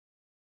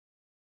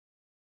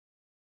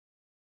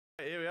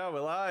Here we are, we're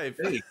live.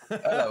 Hey,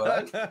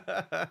 hello, hello.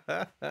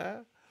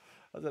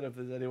 I don't know if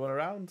there's anyone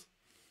around.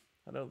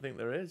 I don't think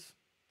there is.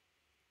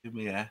 Give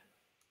me a.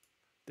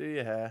 Do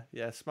your hair.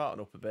 Yeah, smarten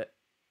up a bit.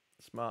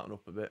 Smarten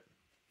up a bit.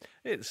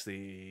 It's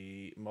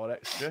the Mod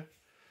Extra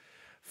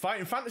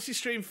Fighting Fantasy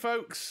stream,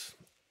 folks.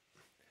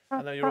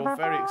 I know you're all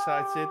very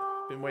excited.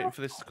 Been waiting for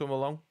this to come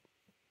along.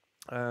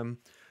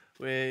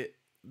 We're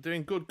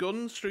doing good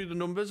guns through the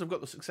numbers. I've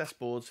got the success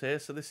boards here.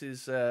 So this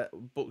is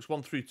books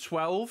 1 through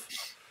 12.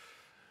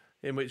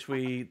 In which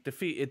we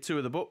defeated 2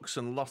 of the books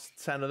and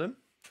lost 10 of them.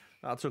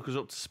 That took us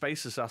up to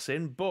Space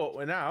Assassin, but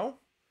we're now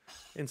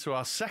into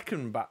our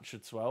second batch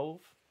of 12.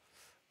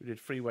 We did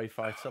Freeway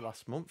Fighter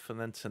last month, and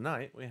then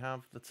tonight we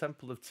have the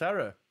Temple of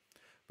Terror.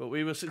 But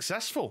we were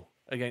successful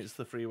against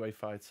the Freeway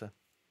Fighter.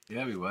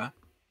 Yeah, we were.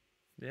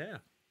 Yeah.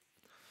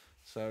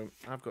 So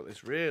I've got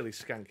this really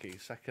skanky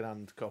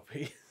second-hand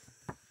copy.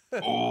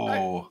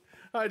 Oh.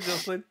 Hi,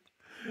 Jocelyn.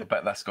 I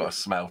bet that's got a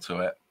smell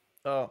to it.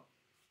 Oh.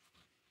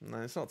 No,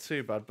 it's not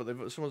too bad,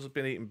 but someone's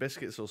been eating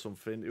biscuits or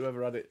something.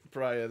 Whoever had it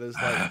prior, there's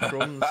like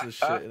crumbs and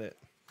shit in it.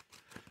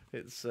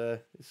 It's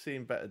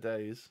seen better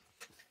days.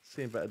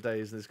 Seen better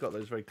days, and it's got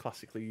those very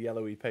classically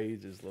yellowy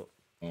pages, look.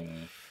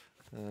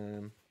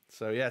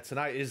 So yeah,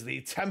 tonight is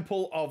the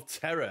Temple of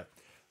Terror.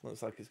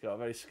 Looks like it's got a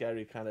very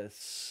scary kind of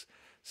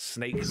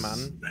snake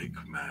man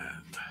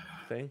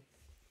thing.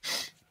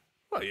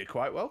 Well, you're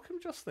quite welcome,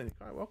 Jocelyn.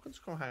 You're quite welcome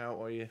to come hang out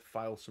while you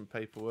file some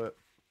paperwork.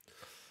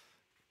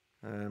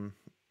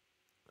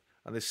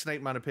 And this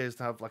snake man appears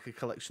to have like a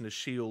collection of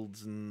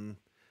shields and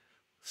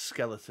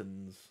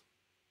skeletons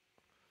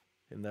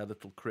in their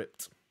little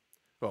crypt.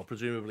 Well,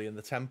 presumably in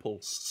the temple.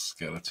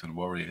 Skeleton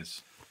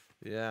warriors.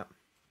 Yeah,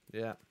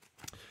 yeah.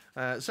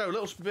 So a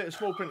little bit of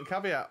small print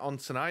caveat on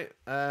tonight.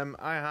 I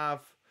have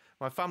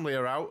my family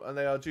are out and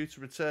they are due to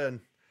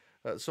return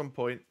at some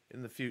point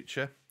in the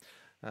future.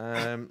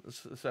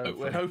 So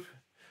we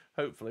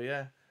hopefully,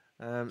 yeah.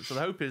 So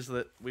the hope is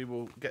that we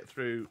will get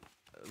through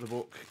the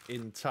book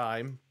in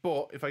time,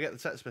 but if I get the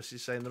text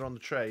message saying they're on the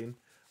train,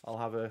 I'll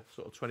have a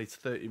sort of 20 to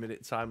 30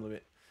 minute time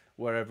limit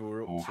wherever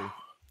we're up to.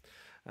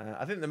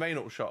 I think the main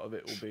upshot of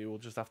it will be we'll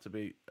just have to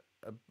be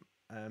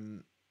a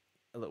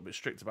little bit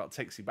strict about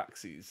takesy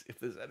backsies if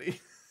there's any.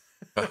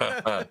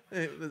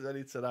 If there's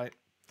any tonight.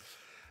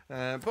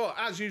 But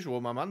as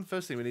usual, my man,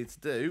 first thing we need to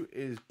do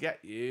is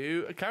get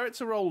you a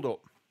character rolled up.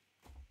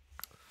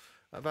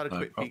 I've had a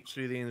quick peek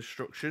through the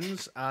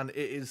instructions, and it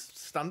is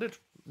standard,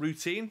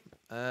 routine,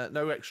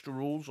 no extra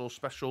rules or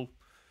special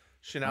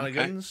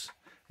shenanigans.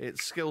 Okay.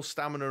 It's skill,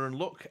 stamina, and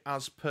luck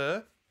as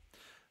per.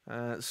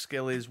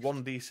 Skill is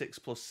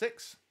 1d6 plus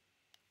 6.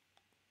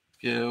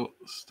 Skill,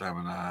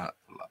 stamina,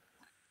 luck.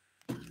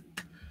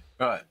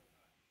 Right.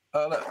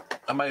 Look,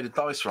 I made a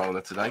dice roller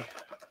today.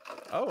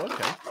 Oh,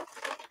 okay.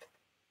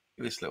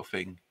 This little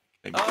thing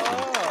came,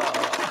 oh.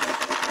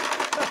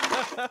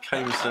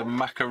 Came with some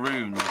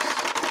macaroons.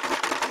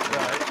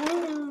 Right.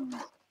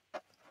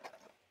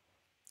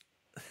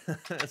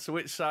 So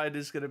which side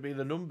is going to be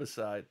the number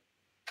side?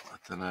 I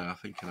don't know. I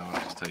think I'll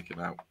just take him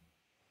out.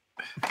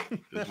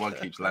 Because one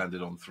keeps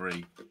landing on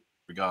 3,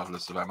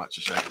 regardless of how much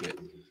I shake it.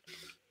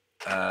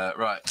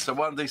 Right. So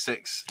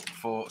 1d6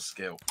 for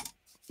skill.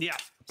 Yeah.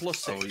 Plus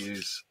 6. I'll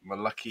use my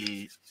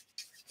lucky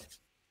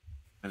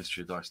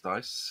Ministry of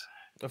Dice.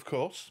 Of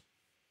course.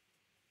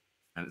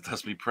 And it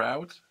does me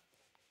proud.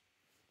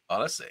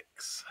 On a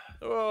 6.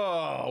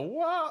 Oh,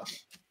 what?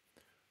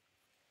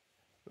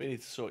 We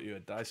need to sort you a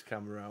dice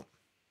camera out.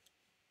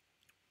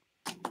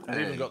 I've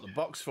even got the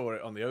box for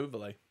it on the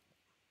overlay.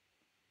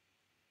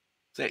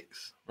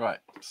 6. Right.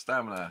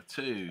 Stamina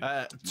 2.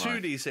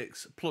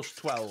 2d6 plus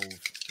 12.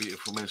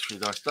 Beautiful Ministry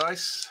of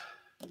Dice.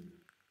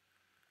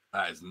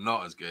 That is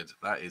not as good.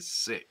 That is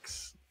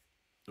 6.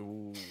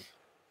 Ooh.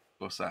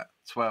 What's that?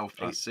 12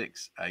 plus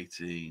 6,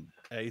 18.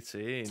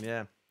 18,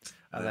 yeah.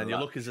 And then your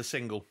luck is a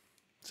single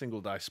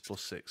dice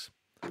plus 6.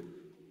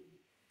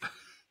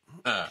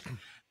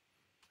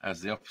 As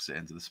the opposite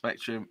end of the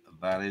spectrum,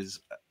 that is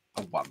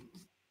a 1.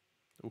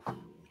 Oof.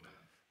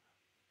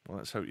 Well,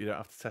 let's hope you don't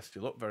have to test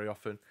your luck very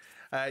often.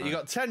 You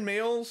got 10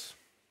 meals.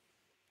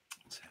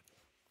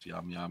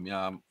 Yum, yum,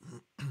 yum.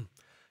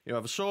 You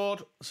have a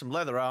sword, some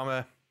leather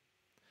armor,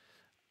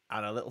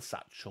 and a little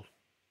satchel.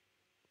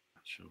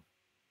 Sure.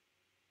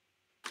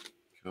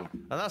 Cool.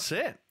 And that's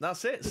it.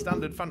 That's it.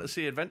 Standard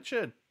fantasy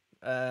adventure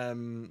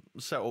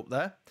set up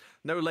there.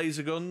 No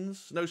laser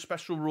guns, no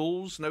special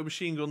rules, no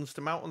machine guns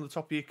to mount on the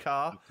top of your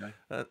car.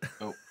 Okay.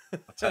 I'll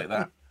take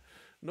that.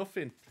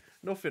 Nothing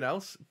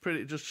else.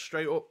 Pretty just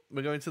straight up.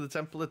 We're going to the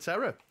Temple of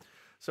Terror.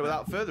 So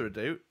without further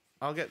ado,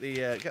 I'll get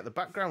the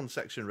background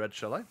section read,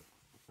 shall I?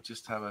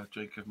 Just have a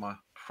drink of my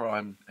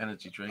Prime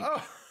energy drink.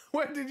 Oh,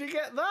 where did you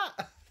get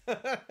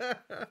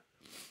that?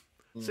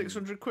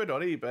 600 quid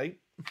on eBay.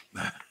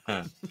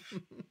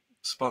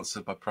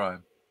 Sponsored by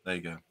Prime. There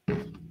you go.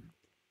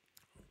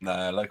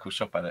 No, local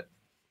shop at it.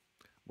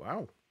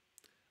 Wow.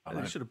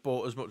 You should have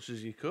bought as much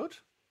as you could.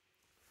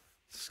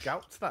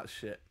 Scalped that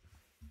shit.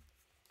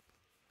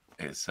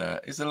 It's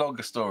a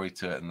longer story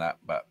to it than that,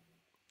 but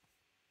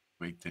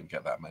We didn't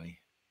get that many.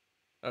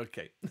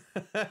 Okay.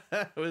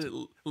 Was it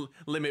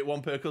limit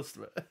one per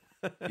customer?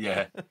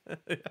 Yeah.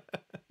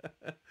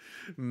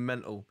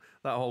 Mental.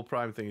 That whole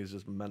Prime thing is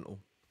just mental.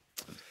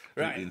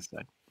 Completely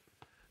insane.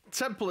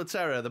 Temple of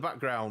Terror, the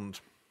background.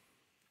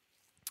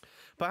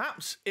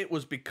 Perhaps it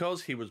was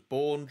because he was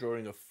born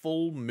during a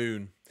full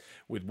moon,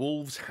 with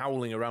wolves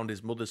howling around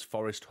his mother's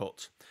forest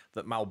hut,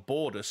 that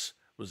Malbordus'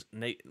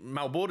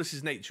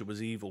 nature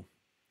was evil.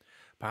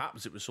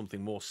 Perhaps it was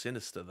something more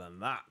sinister than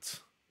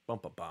that. Bum,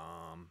 bum,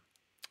 bum.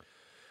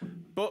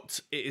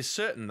 But it is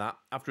certain that,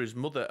 after his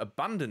mother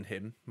abandoned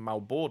him,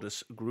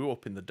 Malbordus grew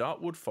up in the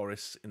Darkwood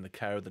forests in the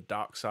care of the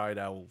Darkside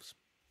elves.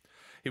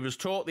 He was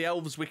taught the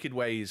elves' wicked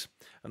ways,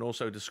 and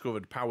also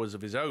discovered powers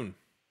of his own.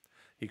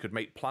 He could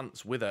make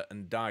plants wither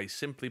and die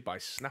simply by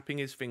snapping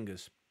his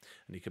fingers,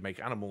 and he could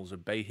make animals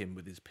obey him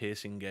with his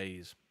piercing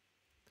gaze.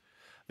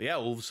 The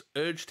elves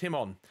urged him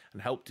on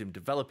and helped him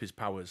develop his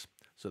powers,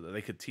 so that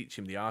they could teach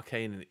him the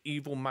arcane and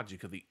evil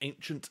magic of the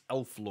ancient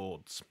elf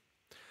lords.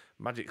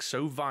 Magic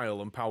so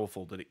vile and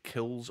powerful that it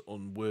kills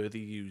unworthy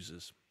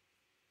users.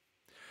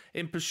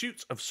 In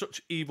pursuit of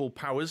such evil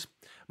powers,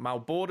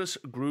 Malbordus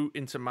grew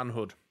into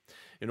manhood.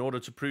 In order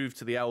to prove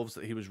to the elves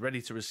that he was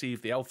ready to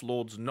receive the elf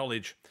lord's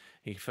knowledge,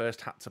 he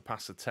first had to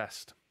pass a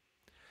test.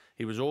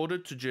 He was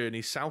ordered to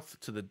journey south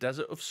to the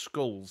Desert of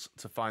Skulls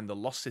to find the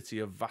lost city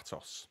of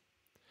Vatos.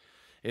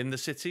 In the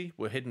city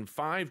were hidden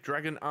 5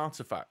 dragon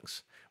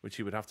artifacts, which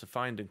he would have to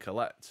find and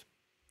collect.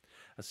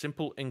 A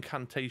simple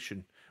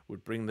incantation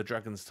would bring the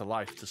dragons to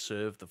life to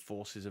serve the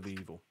forces of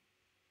evil.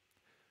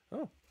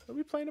 Oh, are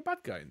we playing a bad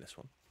guy in this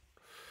one?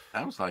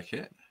 Sounds like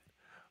it.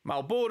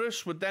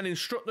 Malbordus would then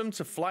instruct them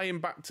to fly him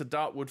back to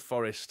Darkwood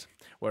Forest,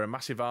 where a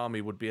massive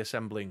army would be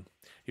assembling.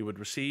 He would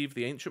receive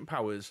the ancient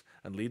powers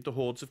and lead the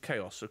hordes of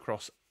chaos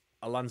across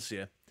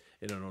Alancia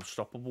in an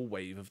unstoppable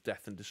wave of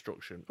death and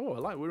destruction. Oh, I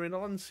like we're in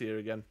Alancia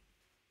again.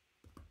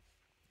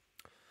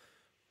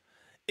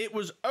 It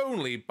was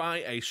only by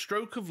a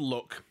stroke of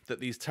luck that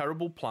these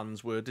terrible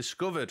plans were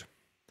discovered.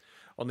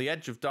 On the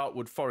edge of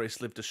Darkwood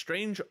Forest lived a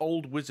strange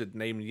old wizard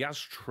named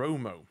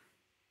Yaztromo.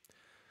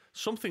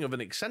 Something of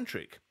an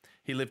eccentric,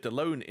 he lived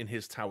alone in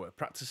his tower,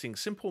 practicing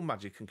simple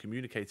magic and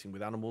communicating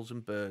with animals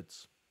and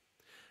birds.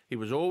 He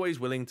was always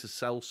willing to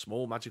sell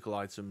small magical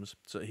items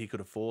so that he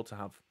could afford to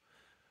have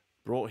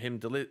brought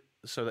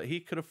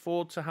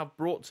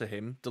to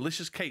him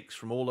delicious cakes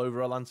from all over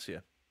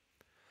Alancia.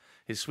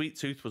 His sweet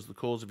tooth was the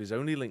cause of his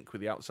only link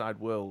with the outside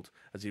world,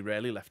 as he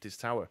rarely left his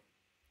tower.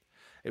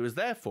 It was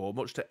therefore,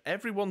 much to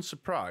everyone's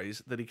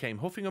surprise, that he came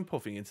huffing and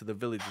puffing into the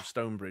village of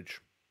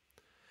Stonebridge.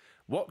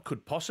 What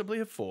could possibly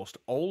have forced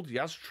old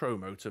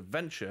Yaztromo to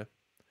venture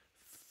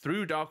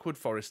through Darkwood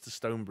Forest to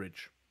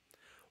Stonebridge?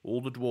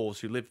 All the dwarves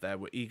who lived there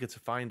were eager to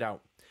find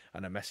out,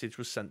 and a message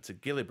was sent to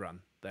Gillibrand,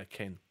 their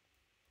kin.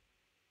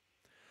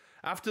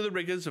 After the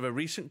rigours of a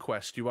recent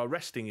quest, you are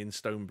resting in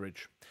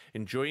Stonebridge,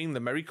 enjoying the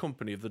merry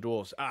company of the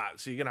dwarves.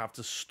 So you're going to have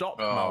to stop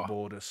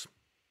Malbordus.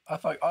 I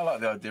like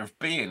the idea of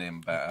being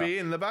him better.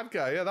 Being the bad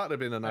guy, yeah, that'd have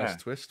been a nice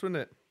twist,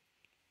 wouldn't it?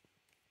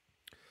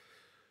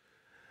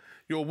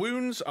 Your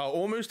wounds are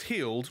almost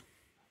healed,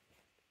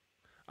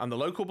 and the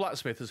local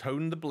blacksmith has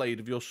honed the blade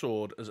of your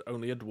sword as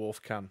only a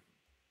dwarf can.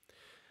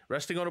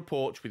 Resting on a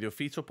porch with your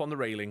feet up on the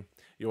railing,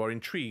 you are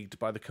intrigued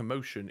by the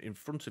commotion in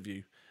front of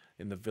you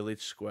in the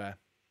village square.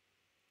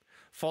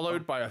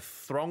 Followed by a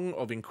throng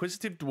of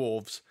inquisitive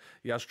dwarves,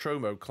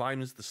 Yaztromo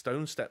climbs the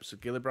stone steps of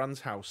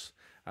Gillibrand's house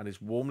and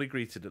is warmly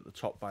greeted at the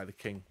top by the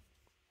king.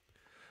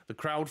 The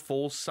crowd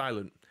falls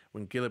silent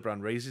when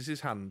Gillibrand raises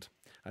his hand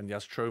and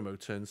Yaztromo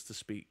turns to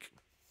speak.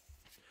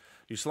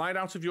 You slide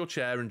out of your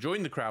chair and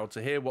join the crowd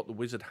to hear what the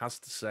wizard has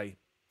to say.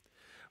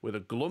 With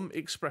a glum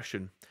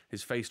expression,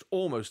 his face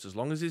almost as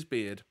long as his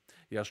beard,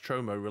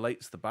 Yaztromo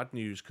relates the bad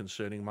news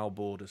concerning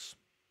Malbordus.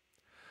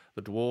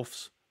 The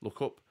dwarfs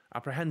look up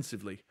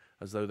apprehensively,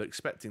 as though they're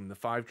expecting the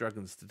 5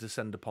 dragons to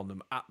descend upon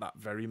them at that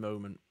very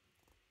moment.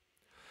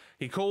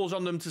 He calls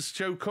on them to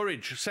show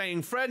courage,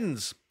 saying,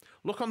 "Friends,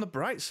 look on the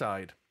bright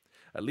side.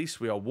 At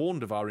least we are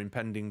warned of our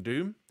impending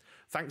doom,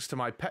 thanks to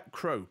my pet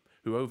crow,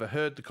 who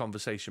overheard the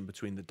conversation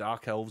between the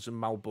Dark Elves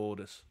and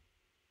Malbordus.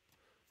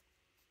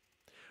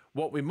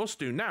 What we must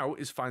do now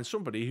is find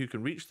somebody who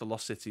can reach the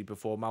Lost City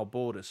before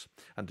Malbordus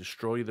and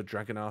destroy the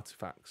dragon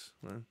artifacts."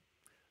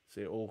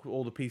 See,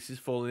 all the pieces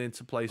falling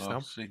into place now.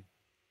 See.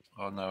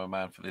 I know a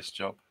man for this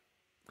job.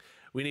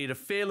 We need a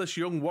fearless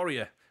young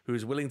warrior who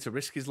is willing to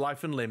risk his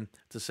life and limb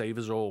to save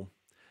us all.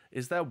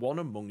 Is there one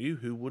among you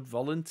who would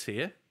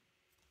volunteer?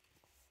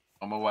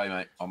 On my way,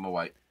 mate. On my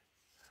way.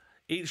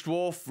 Each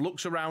dwarf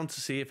looks around to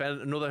see if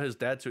another has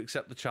dared to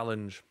accept the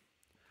challenge.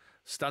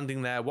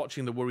 Standing there,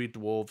 watching the worried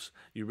dwarves,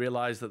 you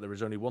realise that there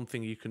is only one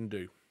thing you can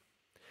do.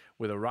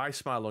 With a wry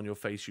smile on your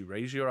face, you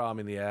raise your arm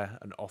in the air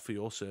and offer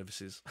your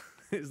services.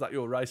 Is that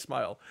your wry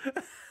smile?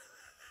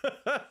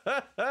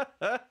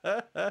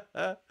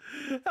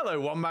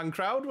 Hello, one-man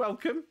crowd.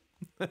 Welcome.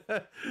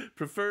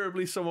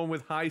 Preferably someone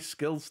with high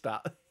skill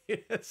stat.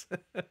 Yes.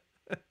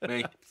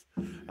 Me.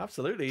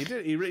 Absolutely. He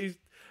did.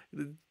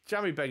 The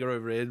jammy beggar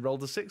over here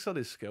rolled a 6 on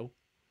his skill.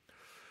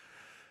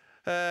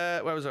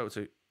 Where was I up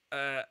to?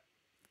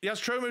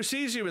 Yastromo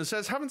sees you and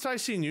says, haven't I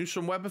seen you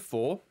somewhere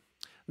before?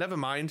 Never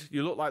mind,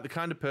 you look like the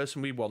kind of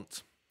person we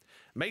want.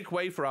 Make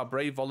way for our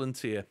brave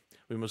volunteer.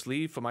 We must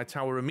leave for my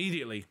tower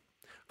immediately.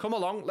 Come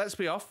along, let's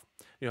be off.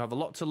 You have a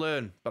lot to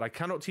learn, but I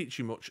cannot teach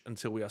you much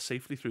until we are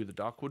safely through the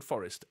Darkwood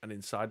Forest and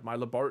inside my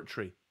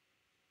laboratory.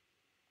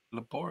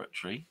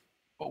 Laboratory?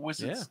 What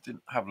wizards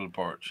didn't have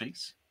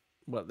laboratories?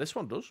 Well, this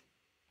one does.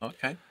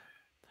 Okay.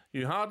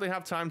 You hardly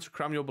have time to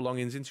cram your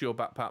belongings into your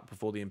backpack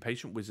before the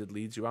impatient wizard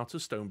leads you out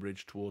of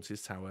Stonebridge towards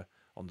his tower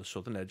on the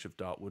southern edge of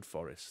Darkwood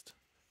Forest.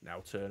 Now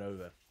turn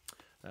over.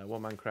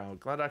 One-man crowd.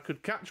 Glad I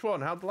could catch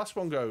one. How'd the last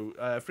one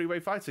go? Freeway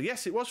Fighter.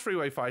 Yes, it was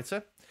Freeway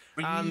Fighter.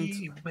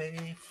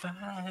 Freeway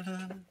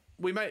Fighter.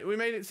 We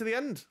made it to the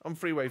end on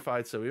Freeway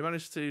Fighter. We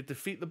managed to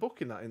defeat the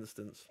book in that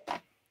instance.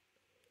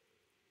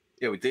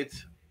 Yeah, we did.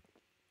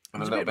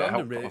 And a little bit of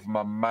help of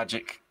my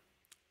magic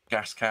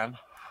gas can.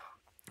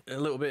 A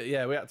little bit,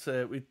 yeah. We had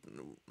to.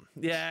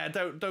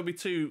 Don't be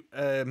too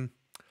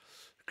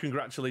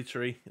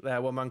congratulatory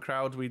there, one man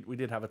crowd. We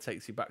did have a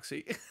taxi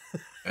backseat.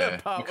 Yeah,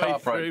 the car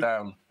broke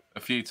down a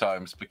few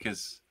times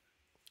because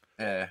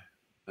the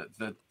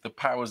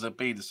powers that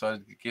be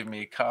decided to give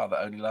me a car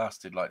that only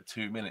lasted like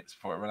 2 minutes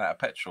before it ran out of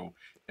petrol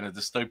in a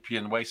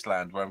dystopian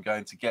wasteland where I'm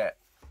going to get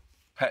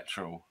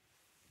petrol.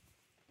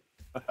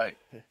 Hey,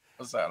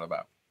 what's that all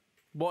about?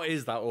 What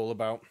is that all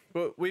about?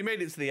 But we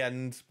made it to the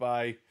end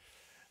by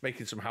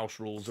making some house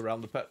rules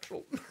around the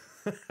petrol.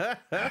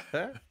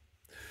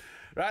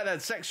 Right then,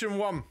 section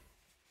 1.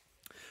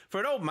 For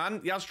an old man,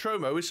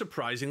 Yastromo is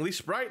surprisingly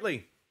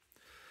sprightly.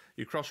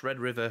 You cross Red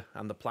River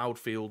and the ploughed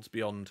fields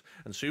beyond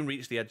and soon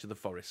reach the edge of the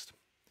forest.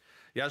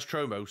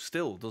 Yastromo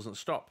still doesn't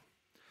stop.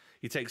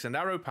 He takes a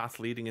narrow path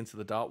leading into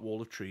the dark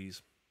wall of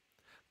trees.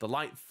 The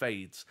light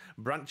fades.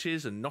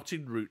 Branches and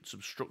knotted roots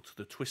obstruct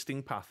the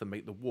twisting path and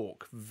make the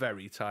walk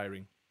very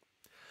tiring.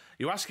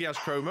 You ask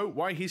Yastromo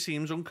why he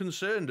seems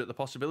unconcerned at the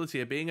possibility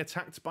of being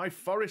attacked by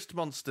forest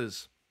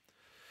monsters.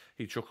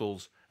 He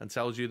chuckles and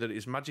tells you that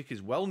his magic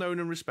is well known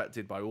and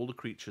respected by all the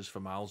creatures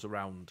for miles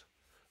around.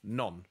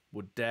 None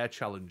would dare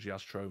challenge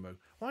Yastromo.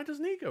 Why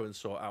doesn't he go and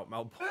sort out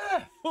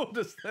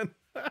Malborders then?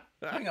 I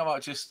think I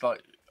might just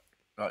like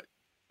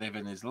live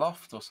in his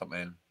loft or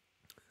something.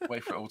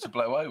 Wait for it all to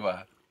blow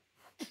over.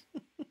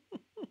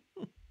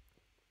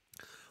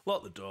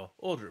 Lock the door,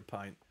 order a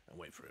pint, and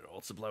wait for it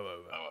all to blow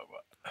over.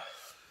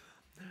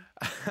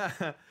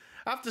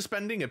 After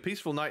spending a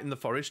peaceful night in the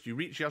forest, you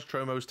reach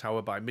Yastromo's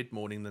tower by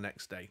mid-morning the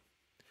next day.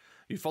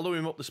 You follow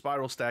him up the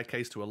spiral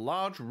staircase to a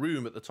large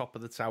room at the top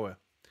of the tower.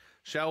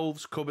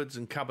 Shelves, cupboards,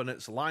 and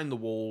cabinets line the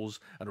walls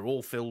and are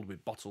all filled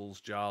with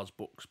bottles, jars,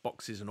 books,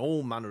 boxes, and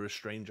all manner of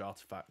strange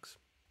artifacts.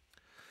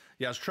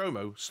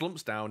 Yastromo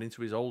slumps down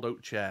into his old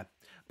oak chair,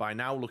 by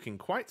now looking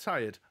quite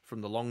tired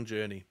from the long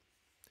journey.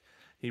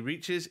 He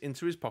reaches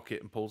into his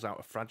pocket and pulls out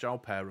a fragile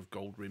pair of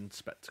gold-rimmed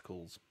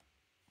spectacles.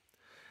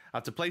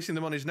 After placing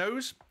them on his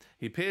nose,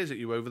 he peers at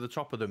you over the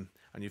top of them,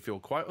 and you feel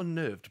quite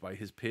unnerved by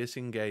his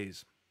piercing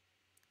gaze.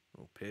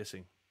 Oh,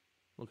 piercing.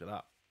 Look at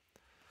that.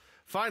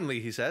 Finally,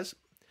 he says,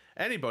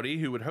 anybody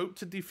who would hope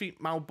to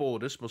defeat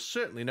Malbordus must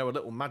certainly know a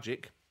little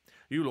magic.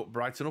 You look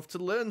bright enough to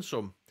learn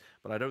some,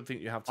 but I don't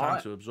think you have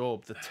time to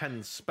absorb the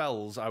 10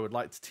 spells I would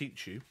like to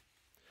teach you.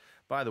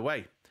 By the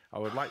way, I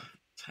would like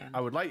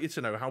you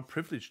to know how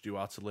privileged you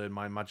are to learn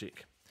my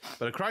magic.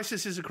 But a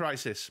crisis is a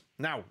crisis.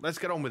 Now, let's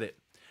get on with it.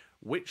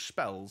 Which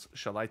spells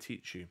shall I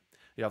teach you?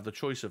 You have the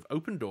choice of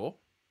Open Door,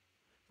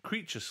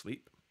 Creature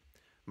Sleep,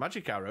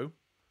 Magic Arrow,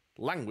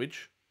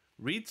 Language,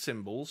 Read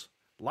Symbols,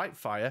 Light,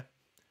 Fire,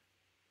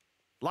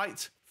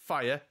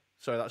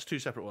 sorry, that's two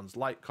separate ones,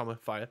 Light,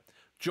 Fire,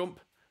 Jump,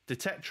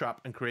 Detect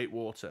Trap, and Create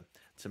Water.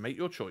 To make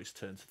your choice,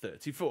 turn to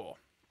 34.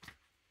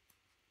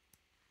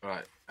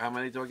 Right, how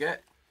many do I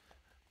get?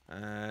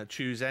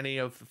 Choose any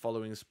of the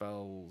following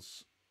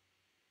spells.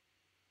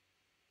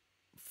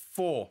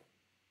 4.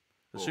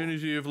 As soon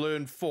as you've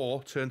learned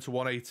 4, turn to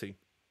 180.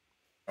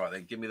 All right,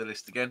 then give me the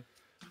list again.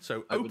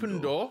 So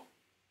open door,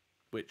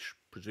 which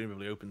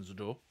presumably opens the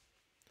door.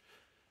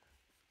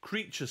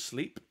 Creature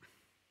Sleep.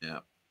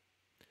 Yeah.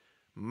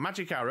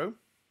 Magic Arrow.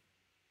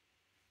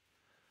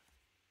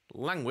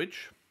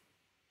 Language.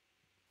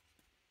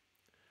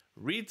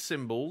 Read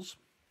Symbols.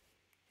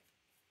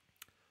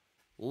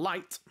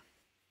 Light.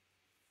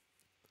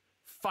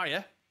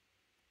 Fire.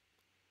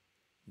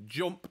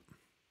 Jump.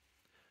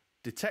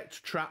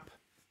 Detect Trap.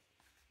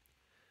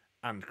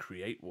 And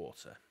Create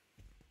Water.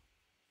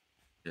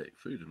 Yeah,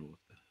 food and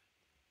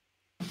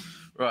water.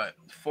 Right,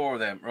 4 of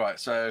them. Right,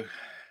 so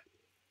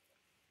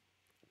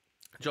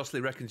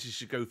Jocelyn reckons you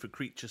should go for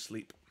Creature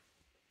Sleep.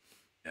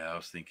 yeah, I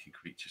was thinking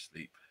Creature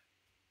Sleep.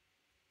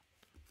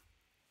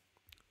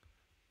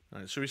 All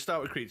right, so we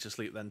start with Creature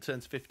Sleep then. Turn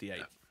to 58.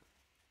 Yeah.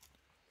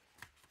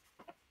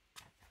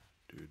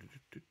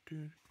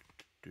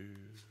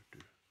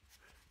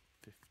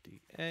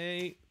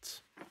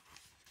 58.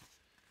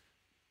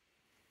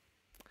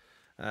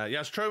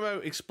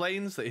 Yastromo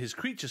explains that his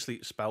Creature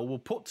Sleep spell will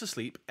put to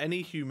sleep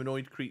any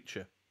humanoid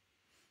creature.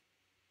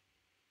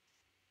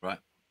 Right,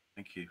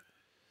 thank you.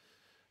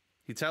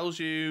 He tells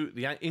you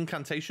the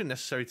incantation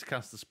necessary to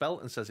cast the spell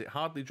and says it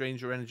hardly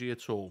drains your energy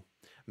at all,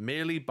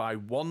 merely by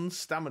 1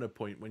 stamina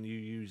point when you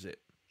use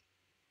it.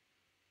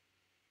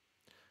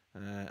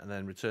 And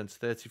then return to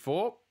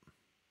 34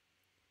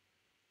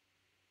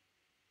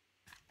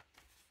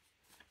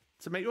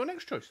 to make your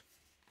next choice.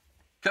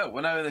 Cool.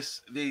 Well, now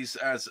these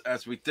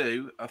as we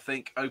do, I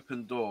think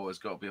open door has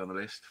got to be on the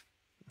list.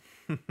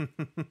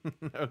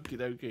 Okie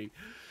dokie.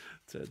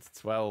 Turn to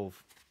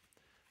 12.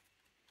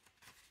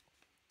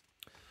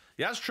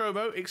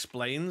 Yastromo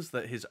explains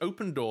that his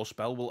open door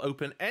spell will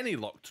open any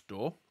locked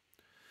door.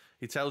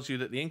 He tells you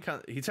that the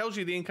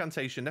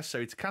incantation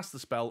necessary to cast the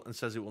spell and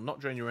says it will not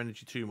drain your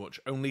energy too much.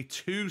 Only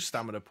 2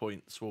 stamina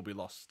points will be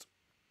lost.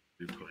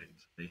 2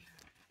 points.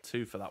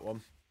 2 for that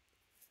one.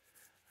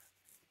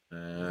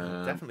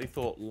 Definitely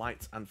thought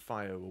light and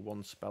fire were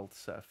 1 spell to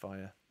set a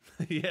fire.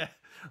 Yeah,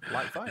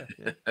 light fire.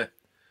 Yeah.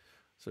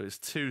 So it's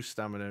 2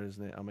 stamina,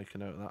 isn't it? I'll make a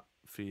note of that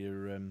for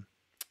your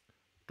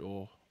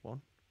door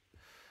 1.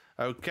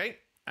 Okay,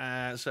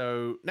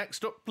 so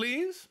next up,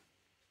 please.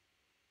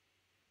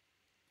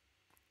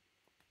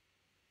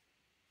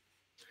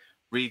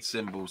 Read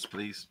symbols,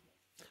 please.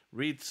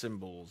 Read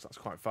symbols. That's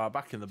quite far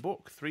back in the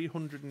book.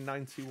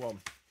 391.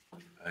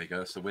 There you go.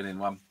 That's the winning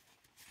one.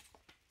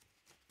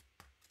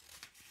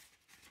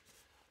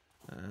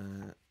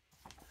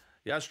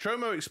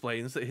 Yastromo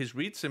explains that his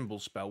read symbol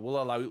spell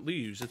will allow the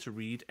user to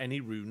read any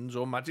runes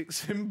or magic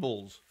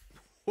symbols.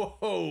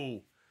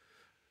 Whoa!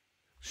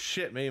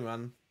 Shit me,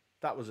 man.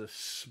 That was a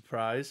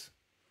surprise.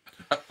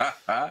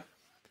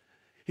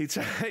 He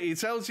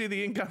tells you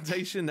the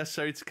incantation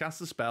necessary to cast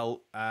the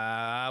spell.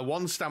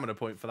 1 stamina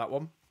point for that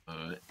one. All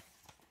right.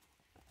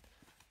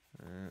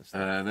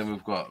 Then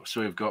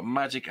we've got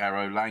magic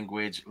arrow,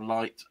 language,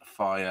 light,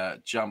 fire,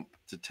 jump,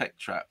 detect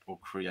trap, or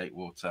create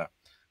water.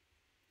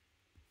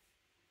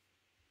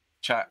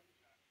 Chat.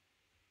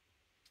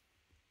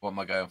 What am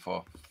I going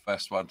for?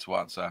 First one to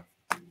answer.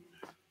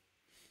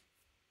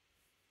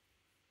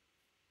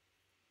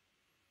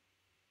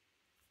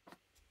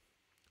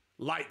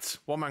 Light.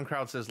 One man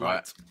crowd says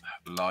light.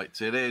 Right.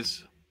 Light it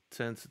is.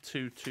 Turn to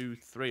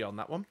 223 on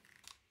that one.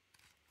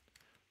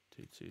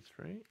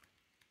 223.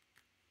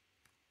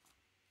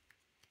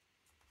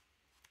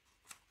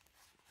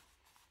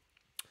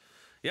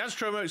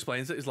 Yastromo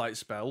explains that his light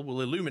spell will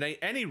illuminate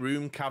any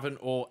room, cavern,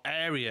 or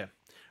area,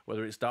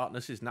 whether its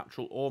darkness is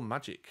natural or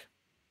magic.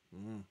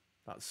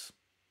 That's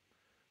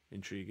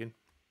intriguing.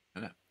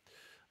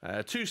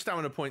 Yeah. 2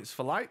 stamina points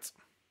for light.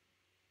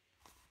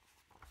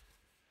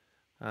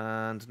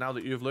 And now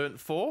that you've learnt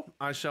 4,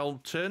 I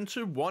shall turn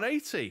to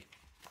 180.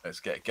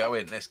 Let's get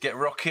going. Let's get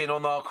rocking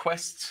on our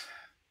quest.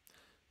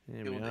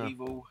 Here Kill we an are.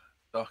 evil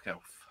dark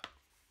elf.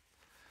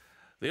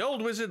 The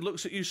old wizard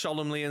looks at you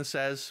solemnly and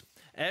says,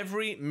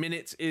 "Every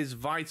minute is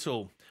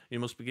vital. You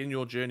must begin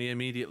your journey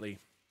immediately.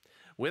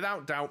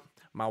 Without doubt,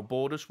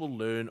 Malbordus will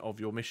learn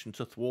of your mission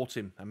to thwart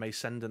him and may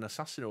send an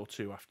assassin or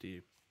 2 after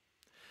you.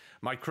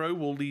 My crow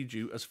will lead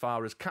you as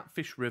far as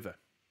Catfish River.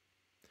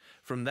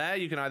 From there,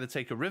 you can either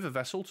take a river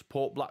vessel to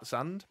Port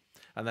Blacksand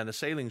and then a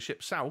sailing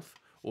ship south,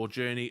 or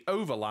journey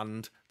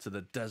overland to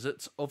the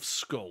Desert of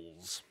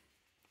Skulls.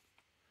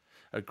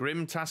 A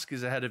grim task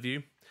is ahead of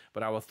you,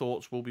 but our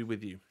thoughts will be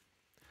with you."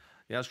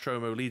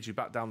 Yastromo leads you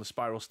back down the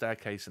spiral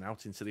staircase and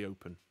out into the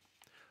open.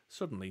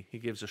 Suddenly, he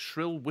gives a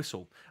shrill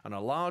whistle, and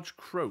a large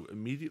crow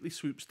immediately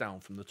swoops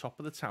down from the top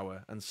of the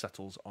tower and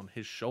settles on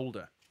his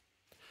shoulder.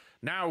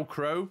 "Now,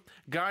 Crow,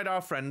 guide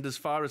our friend as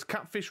far as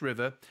Catfish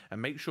River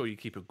and make sure you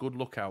keep a good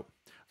lookout.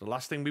 The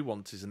last thing we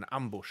want is an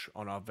ambush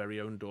on our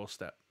very own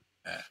doorstep."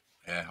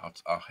 Yeah,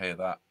 I'll hear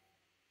that.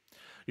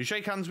 You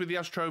shake hands with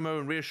Yastromo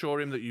and reassure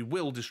him that you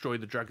will destroy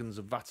the dragons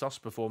of Vatos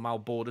before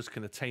Malbordus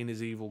can attain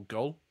his evil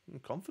goal. I'm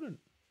confident.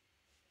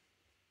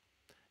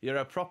 You're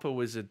a proper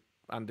wizard,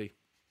 Andy.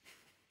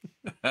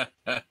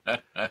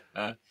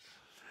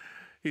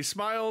 He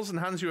smiles and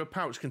hands you a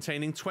pouch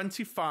containing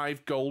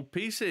 25 gold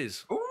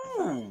pieces.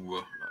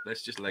 Ooh,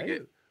 let's just leg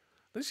it.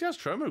 This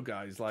Yastromo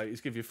guy's like,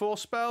 he's give you 4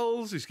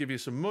 spells, he's give you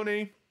some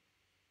money,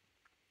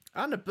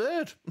 and a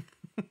bird.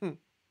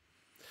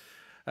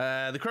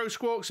 The crow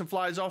squawks and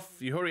flies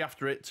off. You hurry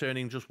after it,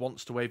 turning just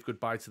once to wave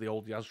goodbye to the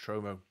old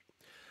Yastromo.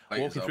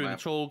 Walking through the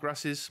tall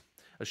grasses,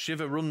 a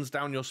shiver runs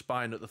down your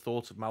spine at the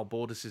thought of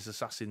Malbordus'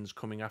 assassins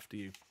coming after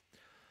you.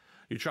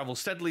 You travel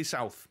steadily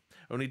south,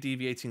 only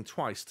deviating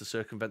twice to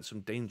circumvent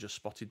some danger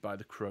spotted by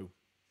the crow.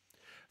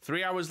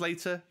 3 hours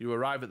later, you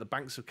arrive at the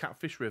banks of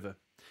Catfish River,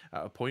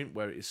 at a point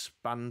where it is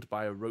spanned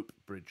by a rope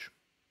bridge.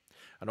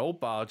 An old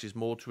barge is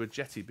moored to a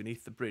jetty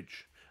beneath the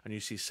bridge, and you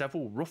see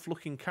several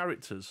rough-looking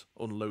characters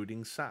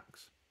unloading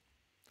sacks.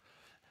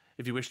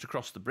 If you wish to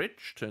cross the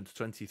bridge, turn to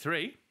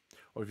 23,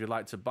 or if you'd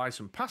like to buy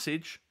some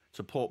passage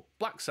to Port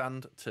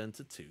Blacksand, turn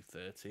to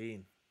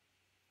 213.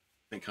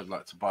 I think I'd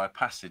like to buy a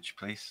passage,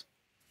 please.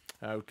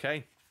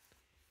 Okay.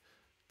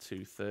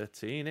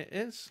 213 it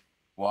is.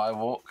 Why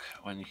walk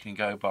when you can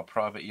go by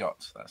private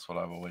yacht? That's what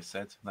I've always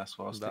said, and that's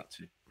what I'll stick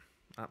to.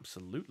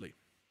 Absolutely.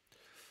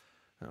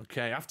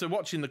 Okay, after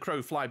watching the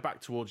crow fly back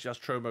towards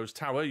Jastromo's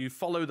tower, you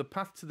follow the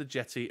path to the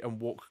jetty and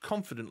walk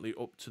confidently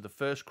up to the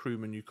first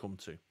crewman you come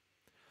to.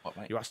 What,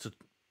 mate? You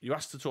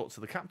ask to talk to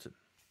the captain.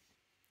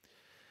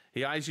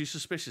 He eyes you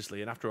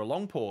suspiciously and after a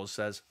long pause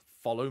says,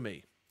 "Follow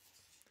me."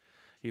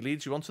 He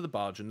leads you onto the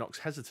barge and knocks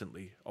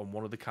hesitantly on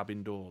one of the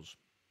cabin doors.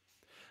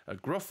 A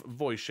gruff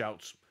voice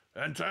shouts,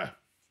 "Enter!"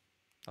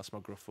 That's my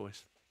gruff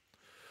voice.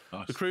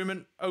 Nice. The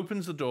crewman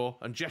opens the door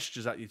and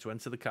gestures at you to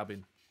enter the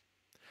cabin.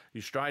 You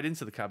stride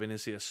into the cabin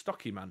and see a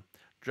stocky man,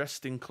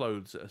 dressed in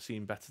clothes that have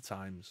seen better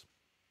times.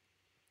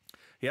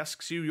 He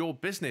asks you your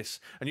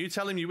business, and you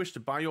tell him you wish to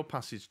buy your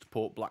passage to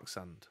Port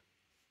Blacksand.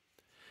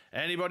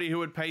 "Anybody who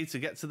would pay to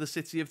get to the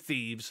City of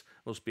Thieves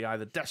must be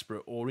either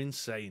desperate or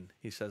insane,"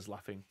 he says,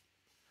 laughing.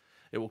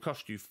 "It will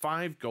cost you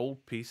 5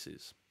 gold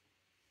pieces.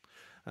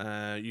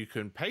 You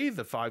can pay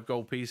the 5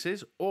 gold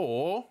pieces,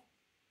 or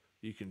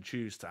you can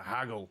choose to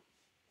haggle."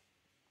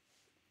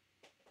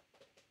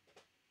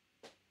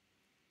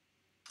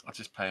 I'll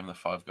just pay him the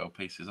 5 gold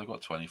pieces. I've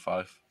got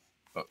 25,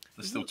 but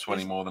there's still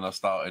 20 more than I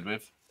started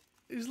with.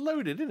 He's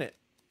loaded, isn't it?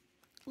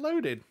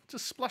 Loaded.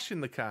 Just splashing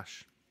the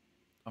cash.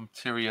 I'm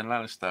Tyrion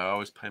Lannister. I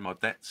always pay my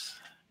debts.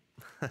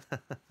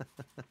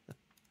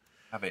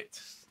 Have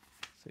it.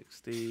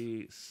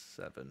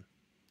 67.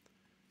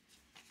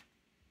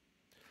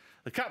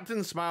 The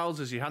captain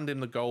smiles as you hand him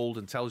the gold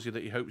and tells you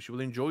that he hopes you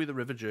will enjoy the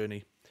river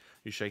journey.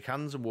 You shake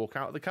hands and walk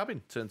out of the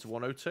cabin. Turn to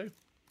 102.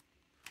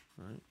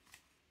 Right.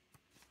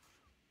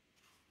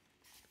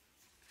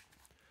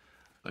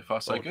 So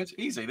far, so good.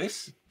 Easy,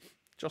 this.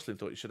 Jocelyn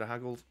thought you should have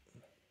haggled.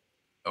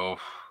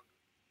 Oh.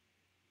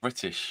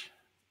 British.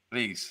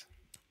 Please.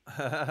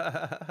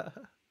 The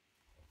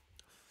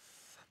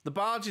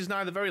barge is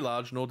neither very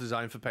large nor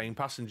designed for paying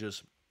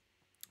passengers,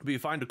 but you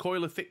find a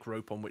coil of thick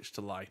rope on which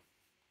to lie.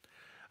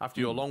 After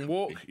your long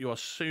walk, you are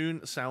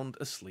soon sound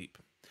asleep,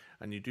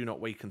 and you do not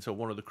wake until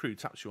one of the crew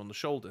taps you on the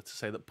shoulder to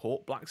say that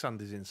Port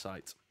Blacksand is in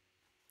sight.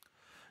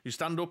 You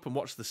stand up and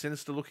watch the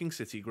sinister-looking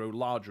city grow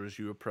larger as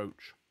you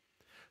approach.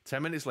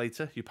 10 minutes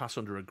later, you pass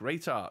under a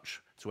great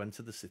arch to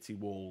enter the city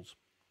walls.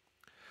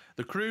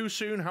 The crew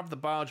soon have the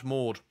barge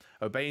moored,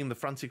 obeying the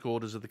frantic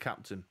orders of the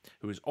captain,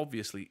 who is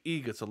obviously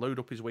eager to load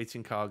up his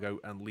waiting cargo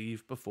and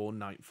leave before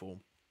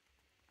nightfall.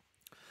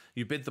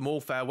 You bid them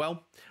all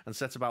farewell and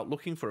set about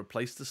looking for a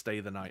place to stay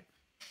the night.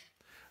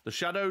 The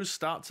shadows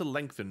start to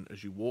lengthen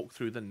as you walk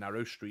through the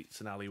narrow streets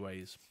and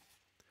alleyways.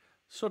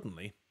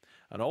 Suddenly,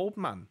 an old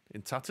man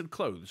in tattered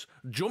clothes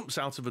jumps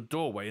out of a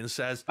doorway and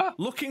says,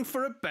 "Looking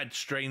for a bed,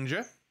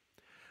 stranger?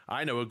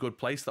 I know a good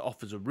place that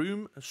offers a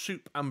room,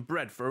 soup and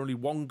bread for only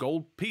 1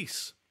 gold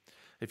piece.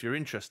 If you're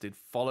interested,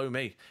 follow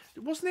me."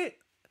 Wasn't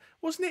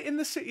it in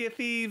the City of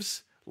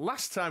Thieves,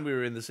 last time we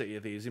were in the City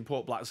of Thieves in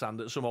Port Blacksand,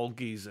 that some old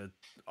geezer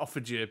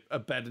offered you a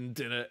bed and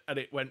dinner and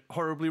it went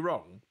horribly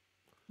wrong?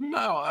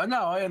 No,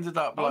 I ended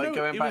up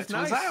going back to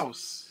his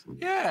house.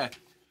 Yeah.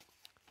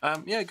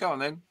 Yeah, go on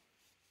then.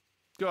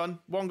 Go on,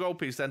 1 gold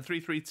piece then,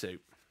 332.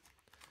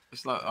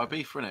 It's like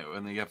Ibiza, isn't it,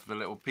 when you have the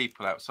little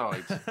people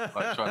outside,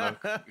 like trying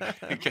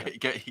to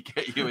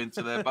get you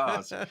into their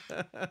bars.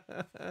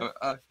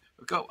 I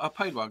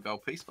paid 1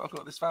 gold piece, but I've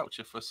got this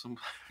voucher for some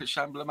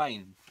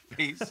Chamberlain,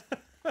 please.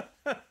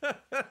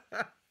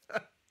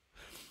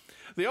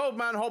 The old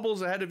man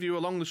hobbles ahead of you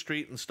along the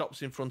street and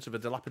stops in front of a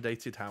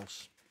dilapidated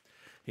house.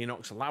 He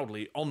knocks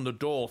loudly on the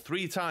door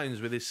 3 times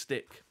with his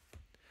stick.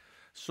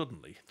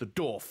 Suddenly, the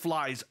door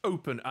flies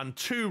open and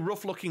 2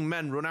 rough-looking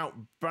men run out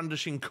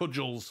brandishing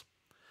cudgels.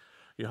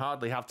 You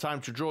hardly have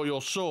time to draw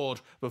your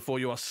sword before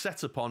you are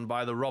set upon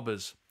by the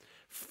robbers.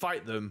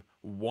 Fight them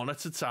one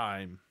at a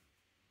time.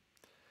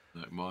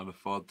 Don't mind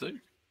if I do.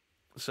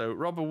 So,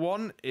 robber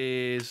 1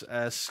 is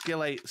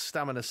skill 8,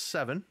 stamina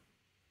 7.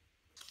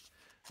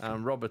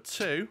 And robber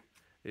 2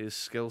 is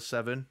skill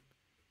 7,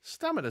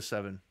 stamina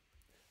 7.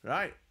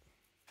 Right.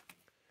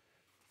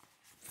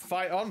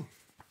 Fight on.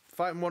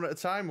 Fight them one at a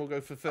time. We'll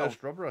go for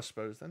first robber, I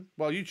suppose, then.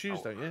 Well, you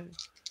choose, don't you?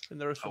 Isn't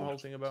there some whole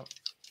thing about...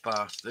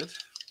 Bastard.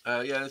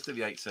 Yeah, let's do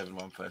the 8-7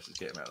 one first. Let's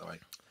get him out of the way.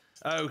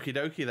 Okie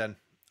dokie, then.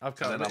 I've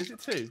counted. Is it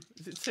 2?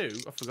 Is it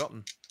 2? I've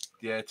forgotten.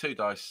 Yeah, 2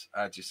 dice.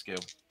 Add your skill.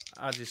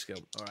 Add your skill.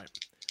 All right.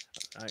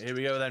 All right, here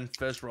we go, then.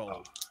 First roll.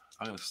 Oh,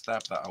 I'm going to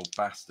stab that old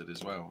bastard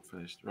as well.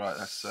 Finished. Right,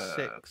 that's...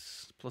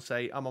 6 plus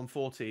 8. I'm on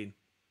 14.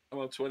 I'm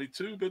on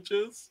 22,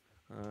 bitches.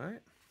 All right.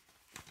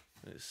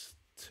 It's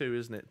 2,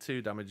 isn't it?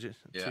 2 damage.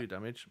 Yeah. 2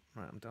 damage.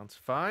 Right, I'm down to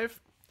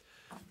 5.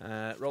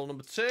 Roll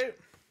number 2.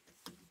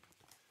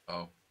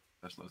 Oh,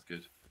 that's not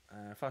good.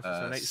 5, 6,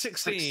 7, 8.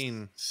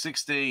 16.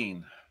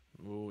 16.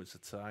 Oh, it's a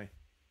tie.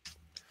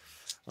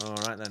 All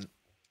right, then.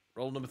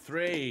 Roll number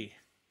 3.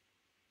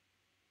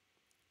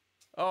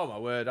 Oh, my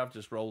word. I've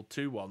just rolled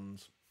 2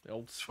 1s. The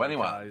old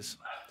 21. Guys.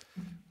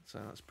 So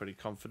that's pretty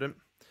confident.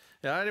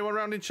 Yeah, anyone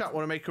around in chat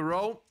want to make a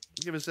roll?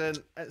 Give us an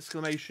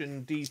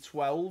exclamation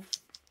D12.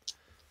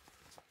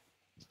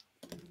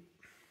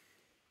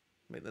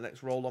 Make the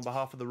next roll on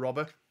behalf of the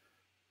robber.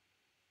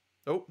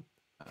 Oh.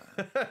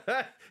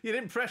 You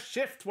didn't press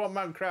shift, one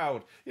man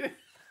crowd.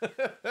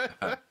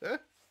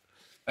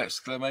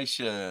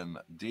 Exclamation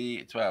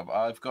D12.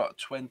 I've got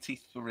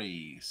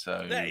 23.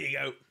 So there you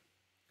go.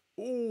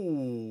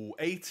 Ooh,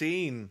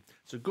 18.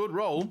 It's a good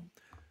roll.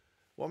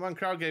 One Man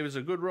Crowd gave us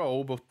a good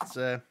roll, but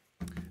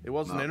it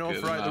wasn't Not enough.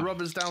 good Right, enough. the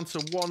rubber's down to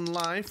 1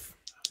 life.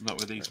 Not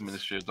with these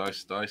Ministry of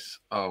Dice.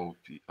 Oh,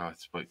 I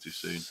spoke too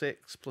soon.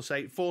 6 plus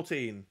 8,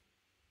 14.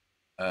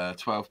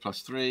 12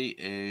 plus 3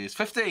 is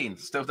 15.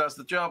 Still does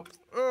the job.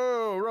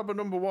 Oh, rubber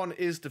number 1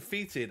 is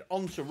defeated.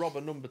 On to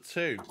rubber number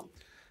 2.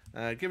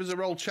 Give us a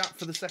roll, chat,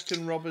 for the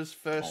second rubber's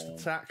first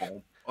attack.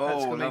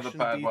 Oh, another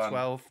bad D12.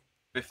 one.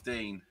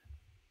 15.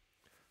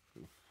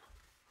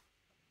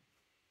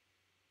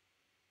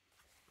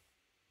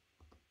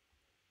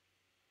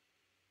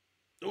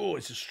 Oh,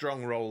 it's a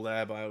strong roll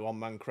there by a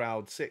one-man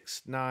crowd.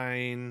 6,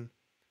 9,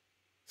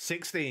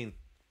 16.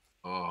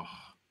 Oh,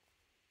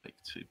 take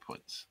 2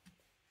 points.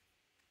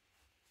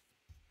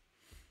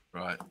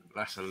 Right,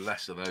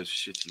 less of those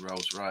shitty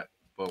rolls. Right,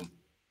 boom.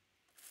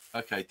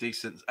 Okay,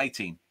 decent.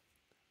 18.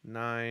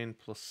 9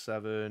 plus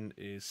 7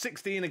 is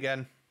 16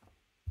 again.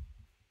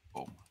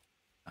 Boom.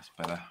 That's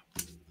better.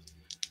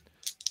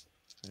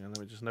 Yeah, let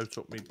me just note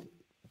up my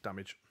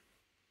damage.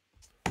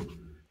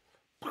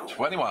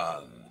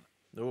 21.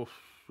 Oh,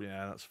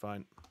 yeah, that's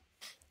fine.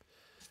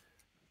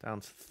 Down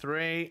to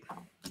 3.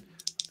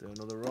 Do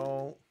another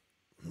roll.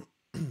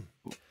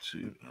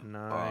 2,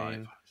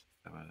 9.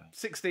 5,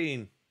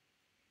 16.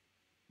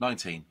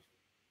 19.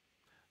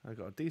 I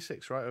got a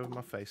D6 right over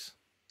my face.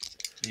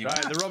 You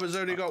Right, have. the robber's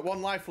only got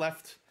 1 life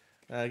left.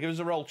 Give us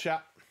a roll,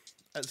 chat.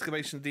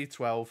 Exclamation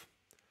D12.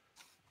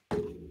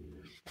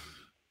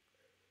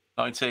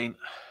 19.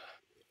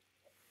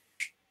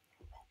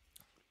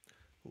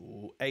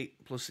 Ooh,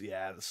 8 plus,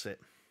 yeah, that's it.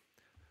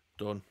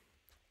 Done.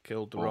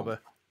 Killed the robber.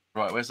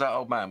 Right, where's that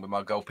old man with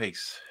my gold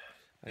piece?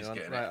 Hang He's on,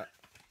 getting right. it.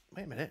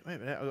 Wait a minute.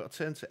 I've got to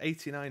turn to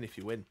 89 if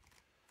you win.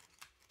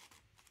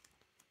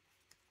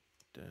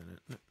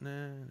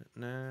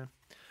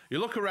 You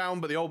look around,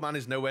 but the old man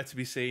is nowhere to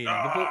be seen.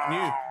 The book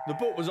knew. The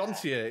book was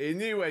onto you. He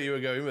knew where you were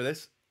going with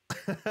this.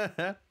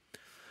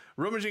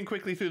 Rummaging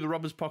quickly through the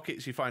robber's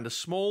pockets, you find a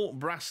small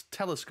brass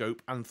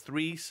telescope and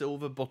 3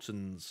 silver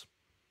buttons.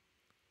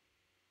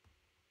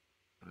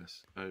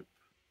 Telescope.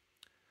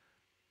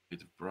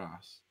 Bit of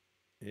brass.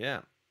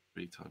 Yeah.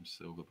 3 times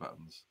silver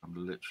buttons. I'm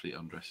literally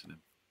undressing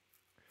him.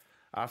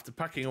 After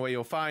packing away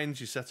your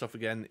finds, you set off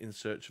again in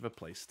search of a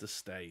place to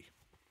stay.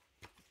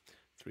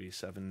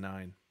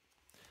 379.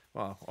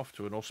 Well, off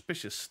to an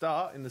auspicious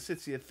start in the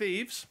City of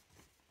Thieves.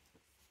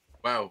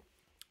 Wow.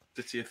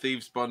 City of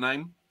Thieves by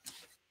name.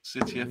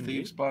 City of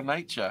Thieves by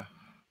nature.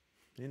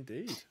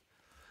 Indeed.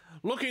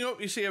 Looking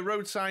up, you see a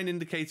road sign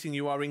indicating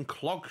you are in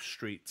Clog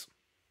Street.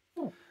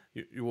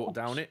 You walk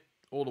down it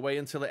all the way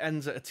until it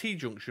ends at a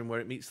T-junction where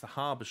it meets the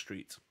Harbour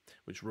Street,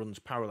 which runs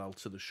parallel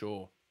to the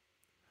shore.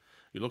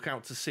 You look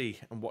out to sea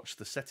and watch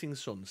the setting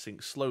sun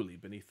sink slowly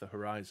beneath the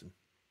horizon.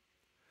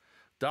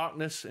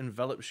 Darkness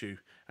envelops you,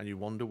 and you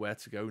wonder where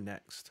to go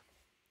next.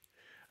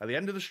 At the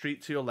end of the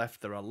street to your left,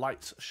 there are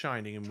lights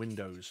shining in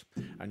windows,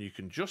 and you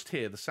can just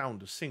hear the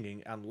sound of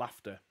singing and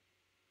laughter.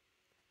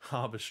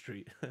 Harbour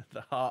Street,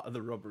 the heart of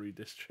the robbery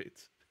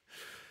district.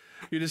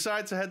 You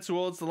decide to head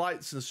towards the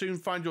lights and soon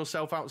find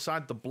yourself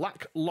outside the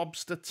Black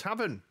Lobster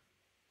Tavern.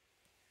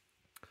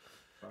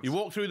 You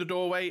walk through the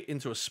doorway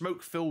into a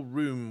smoke-filled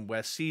room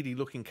where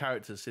seedy-looking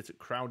characters sit at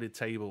crowded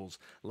tables,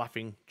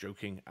 laughing,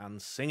 joking,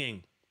 and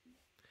singing.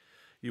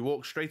 You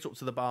walk straight up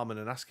to the barman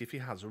and ask if he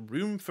has a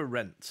room for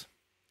rent.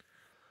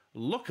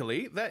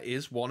 Luckily, there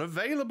is one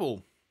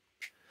available.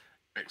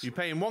 Excellent. You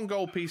pay him 1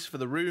 gold piece for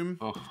the room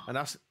and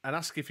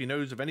ask if he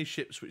knows of any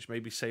ships which may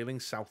be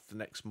sailing south the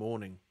next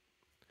morning.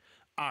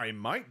 I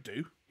might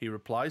do, he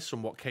replies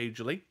somewhat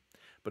cagily,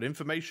 but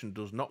information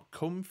does not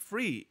come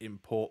free in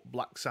Port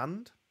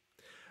Blacksand.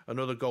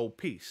 Another gold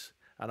piece,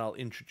 and I'll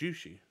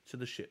introduce you to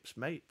the ship's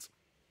mate.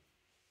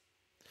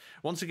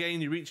 Once again,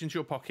 you reach into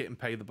your pocket and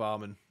pay the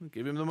barman.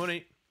 Give him the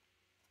money.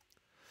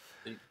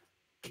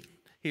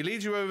 He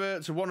leads you over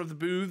to one of the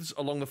booths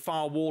along the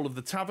far wall of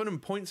the tavern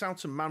and points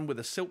out a man with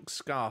a silk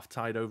scarf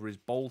tied over his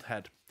bald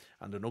head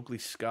and an ugly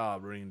scar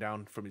running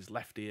down from his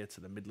left ear to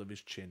the middle of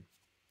his chin.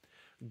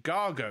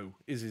 Gargo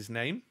is his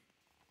name.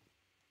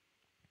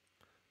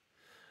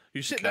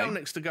 You sit down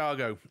next to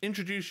Gargo,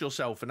 introduce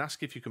yourself and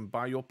ask if you can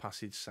buy your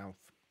passage south.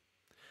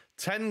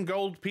 10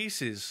 gold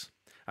pieces,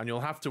 and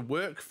you'll have to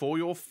work for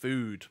your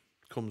food,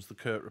 comes the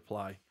curt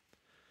reply.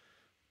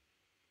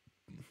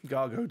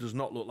 Gargo does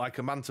not look like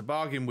a man to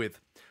bargain with,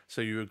 so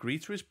you agree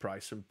to his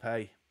price and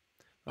pay.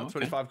 That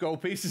 25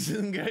 gold pieces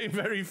isn't getting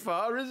very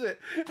far, is it?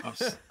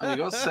 I've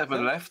got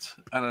 7 left,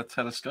 and a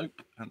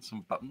telescope, and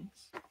some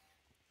buttons.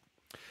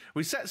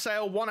 We set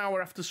sail 1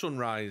 hour after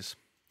sunrise.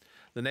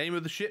 The name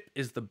of the ship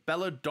is the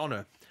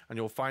Belladonna, and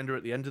you'll find her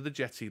at the end of the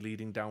jetty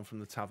leading down from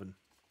the tavern.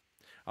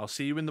 I'll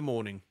see you in the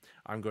morning.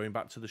 I'm going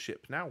back to the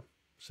ship now,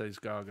 says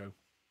Gargo.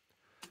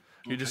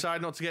 You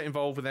decide not to get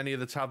involved with any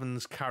of the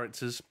tavern's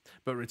characters,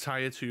 but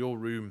retire to your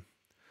room.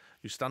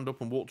 You stand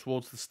up and walk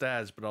towards the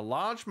stairs, but a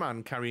large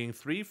man carrying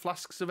 3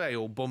 flasks of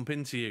ale bump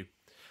into you.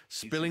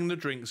 spilling the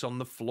drinks on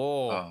the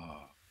floor.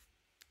 Oh.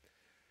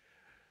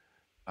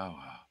 Oh.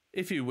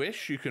 If you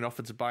wish, you can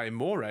offer to buy him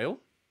more ale,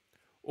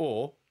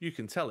 or you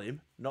can tell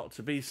him not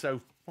to be so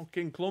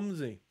fucking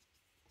clumsy.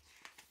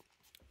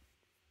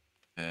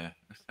 Yeah,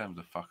 let's tell him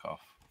to fuck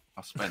off.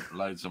 I spent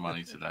loads of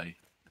money today.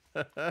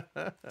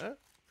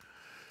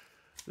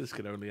 This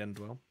could only end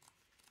well.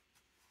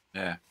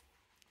 Yeah.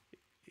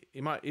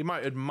 He might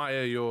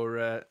admire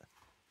your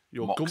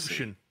Moxie.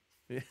 gumption.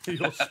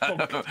 Your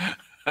spunk.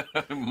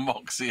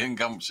 Moxie and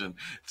gumption.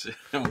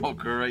 What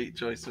great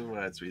choice of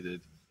words we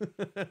did.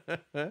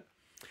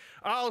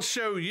 I'll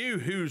show you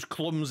who's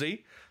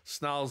clumsy,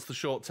 snarls the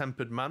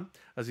short-tempered man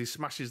as he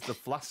smashes the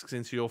flasks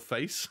into your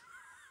face.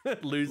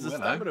 Lose a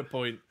stamina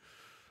point.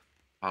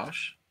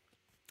 Harsh.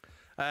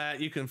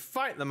 You can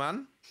fight the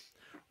man,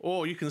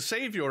 or you can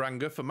save your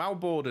anger for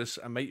Malborders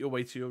and make your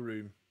way to your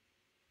room.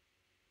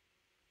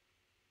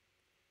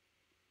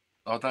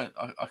 I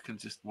can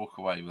just walk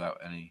away without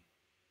any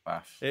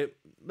bath.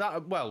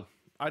 Well,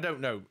 I don't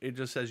know. It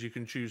just says you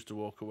can choose to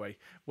walk away.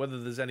 Whether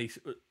there's any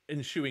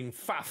ensuing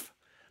faff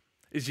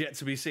is yet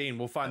to be seen.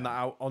 We'll find that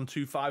out on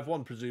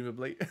 251,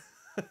 presumably.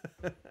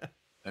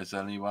 There's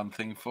only one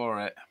thing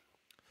for it.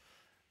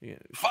 Yeah.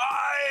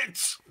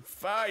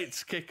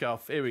 Fight! Kick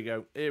off. Here we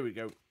go.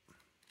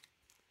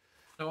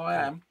 So I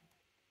am.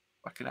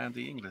 Back in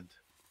Andy, England.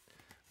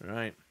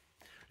 Right.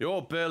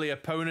 Your burly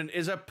opponent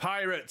is a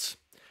pirate,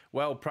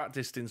 well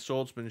practiced in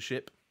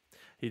swordsmanship.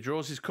 He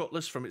draws his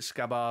cutlass from its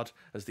scabbard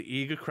as the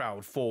eager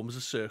crowd forms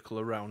a circle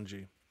around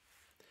you.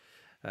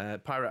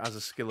 Pirate has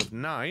a skill of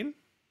 9.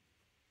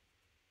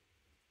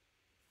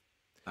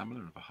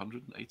 Stamina of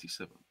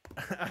 187.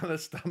 And a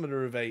stamina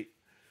of 8.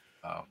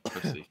 Oh,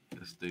 pussy.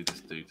 Let's do this,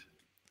 dude.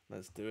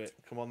 Let's do it.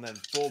 Come on then.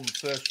 Boom.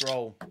 First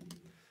roll.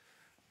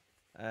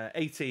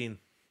 18.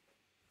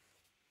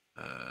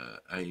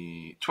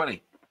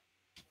 20.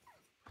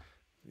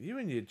 You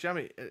and your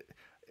jammy.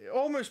 It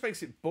almost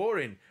makes it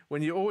boring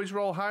when you always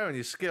roll higher on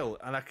your skill,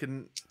 and I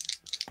can,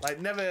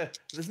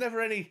 there's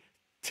never any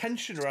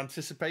tension or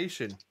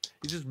anticipation.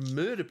 You just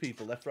murder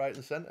people left, right,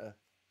 and centre.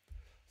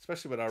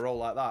 Especially when I roll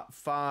like that.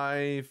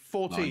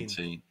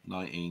 14.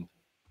 19.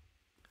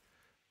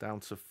 Down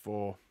to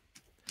 4.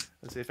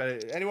 Let's see if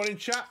anyone in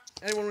chat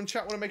want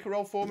to make a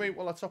roll for me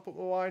while I top up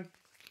the wine.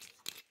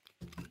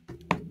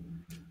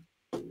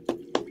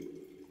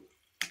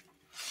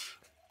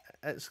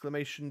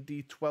 Exclamation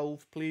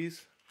D12,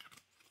 please.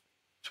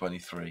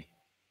 23.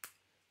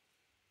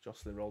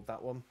 Jocelyn rolled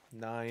that one.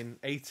 9,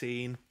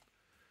 18.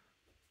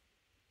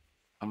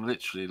 I'm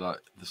literally like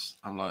this.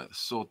 I'm like the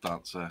sword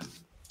dancer.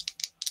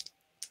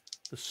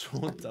 The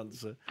sword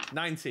dancer.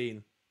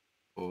 19.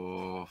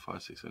 4,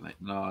 5, 6, 7, 8,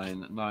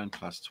 9. 9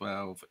 plus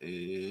 12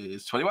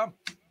 is 21.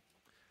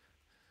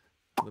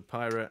 The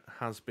pirate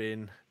has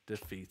been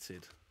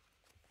defeated.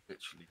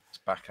 Literally,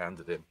 just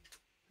backhanded him.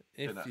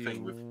 If that you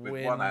thing with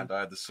win... one hand,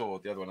 I had the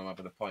sword. The other one, I'm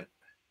having a point.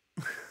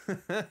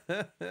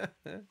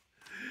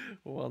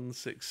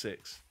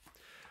 166.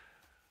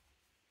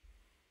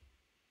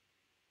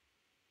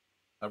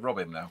 I rob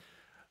him now.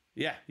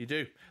 Yeah, you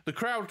do. The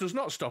crowd does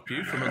not stop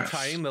you from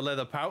untying the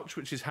leather pouch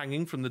which is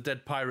hanging from the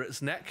dead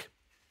pirate's neck.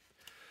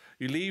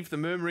 You leave the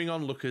murmuring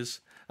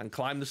onlookers and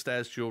climb the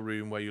stairs to your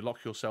room where you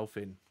lock yourself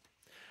in.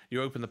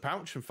 You open the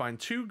pouch and find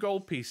 2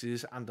 gold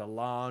pieces and a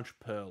large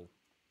pearl.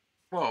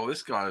 Whoa,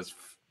 this guy is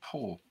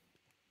poor.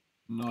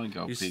 9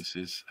 gold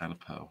pieces and a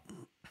pearl.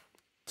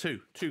 2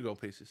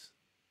 gold pieces.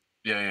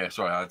 Yeah.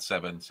 Sorry, I had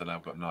 7, so now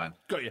I've got 9.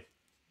 Got you.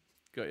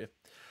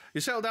 You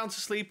settle down to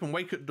sleep and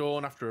wake at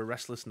dawn after a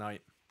restless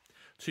night.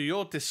 To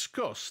your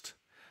disgust,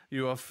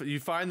 you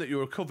find that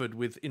you are covered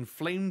with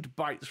inflamed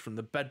bites from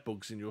the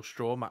bedbugs in your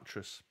straw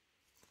mattress.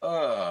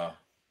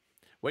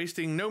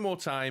 Wasting no more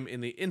time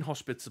in the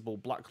inhospitable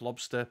Black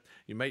Lobster,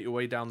 you make your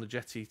way down the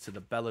jetty to the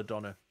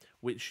Belladonna,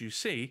 which you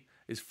see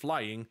is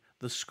flying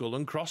the Skull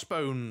and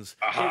Crossbones.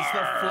 Arr! It's the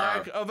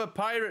flag of a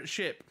pirate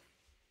ship.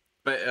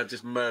 Bet I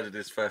just murdered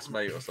his first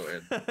mate or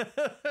something.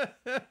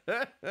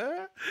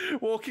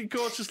 Walking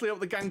cautiously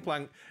up the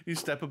gangplank, you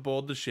step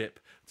aboard the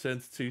ship. Turn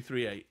to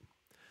 238.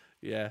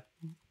 Yeah.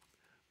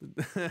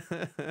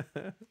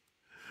 The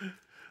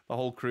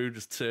whole crew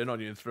just turn on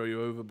you and throw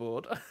you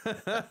overboard.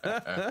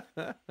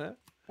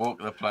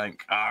 Walk the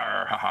plank.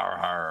 Arr, har,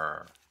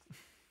 har.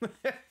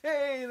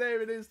 Hey,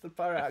 there it is, the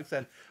pirate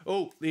accent.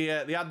 Oh, the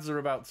ads are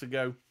about to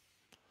go.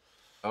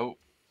 Oh.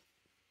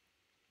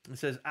 It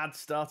says ads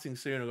starting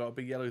soon. I've got a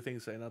big yellow thing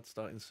saying ads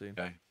starting soon.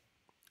 Okay.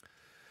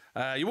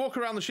 You walk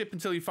around the ship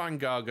until you find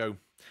Gargo.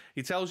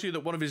 He tells you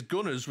that one of his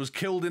gunners was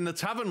killed in the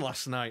tavern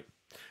last night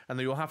and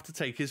that you'll have to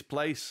take his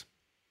place.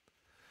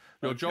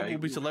 Your job will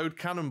be to load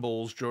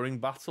cannonballs during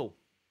battle.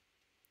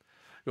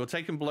 You're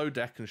taken below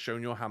deck and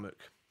shown your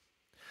hammock.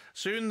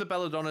 Soon the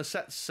Belladonna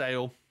sets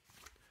sail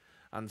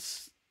and...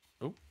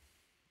 Oh.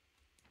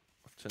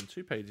 I've turned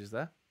 2 pages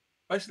there.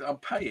 Basically, I'm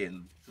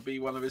paying to be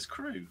one of his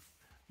crew.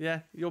 Yeah,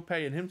 you're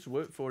paying him to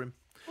work for him.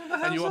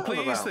 And you are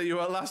pleased that you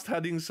are at last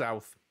heading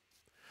south.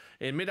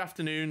 In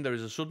mid-afternoon, there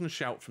is a sudden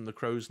shout from the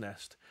crow's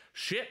nest.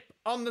 Ship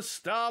on the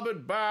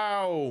starboard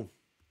bow!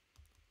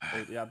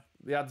 Oh,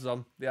 the ad's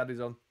on. The ad is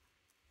on.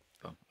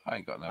 I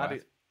ain't got no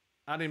ad.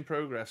 Ad in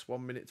progress.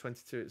 1 minute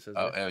 22. It says.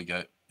 Oh, there we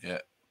go. Yeah.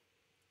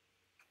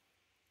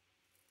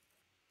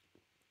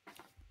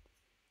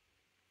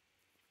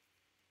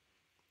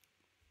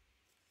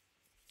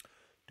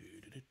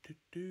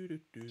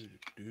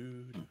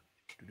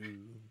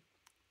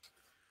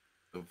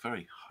 We're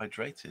very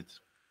hydrated.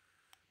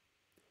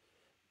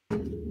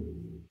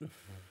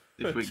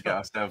 If we can get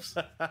ourselves.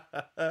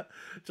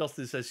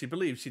 Justin says she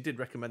believes she did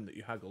recommend that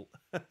you haggle.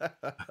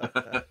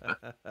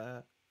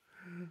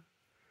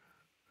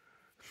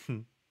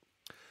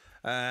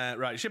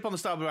 Right, ship on the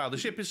starboard bow. The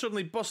ship is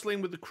suddenly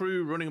bustling with the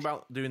crew running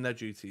about doing their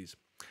duties.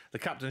 The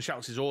captain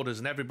shouts his orders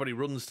and everybody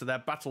runs to their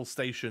battle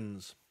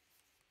stations.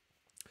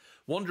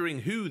 Wondering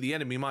who the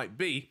enemy might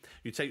be,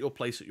 you take your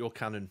place at your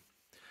cannon.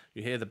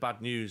 You hear the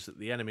bad news that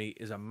the enemy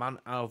is a man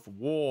of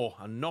war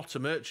and not a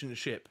merchant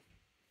ship.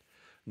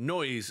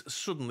 Noise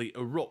suddenly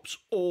erupts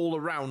all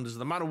around as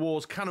the man of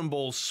war's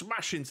cannonballs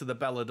smash into the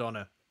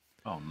Belladonna.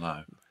 Oh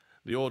no.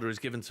 The order is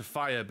given to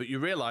fire, but you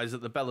realise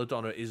that the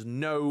Belladonna is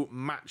no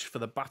match for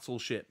the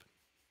battleship.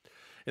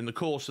 In the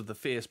course of the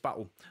fierce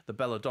battle, the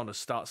Belladonna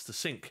starts to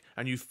sink,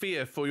 and you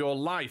fear for your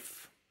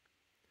life.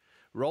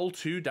 Roll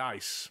 2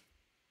 dice.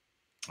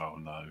 Oh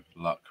no,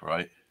 luck,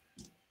 right?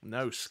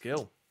 No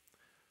skill.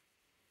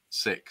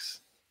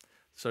 6.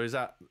 So is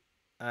that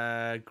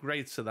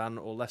greater than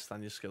or less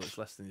than your skill? It's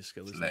less than your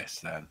skill, isn't it? Less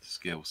than.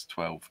 Skill's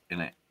 12,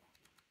 innit?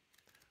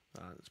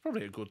 It's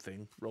probably a good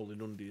thing,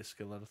 rolling under your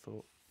skill, I'd have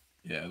thought.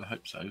 Yeah, I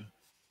hope so.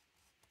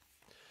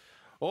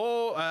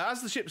 Or,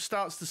 as the ship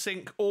starts to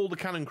sink, all the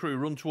cannon crew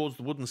run towards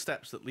the wooden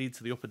steps that lead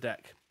to the upper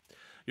deck.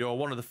 You're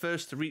one of the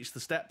first to reach the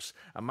steps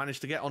and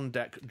manage to get on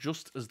deck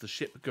just as the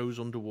ship goes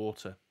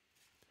underwater.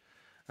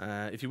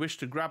 If you wish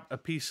to grab a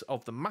piece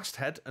of the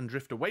masthead and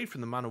drift away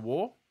from the man of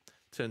war,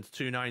 turn to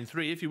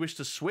 293. If you wish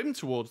to swim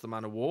towards the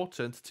man of war,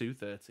 turn to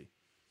 230.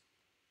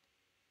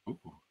 Ooh.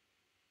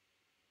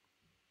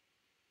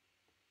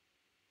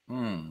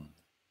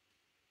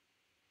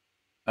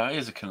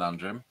 Here's a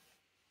conundrum.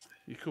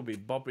 You could be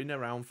bobbing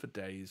around for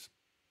days.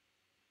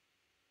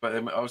 But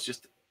then I was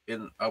just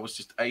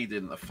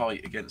aiding the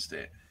fight against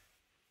it.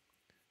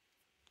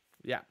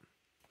 Yeah.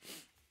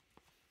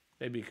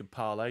 Maybe you could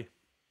parlay.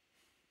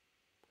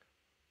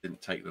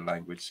 Didn't take the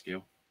language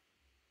skill.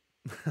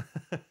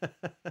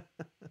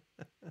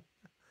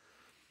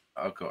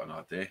 I've got an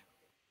idea.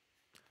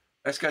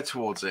 Let's go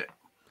towards it.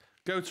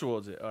 Go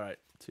towards it. All right,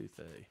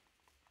 230.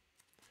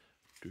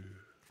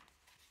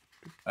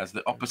 As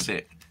the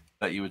opposite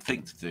that you would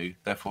think to do,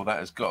 therefore that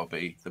has got to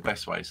be the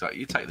best way. So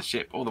you take the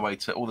ship all the way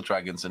to all the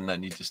dragons and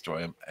then you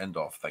destroy them. End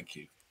off. Thank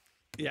you.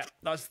 Yeah,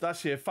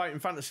 that's your Fighting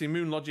Fantasy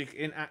Moon logic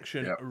in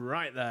action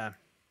right there.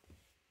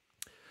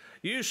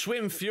 You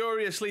swim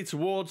furiously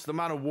towards the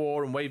man of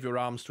war and wave your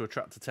arms to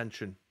attract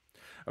attention.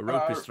 A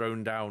rope is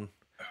thrown down,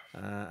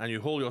 and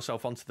you haul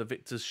yourself onto the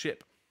victor's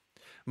ship.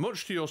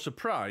 Much to your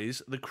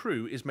surprise, the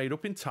crew is made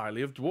up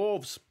entirely of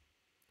dwarves.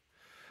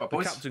 The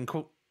captain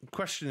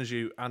questions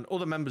you and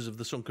other members of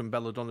the sunken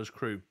Belladonna's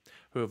crew,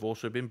 who have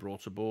also been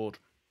brought aboard.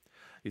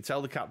 You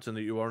tell the captain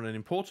that you are on an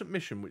important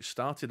mission which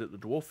started at the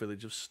dwarf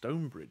village of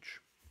Stonebridge.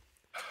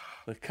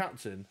 The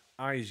captain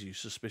eyes you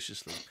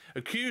suspiciously,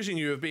 accusing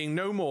you of being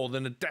no more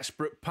than a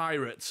desperate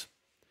pirate.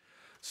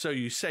 So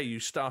you say you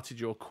started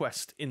your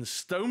quest in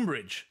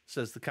Stonebridge,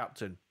 says the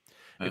captain.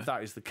 If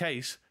that is the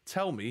case,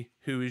 tell me,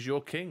 who is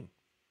your king?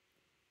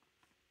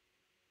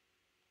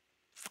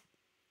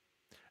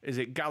 Is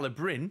it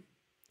Galibrin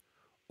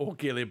or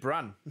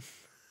Gillibran?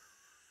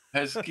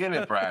 It's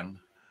Gillibran.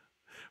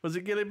 Was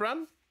it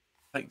Gillibran?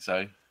 I think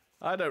so.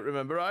 I don't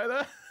remember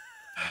either.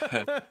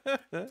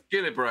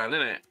 Gillibran,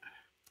 isn't it?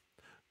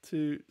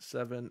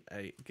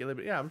 278.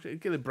 Gillibran. Yeah,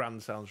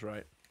 Gillibran sounds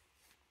right.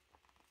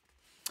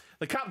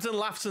 The captain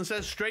laughs and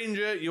says,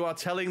 "Stranger, you are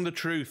telling the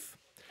truth."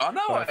 I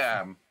know I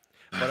am.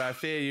 But I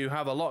fear you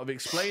have a lot of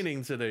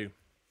explaining to do.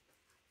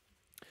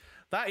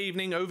 That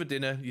evening, over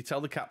dinner, you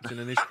tell the captain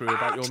and his crew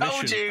about your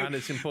mission and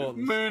its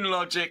importance. Moon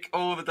logic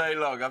all the day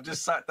long. I've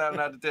just sat down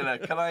and had a dinner.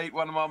 Can I eat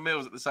one of my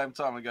meals at the same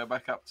time and go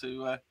back up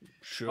to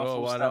sure, my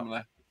full why stamina?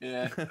 not?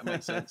 Yeah, that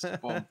makes sense.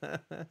 Boom.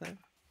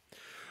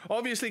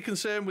 Obviously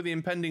concerned with the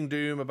impending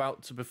doom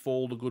about to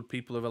befall the good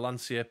people of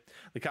Alancia,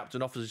 the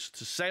captain offers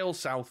to sail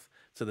south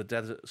to the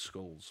Desert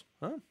Skulls.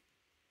 Huh?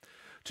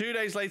 2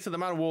 days later, the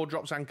man of war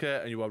drops anchor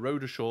and you are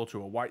rowed ashore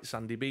to a white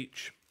sandy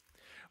beach.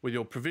 With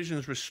your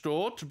provisions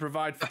restored to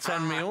provide for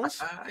 10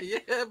 meals.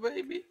 Yeah,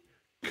 baby.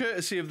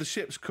 Courtesy of the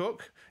ship's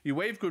cook, you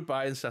wave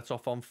goodbye and set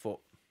off on foot.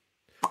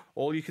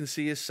 All you can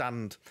see is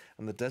sand,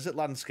 and the desert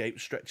landscape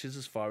stretches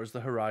as far as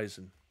the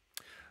horizon.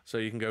 So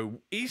you can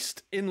go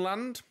east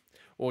inland,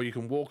 or you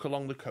can walk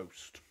along the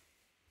coast.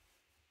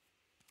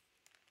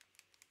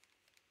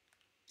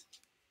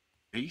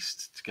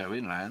 East to go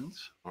inland,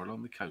 or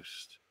along the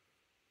coast?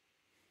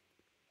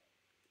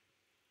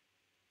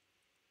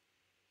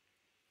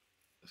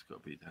 It's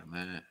got to be down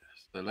there.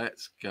 So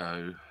let's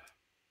go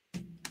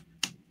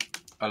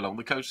along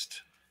the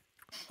coast.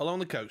 Along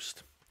the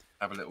coast.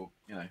 Have a little,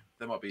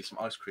 there might be some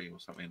ice cream or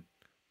something.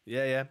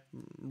 Yeah, yeah.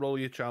 Roll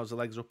your trouser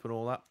legs up and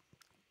all that.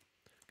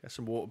 Get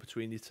some water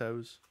between your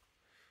toes.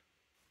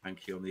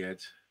 Hanky on the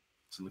edge.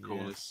 It's in the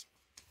corners.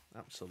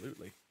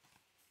 Absolutely.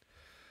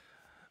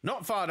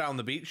 Not far down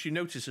the beach, you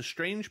notice a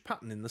strange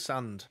pattern in the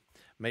sand,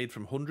 made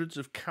from hundreds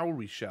of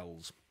cowrie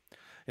shells.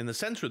 In the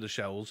centre of the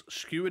shells,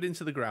 skewered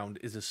into the ground,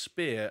 is a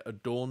spear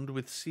adorned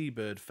with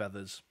seabird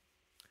feathers.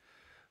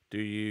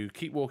 Do you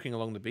keep walking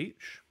along the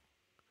beach?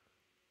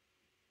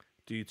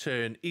 Do you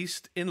turn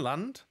east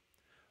inland?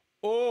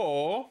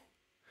 Or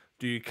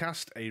do you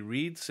cast a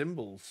read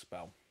symbols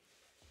spell?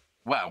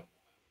 Well,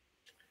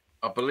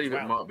 I believe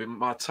it might be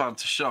my time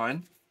to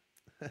shine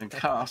and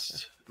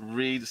cast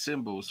read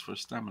symbols for a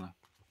stamina.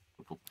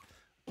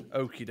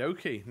 Okie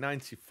dokie,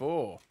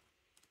 94.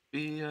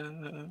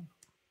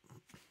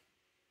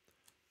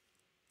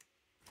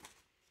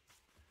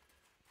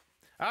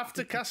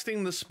 After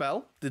casting the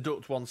spell,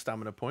 deduct 1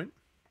 stamina point.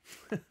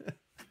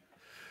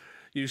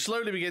 You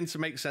slowly begin to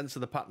make sense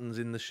of the patterns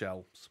in the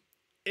shells.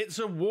 It's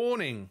a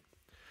warning.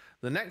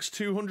 The next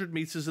 200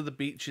 meters of the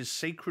beach is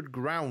sacred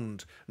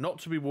ground, not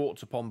to be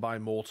walked upon by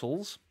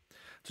mortals.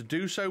 To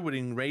do so would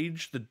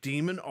enrage the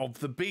demon of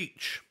the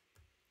beach.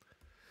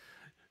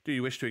 Do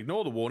you wish to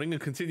ignore the warning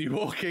and continue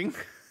walking?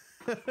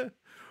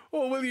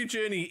 Or will you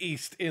journey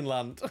east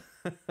inland?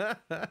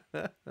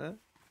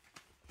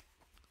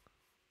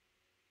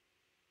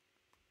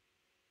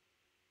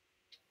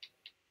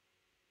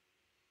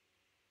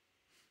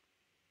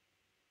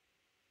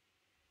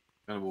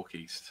 Gonna walk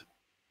east.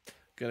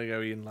 Gonna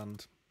go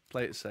inland.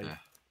 Play it safe. Yeah.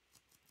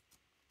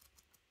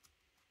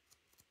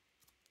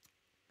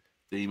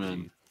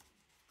 Demon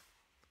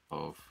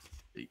of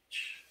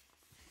beach.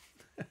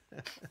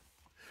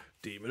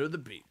 Demon of the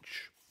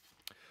beach.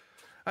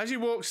 As you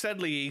walk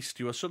steadily east,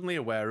 you are suddenly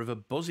aware of a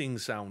buzzing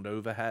sound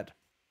overhead.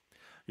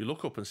 You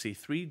look up and see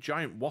 3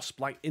 giant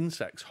wasp-like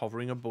insects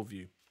hovering above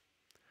you.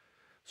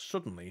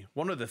 Suddenly,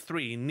 one of the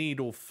 3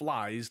 needle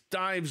flies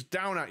dives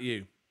down at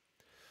you.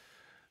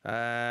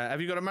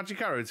 Have you got a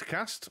magic arrow to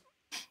cast?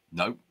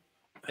 No.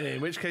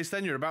 In which case,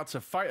 then you're about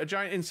to fight a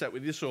giant insect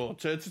with your sword.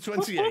 Turn to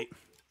 28.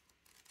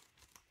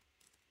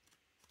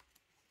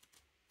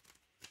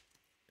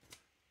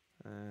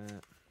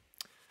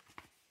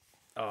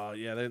 Oh,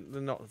 yeah, they're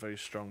not very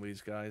strong,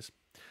 these guys.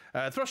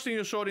 Thrusting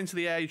your sword into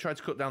the air, you try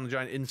to cut down the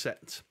giant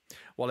insect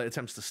while it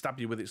attempts to stab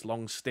you with its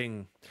long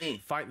sting.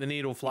 Fight the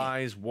needle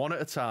flies one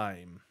at a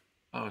time.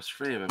 Oh, there's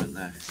 3 of them in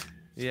there.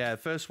 Yeah,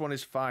 the first one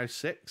is 5,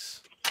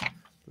 6.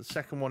 The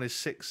second one is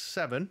 6,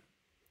 7.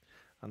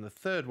 And the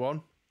third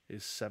one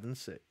is 7,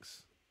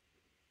 6.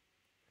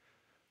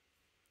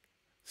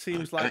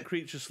 Seems like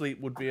creature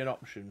sleep would be an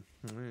option.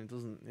 It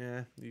doesn't.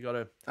 Yeah, you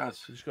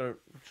just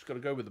gotta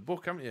go with the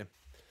book, haven't you?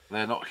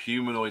 They're not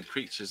humanoid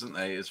creatures, aren't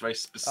they? It's very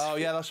specific. Oh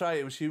yeah, that's right.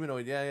 It was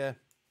humanoid. Yeah, yeah.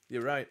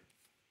 You're right.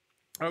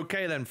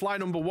 Okay then. Fly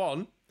number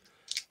 1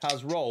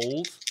 has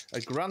rolled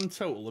a grand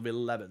total of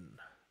 11.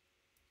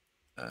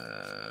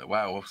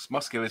 Wow.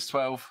 Muscular is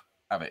 12.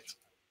 Have it.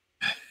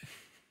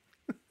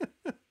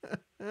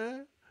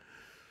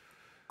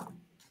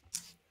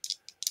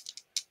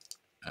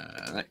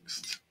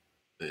 Next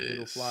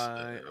is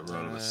fly,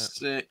 roll of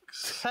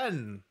 6.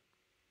 10.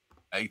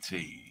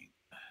 18.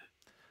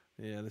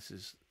 Yeah,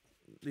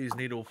 these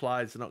needle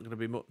flies are not going to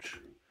be much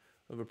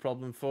of a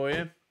problem for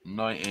you.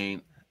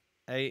 19.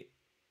 8.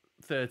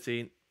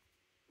 13.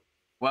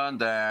 1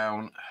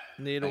 down.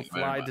 Needle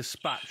fly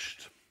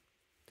dispatched.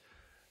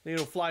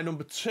 Needle fly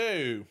number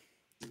 2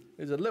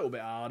 is a little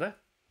bit harder.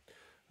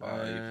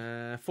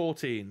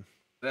 14.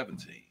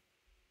 17.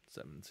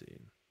 17.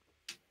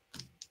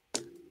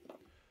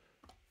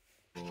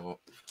 4, 5,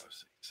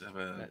 6,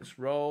 7. Let's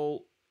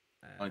roll.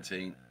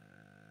 19.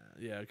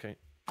 Yeah, okay.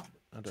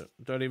 I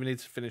don't even need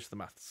to finish the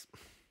maths.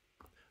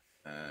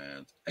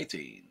 And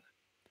 18.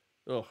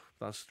 Oh,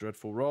 that's a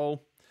dreadful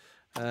roll.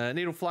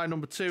 Needle fly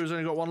number 2 has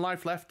only got 1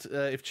 life left.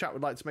 If chat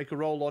would like to make a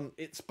roll on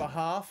its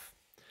behalf,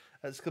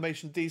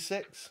 exclamation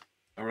D6.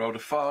 I rolled a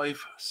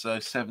 5, so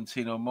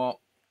 17 or more.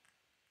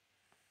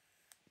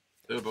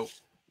 Doable.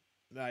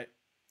 Right.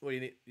 Well,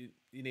 you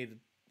need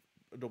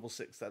a double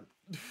 6 then.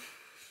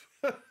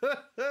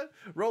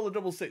 Roll a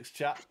double 6,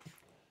 chat.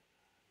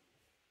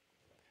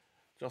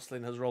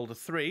 Jocelyn has rolled a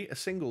 3, a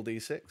single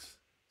D6.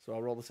 So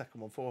I'll roll the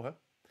second one for her.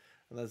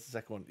 And there's the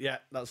second one. Yeah,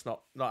 that's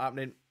not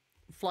happening.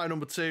 Fly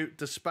number 2,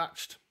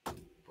 dispatched.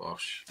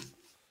 Bosh.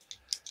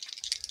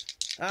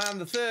 And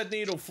the third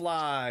needle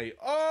fly.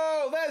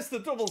 Oh, there's the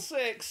double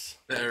 6.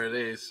 There it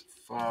is.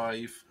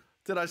 5.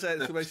 Did I say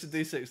exclamation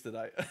D6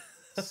 today?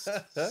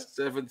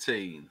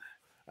 17.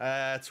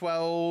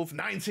 12,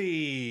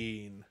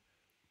 19.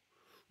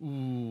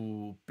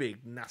 Ooh,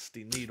 big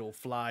nasty needle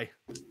fly.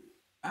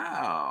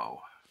 Ow.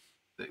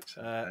 6,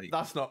 8.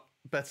 That's not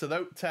better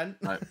though. 10.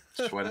 No,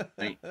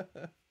 20.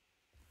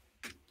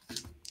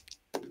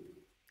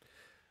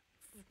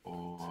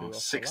 Or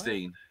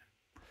 16.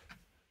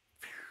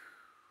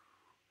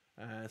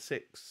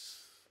 6,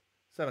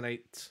 7,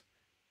 8,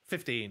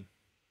 15.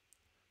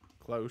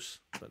 Close,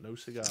 but no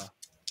cigar.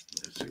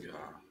 No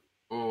cigar.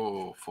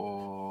 Oh,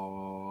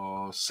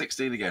 for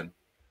 16 again.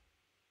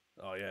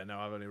 Oh, yeah, no,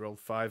 I've only rolled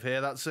 5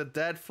 here. That's a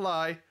dead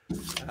fly.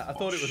 I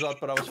thought it was odd,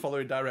 but I was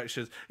following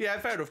directions. Yeah,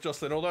 fair enough,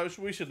 Jocelyn, although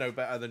we should know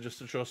better than just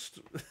to trust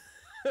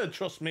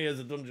trust me as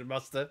a dungeon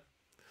master.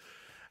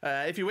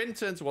 If you win,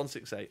 turn to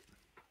 168.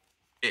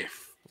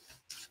 If.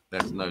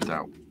 There's no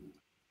doubt.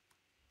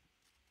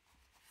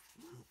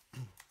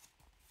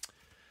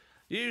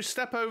 You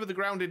step over the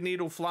grounded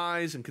needle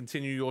flies and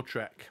continue your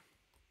trek.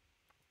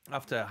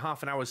 After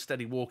half an hour's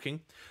steady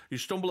walking, you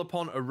stumble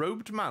upon a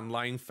robed man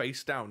lying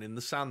face down in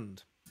the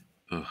sand.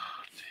 Oh,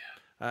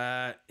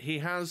 dear. He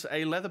has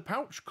a leather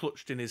pouch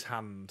clutched in his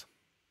hand.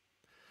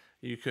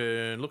 You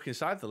can look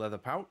inside the leather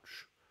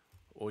pouch,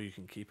 or you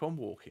can keep on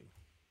walking.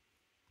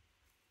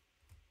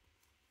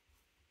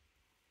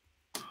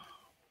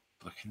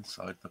 Look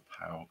inside the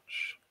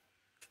pouch.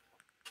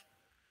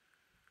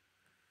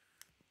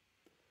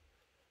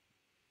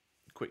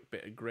 Quick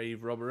bit of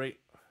grave robbery.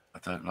 I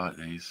don't like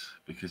these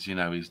because you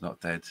know he's not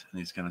dead and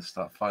he's going to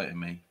start fighting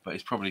me. But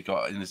he's probably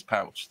got in his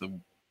pouch the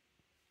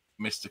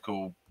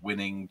mystical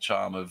winning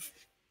charm of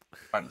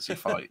fantasy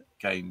fight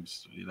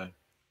games, you know.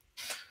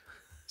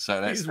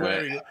 So that's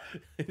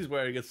he's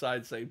wearing a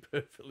sign saying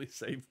 "perfectly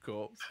safe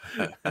corpse."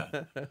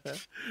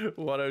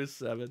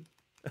 107.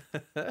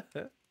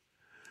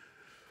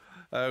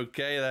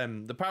 Okay,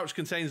 then. The pouch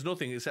contains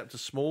nothing except a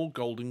small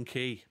golden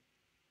key.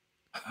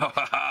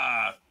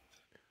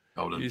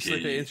 Golden you key.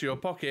 slip it into your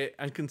pocket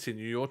and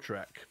continue your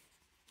trek.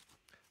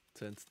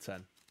 Turn to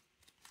 10.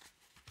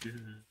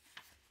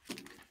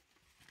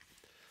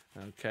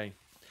 Okay.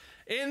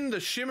 In the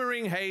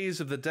shimmering haze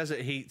of the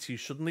desert heat, you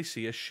suddenly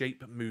see a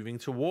shape moving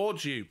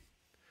towards you.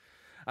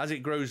 As it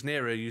grows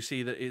nearer, you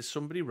see that it's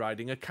somebody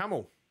riding a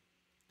camel.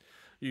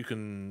 You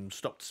can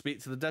stop to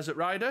speak to the desert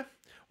rider,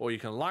 or you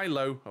can lie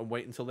low and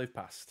wait until they've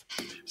passed.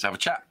 Let's have a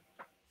chat.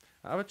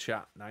 Have a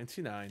chat,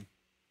 99.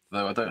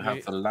 Though I don't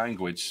have the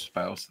language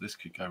spell, so this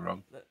could go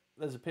wrong.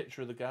 There's a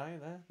picture of the guy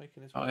there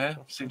making his way. Oh, yeah?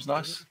 Seems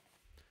nice.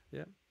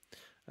 Yeah.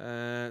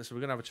 So we're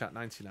going to have a chat,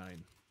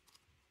 99.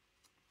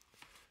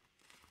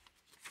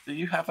 Do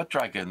you have a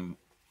dragon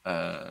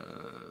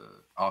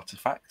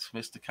artifact,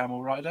 Mr.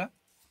 Camel Rider?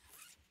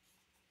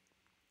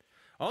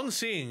 On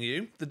seeing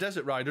you, the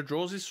desert rider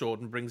draws his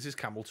sword and brings his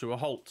camel to a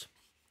halt.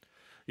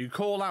 You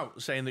call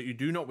out, saying that you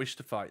do not wish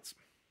to fight.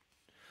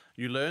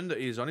 You learn that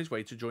he is on his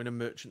way to join a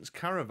merchant's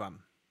caravan.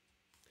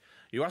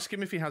 You ask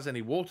him if he has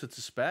any water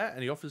to spare,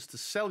 and he offers to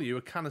sell you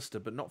a canister,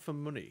 but not for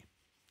money.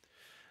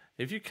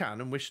 If you can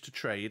and wish to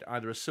trade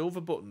either a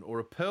silver button or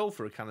a pearl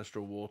for a canister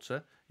of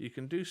water, you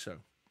can do so.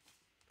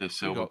 The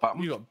silver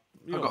button?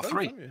 I've got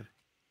 3.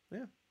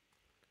 Yeah.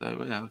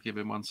 So yeah, I'll give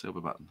him 1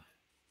 silver button.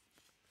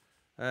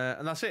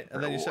 And that's it.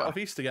 And then you set off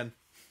east again.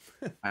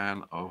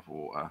 Pan of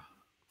water.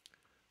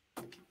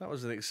 That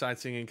was an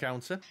exciting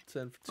encounter.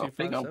 Turn for 257. A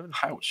big old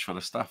pouch full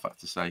of stuff, I have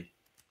to say.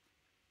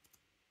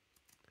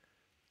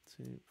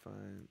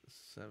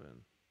 257.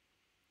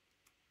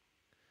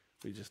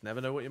 We just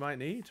never know what you might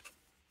need.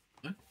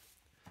 Yeah.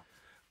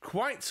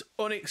 Quite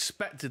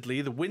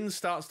unexpectedly, the wind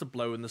starts to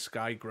blow and the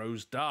sky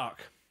grows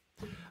dark.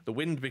 The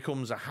wind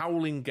becomes a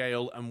howling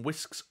gale and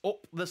whisks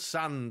up the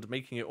sand,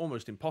 making it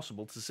almost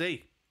impossible to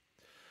see.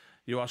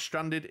 You are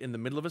stranded in the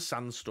middle of a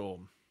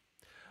sandstorm.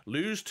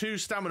 Lose 2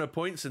 stamina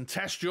points and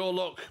test your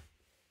luck.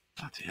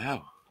 Bloody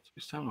hell.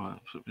 2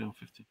 stamina, put me on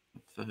 15,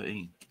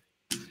 13.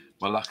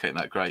 My luck ain't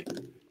that great.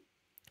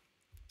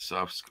 So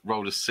I've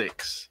rolled a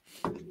 6,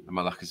 and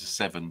my luck is a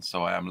 7,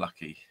 so I am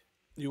lucky.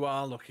 You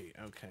are lucky.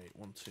 Okay,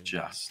 1, 2.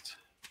 Just.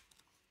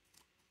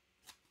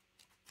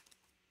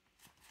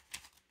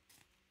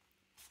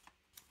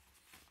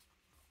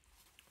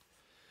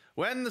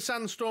 When the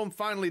sandstorm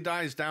finally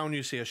dies down,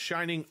 you see a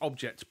shining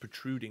object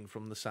protruding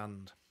from the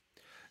sand.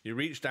 You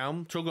reach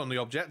down, tug on the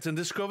object, and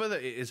discover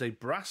that it is a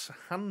brass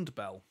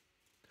handbell.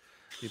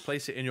 You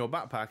place it in your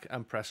backpack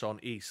and press on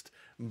east.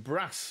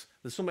 Brass.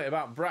 There's something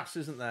about brass,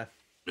 isn't there?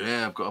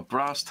 Yeah, I've got a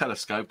brass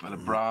telescope and a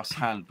brass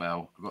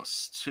handbell. I've got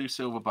 2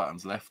 silver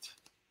buttons left.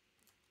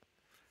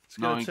 It's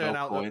going 9 to turn gold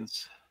out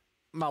coins.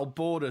 that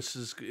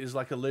Malbordus is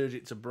like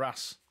allergic to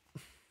brass.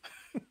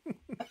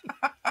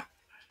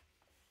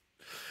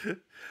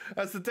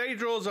 As the day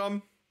draws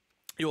on,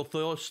 your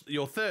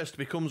thirst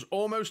becomes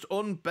almost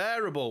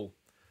unbearable.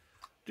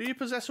 Do you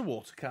possess a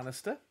water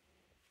canister?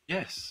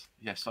 Yes,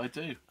 I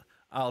do.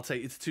 I'll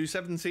take you to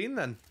 217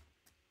 then.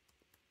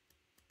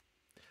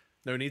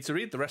 No need to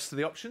read the rest of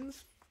the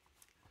options.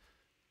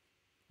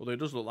 Although it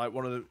does look like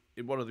one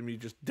of them you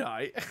just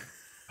die.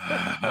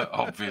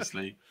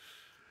 Obviously.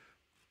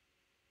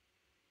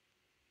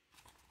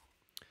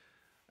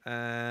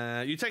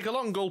 You take a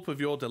long gulp of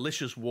your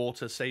delicious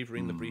water,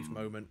 savouring the brief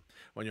moment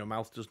when your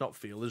mouth does not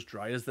feel as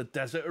dry as the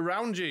desert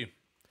around you.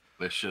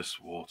 Delicious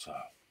water.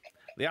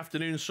 The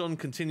afternoon sun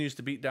continues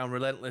to beat down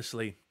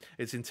relentlessly,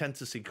 its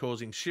intensity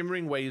causing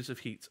shimmering waves of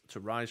heat to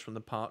rise from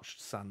the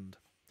parched sand.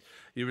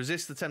 You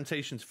resist the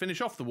temptation to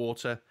finish off the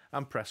water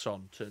and press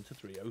on. Turn to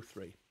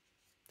 303.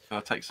 Can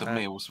I take some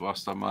meals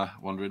whilst I'm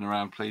wandering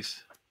around,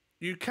 please?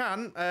 You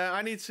can.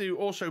 I need to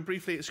also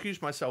briefly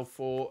excuse myself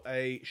for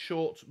a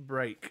short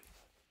break.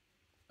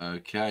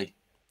 Okay.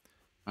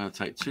 I'm going to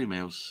take 2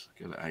 meals,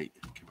 go to 8,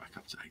 go back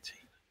up to 18.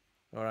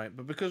 All right,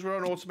 but because we're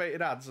on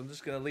automated ads, I'm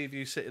just going to leave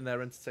you sitting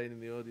there entertaining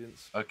the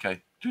audience.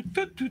 Okay. I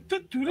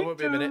won't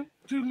be a minute.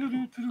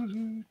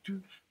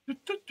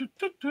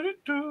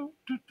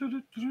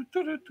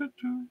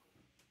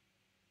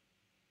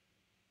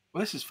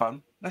 Well, this is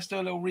fun. Let's do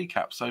a little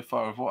recap so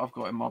far of what I've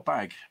got in my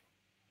bag.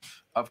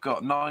 I've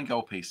got 9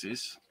 gold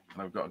pieces,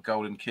 and I've got a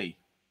golden key.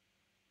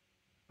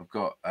 I've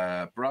got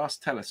a brass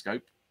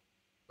telescope,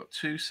 got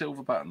 2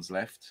 silver buttons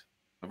left.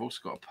 I've also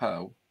got a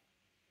pearl.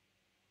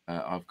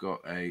 I've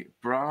got a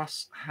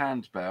brass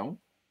handbell.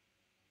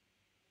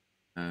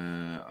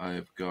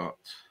 I've got...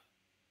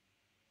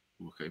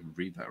 I can't even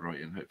read that right,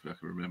 and hopefully I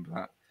can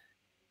remember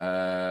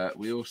that.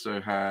 We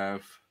also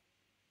have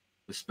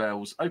the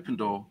spells Open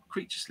Door,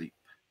 Creature Sleep,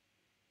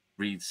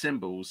 Read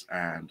Symbols,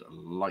 and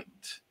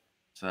Light.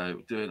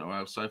 So doing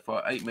well so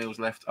far. 8 meals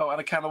left. Oh,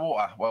 and a can of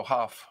water. Well,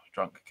 half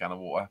drunk can of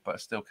water,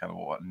 but still can of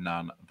water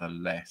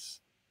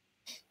nonetheless.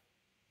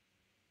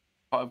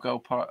 5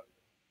 gold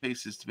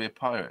pieces to be a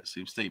pirate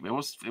seems steep. It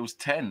was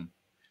 10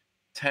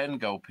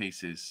 gold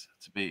pieces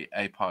to be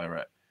a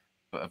pirate,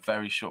 but a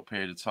very short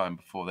period of time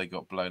before they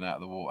got blown out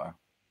of the water.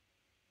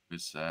 It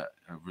was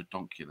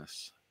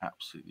redonkulous,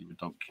 absolutely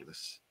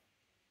redonkulous.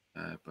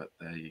 But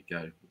there you go.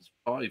 It was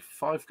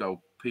 5 gold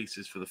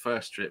pieces for the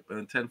first trip, and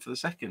then 10 for the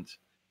second.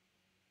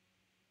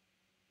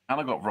 And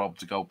I got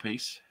robbed a gold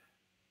piece.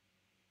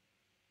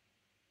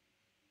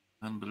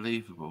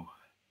 Unbelievable.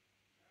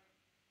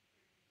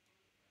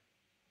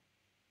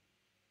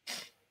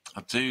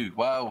 I do.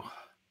 Well,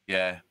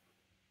 yeah.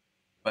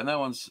 But no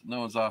one's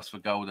asked for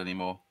gold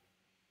anymore.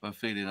 I'm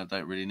feeling I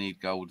don't really need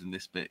gold in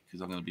this bit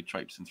because I'm going to be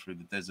traipsing through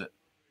the desert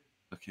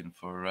looking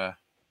for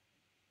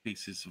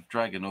pieces of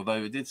dragon.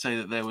 Although it did say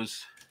that there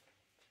was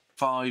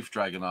 5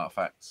 dragon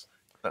artifacts.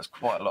 That's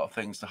quite a lot of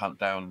things to hunt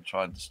down and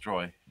try and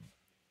destroy.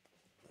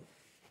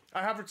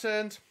 I have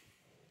returned.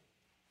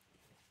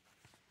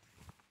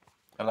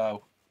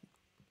 Hello.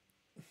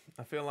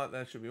 I feel like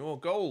there should be more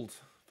gold.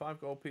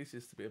 5 gold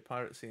pieces to be a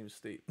pirate seems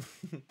steep.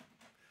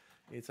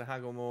 Need to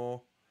haggle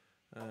more.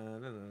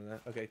 No.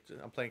 Okay,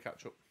 I'm playing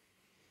catch up.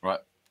 Right,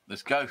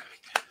 let's go.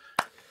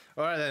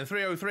 All right then,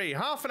 303.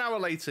 Half an hour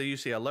later, you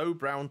see a low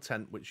brown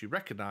tent which you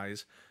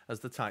recognise as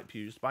the type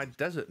used by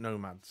desert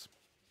nomads.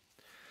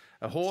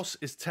 A horse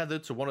is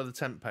tethered to one of the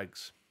tent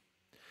pegs.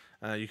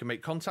 You can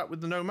make contact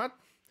with the nomad,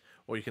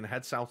 or you can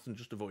head south and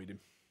just avoid him.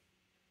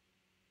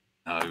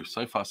 No,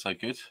 so far so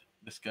good.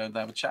 Let's go and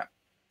have a chat.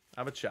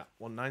 Have a chat.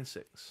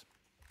 196.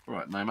 All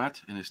right, nomad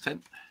in his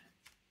tent.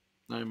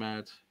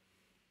 Nomad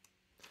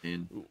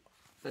in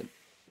tent.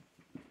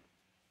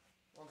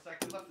 1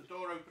 second, left the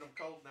door open. I'm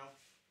cold now.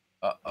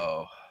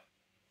 Uh-oh.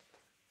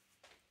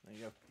 There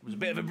you go. It was a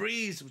bit of a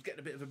breeze. It was getting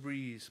a bit of a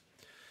breeze.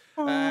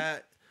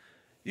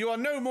 You are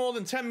no more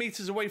than 10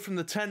 metres away from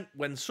the tent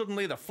when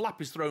suddenly the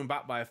flap is thrown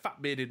back by a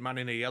fat-bearded man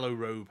in a yellow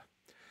robe.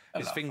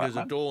 His fingers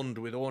adorned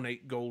with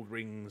ornate gold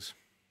rings.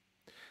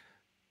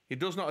 He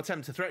does not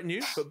attempt to threaten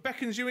you, but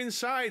beckons you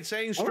inside,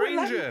 saying,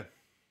 "Stranger,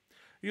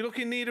 you look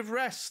in need of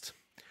rest.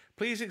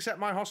 Please accept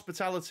my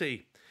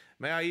hospitality.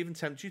 May I even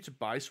tempt you to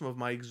buy some of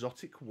my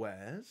exotic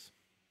wares?"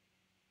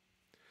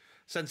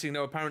 Sensing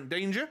no apparent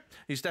danger,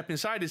 you step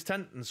inside his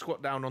tent and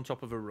squat down on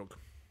top of a rug.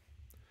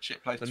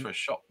 Shit place for a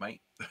shop,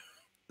 mate.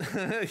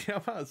 Yeah,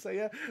 I'd say,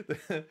 yeah.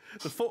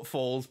 The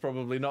footfall's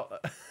probably not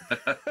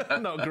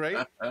not great.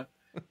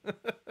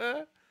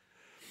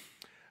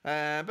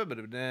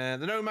 The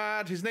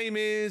nomad, his name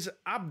is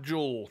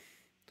Abdul.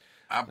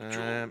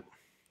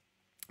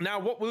 Now,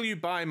 what will you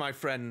buy, my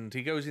friend?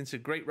 He goes into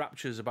great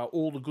raptures about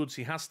all the goods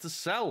he has to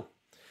sell,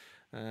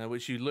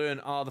 which you learn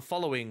are the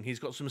following. He's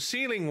got some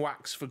sealing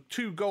wax for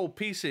 2 gold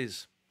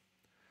pieces.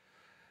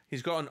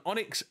 He's got an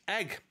onyx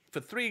egg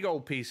for 3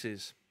 gold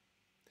pieces.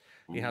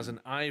 He has an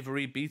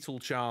ivory beetle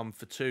charm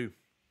for 2.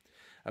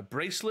 A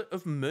bracelet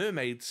of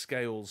mermaid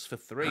scales for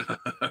 3.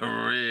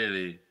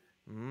 Really?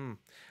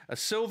 A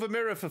silver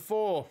mirror for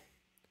 4.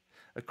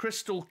 A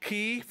crystal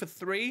key for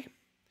 3.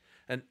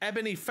 An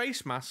ebony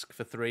face mask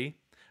for 3.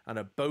 And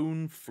a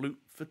bone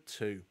flute for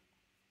 2.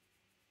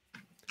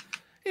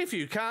 If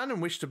you can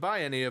and wish to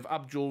buy any of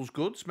Abdul's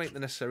goods, make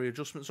the necessary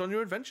adjustments on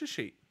your adventure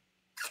sheet.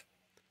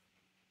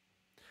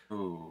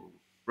 Oh,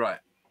 right.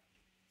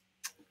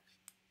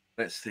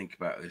 Let's think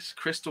about this.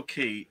 Crystal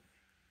key.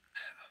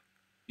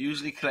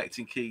 Usually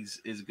collecting keys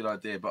is a good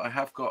idea, but I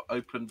have got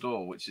open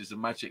door, which is a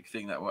magic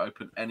thing that will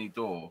open any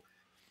door.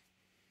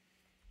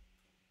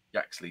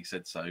 Yaxley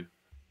said so.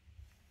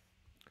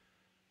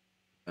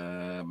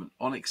 An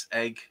onyx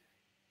egg,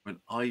 an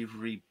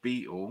ivory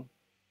beetle,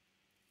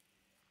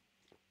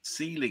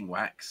 sealing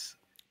wax.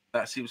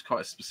 That seems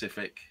quite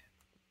specific.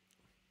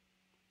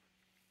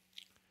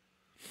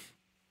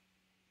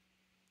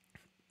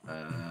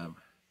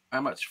 How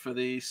much for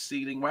the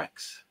sealing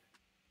wax?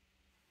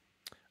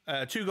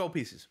 2 gold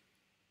pieces.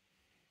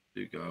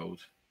 2 gold.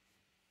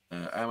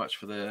 How much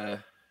for the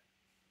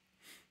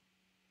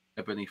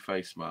ebony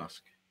face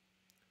mask?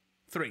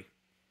 3.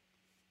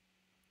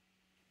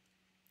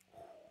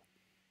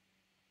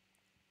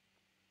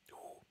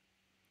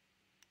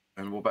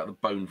 And what about the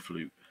bone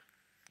flute?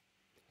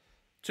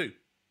 2.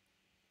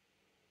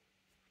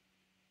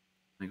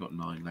 They got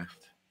 9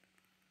 left.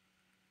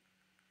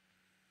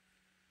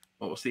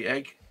 What's the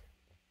egg?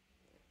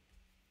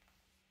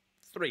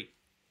 3.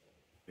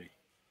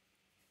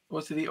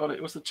 What's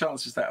the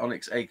chances that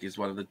onyx egg is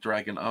one of the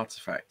dragon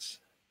artifacts?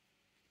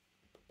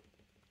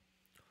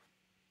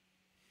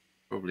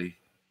 Probably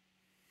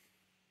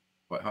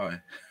quite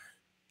high.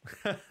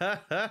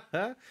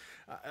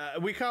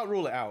 We can't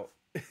rule it out.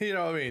 You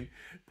know what I mean?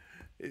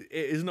 It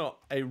is not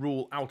a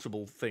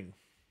rule-outable thing.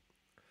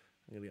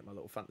 I'm going to get my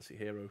little fantasy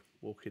hero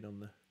walking on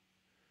the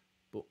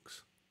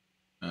books.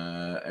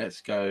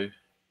 Let's go.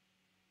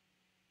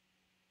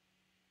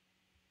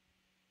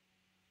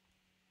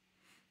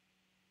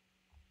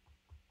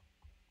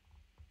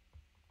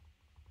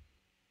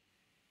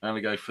 I'm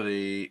going to go for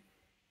the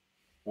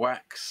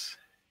wax.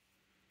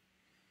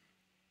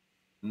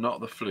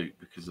 Not the flute,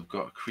 because I've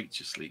got a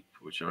creature sleep,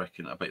 which I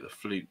bet the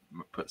flute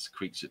puts the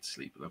creature to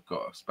sleep, and I've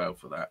got a spell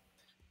for that.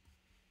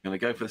 I'm going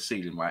to go for the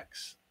sealing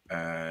wax,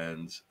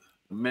 and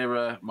the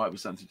mirror might be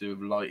something to do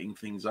with lighting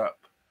things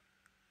up.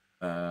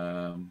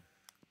 Or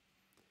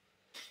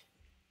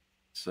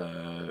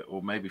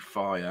maybe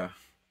fire.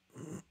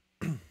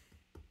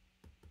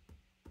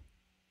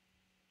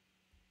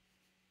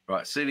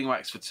 Right, sealing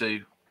wax for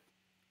 2,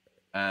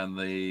 and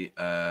the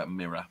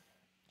mirror,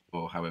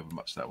 or however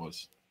much that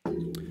was.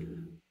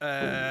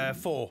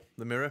 4,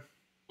 the mirror.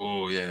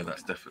 Oh yeah,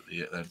 that's definitely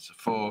it then. So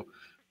 4,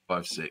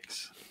 5,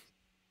 6.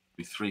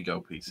 Be 3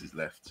 gold pieces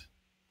left.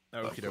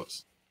 Okay.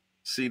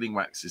 Sealing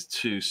wax is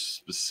too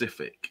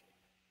specific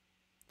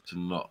to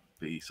not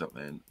be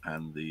something,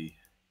 and the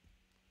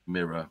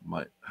mirror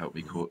might help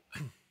me caught.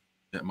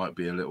 It might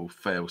be a little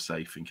fail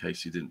safe in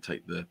case you didn't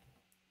take the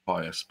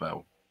fire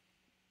spell.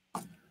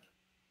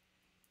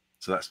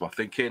 So that's my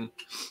thinking.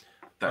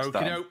 That's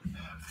done.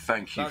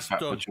 Thank you, Fat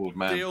Butchered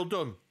Man. Deal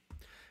done.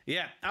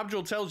 Yeah,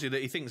 Abdul tells you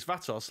that he thinks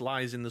Vatos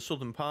lies in the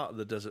southern part of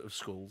the Desert of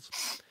Skulls,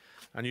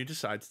 and you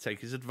decide to take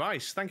his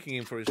advice. Thanking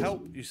him for his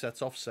help, you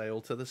set off sail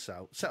to the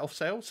south. Set off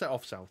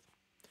south.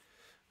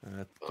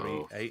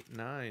 3, 8,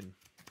 9.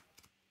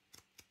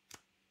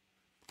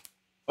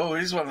 Oh,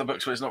 it is one of the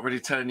books where it's not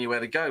really telling you where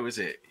to go, is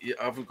it? You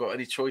haven't got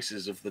any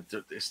choices of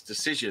it's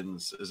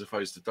decisions as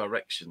opposed to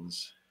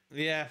directions.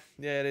 Yeah,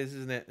 it is,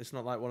 isn't it? It's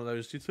not like one of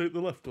those, do you take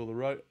the left or the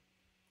right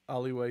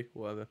alleyway,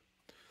 whatever.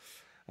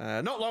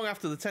 Not long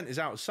after the tent is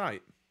out of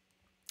sight,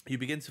 you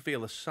begin to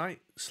feel a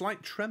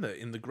slight tremor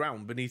in the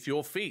ground beneath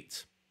your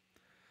feet.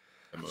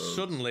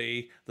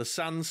 Suddenly, the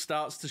sand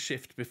starts to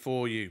shift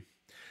before you.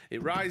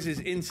 It rises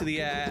into the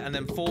air and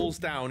then falls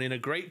down in a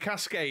great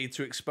cascade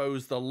to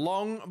expose the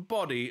long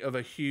body of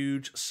a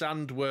huge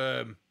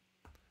sandworm.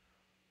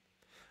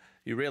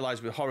 You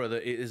realise with horror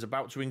that it is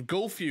about to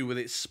engulf you with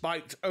its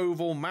spiked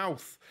oval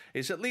mouth.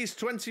 It's at least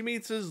 20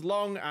 metres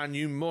long and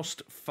you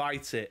must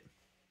fight it.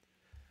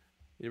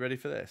 You ready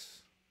for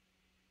this?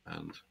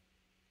 And,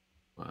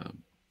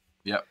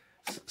 yep.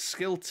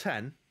 Skill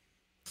 10.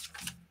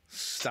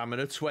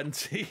 Stamina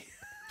 20.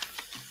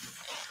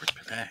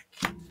 Flippin' heck.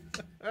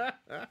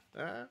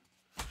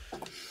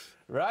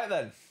 Right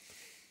then.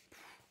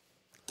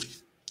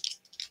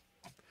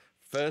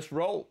 First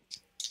roll.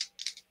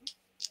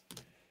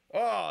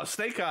 Oh,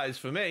 snake eyes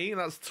for me.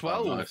 That's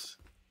 12. Oh, nice.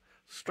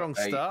 Strong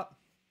start.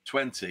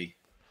 20.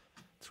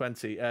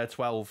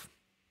 12.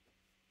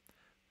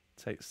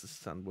 Takes the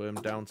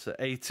sandworm down to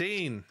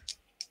 18.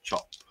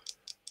 Chop.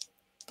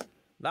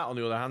 That, on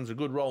the other hand, is a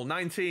good roll.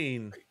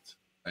 19.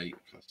 8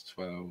 plus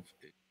 12.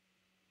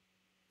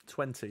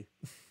 20.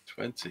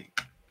 20.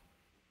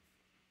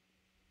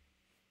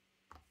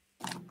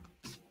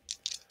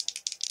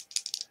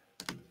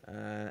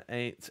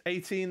 Eight.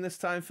 18 this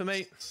time for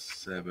me.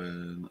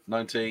 7.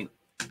 19.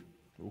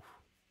 Oof.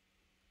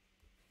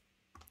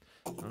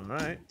 All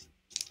right.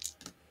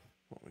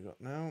 What we got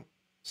now?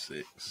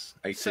 6.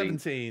 18.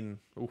 17.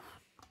 Oof.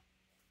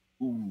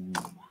 Ooh.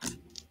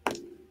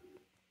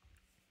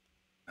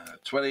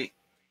 20.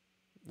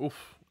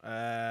 Oof.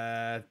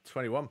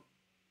 21.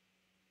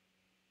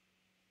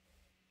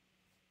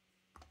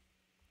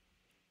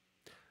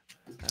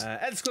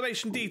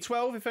 Exclamation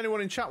D12 if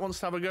anyone in chat wants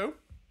to have a go.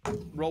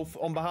 Roll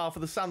on behalf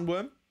of the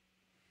sandworm.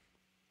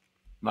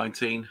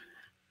 19.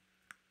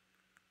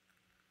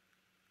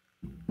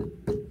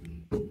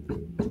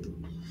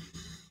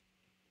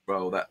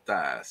 Roll that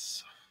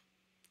dice.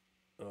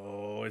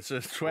 Oh, it's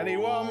a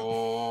 21.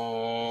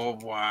 Oh,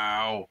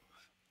 wow.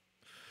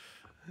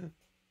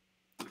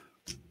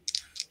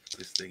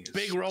 This thing is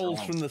big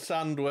rolls from the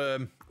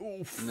sandworm.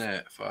 Oof.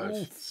 Yeah,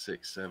 5,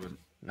 6, 7,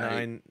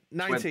 9,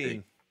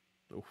 19.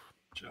 Oof.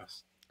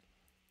 Just.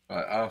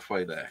 Right,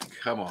 halfway there.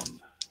 Come on.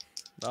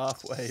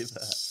 Halfway there.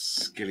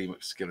 Skilly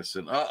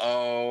McSkillison.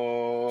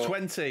 Uh-oh.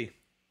 20.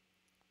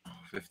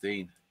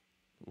 15.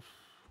 Oof.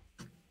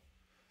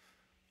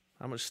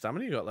 How much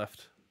stamina you got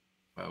left?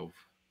 12.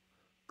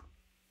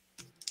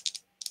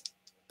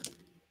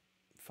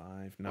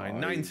 5, 9,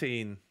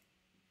 19.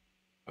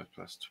 5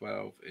 plus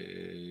 12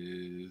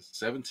 is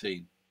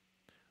 17.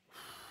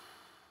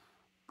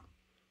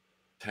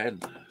 10.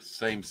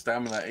 Same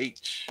stamina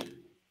each.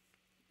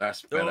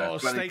 That's better. Oh,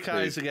 snake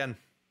eyes again.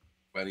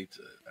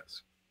 22.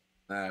 That's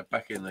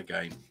back in the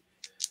game.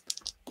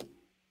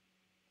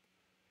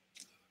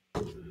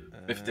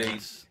 15.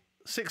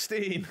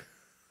 16.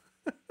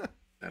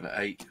 And at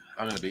 8.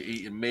 I'm going to be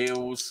eating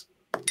meals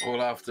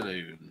all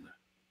afternoon.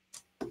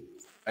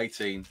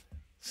 18.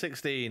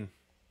 16.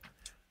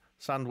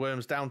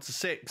 Sandworms down to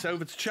 6.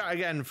 Over to chat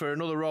again for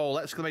another roll.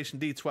 Exclamation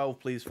D12,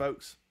 please,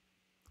 folks.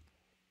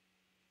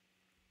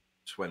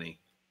 20.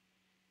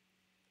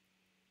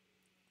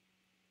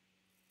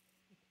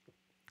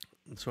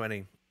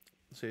 20.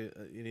 So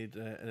you need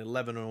an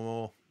 11 or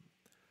more.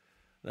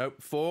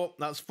 Nope, 4.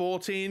 That's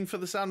 14 for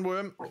the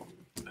sandworm.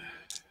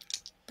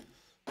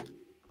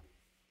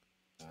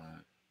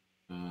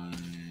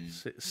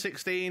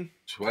 16.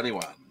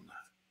 21.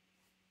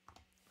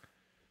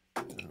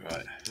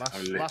 Right.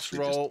 Last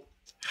roll.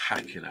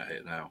 Hacking at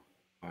it now.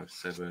 5,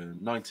 7,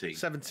 19.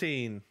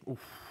 17. Oof.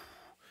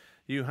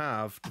 You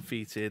have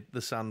defeated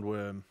the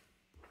sandworm.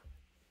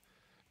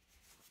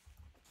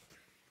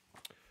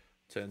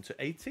 Turn to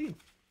 18.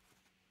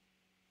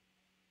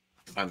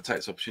 And take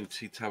this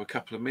opportunity to have a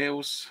couple of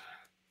meals.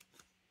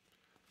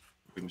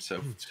 Bring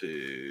myself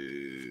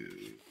to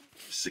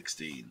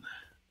 16.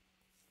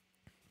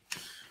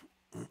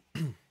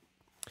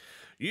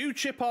 You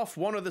chip off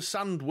one of the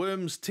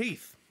sandworm's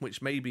teeth,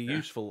 which may be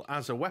useful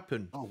as a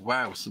weapon. Oh,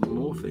 wow. Some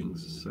more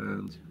things.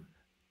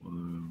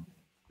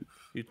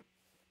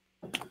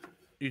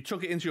 You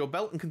tuck it into your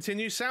belt and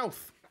continue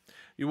south.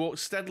 You walk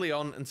steadily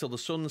on until the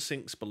sun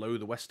sinks below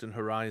the western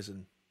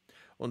horizon.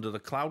 Under the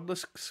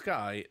cloudless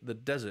sky, the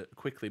desert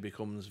quickly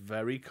becomes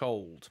very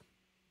cold.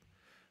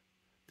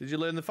 Did you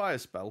learn the fire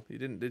spell? You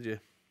didn't, did you?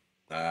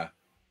 What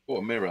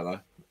a mirror,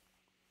 though.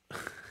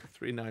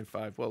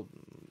 395. Well,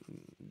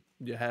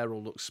 your hair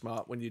will look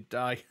smart when you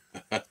die.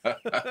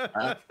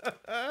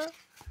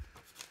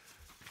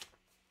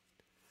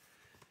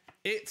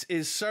 It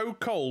is so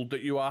cold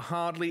that you are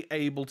hardly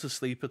able to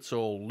sleep at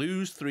all.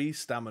 Lose 3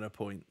 stamina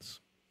points.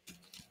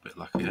 Bit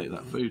lucky I ate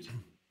that food.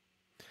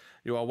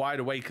 You are wide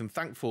awake and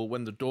thankful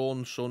when the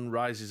dawn sun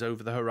rises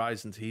over the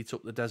horizon to heat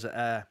up the desert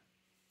air.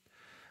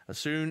 As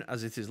soon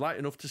as it is light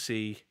enough to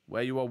see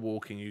where you are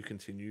walking, you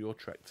continue your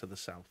trek to the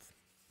south.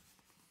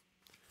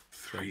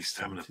 3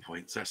 stamina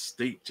points. That's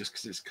steep just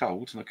because it's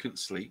cold and I couldn't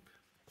sleep.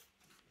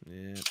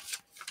 Yeah.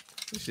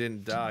 You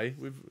didn't die.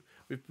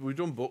 We've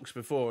done books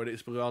before and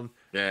it's gone.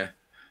 Yeah.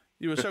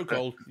 You were so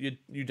cold,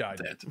 you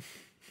died. Dead.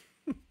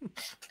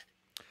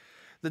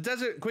 The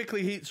desert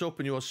quickly heats up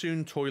and you are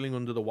soon toiling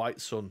under the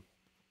white sun.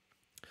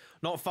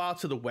 Not far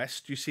to the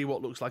west, you see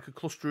what looks like a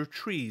cluster of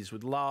trees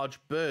with large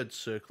birds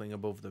circling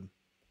above them.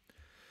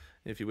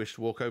 If you wish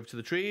to walk over to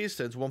the trees,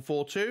 turn to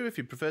 142. If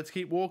you prefer to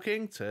keep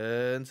walking,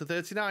 turn to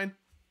 39.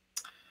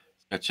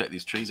 Let's check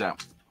these trees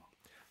out.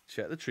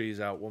 Check the trees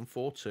out,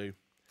 142.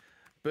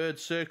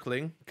 Birds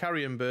circling,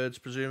 carrion birds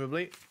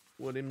presumably,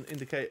 would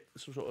indicate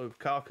some sort of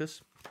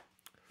carcass.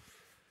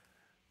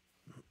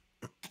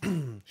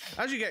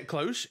 As you get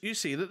close, you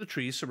see that the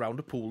trees surround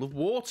a pool of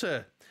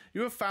water.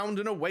 You have found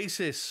an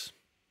oasis.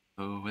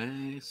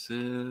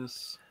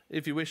 Oasis.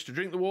 If you wish to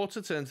drink the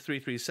water, turn to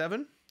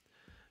 337.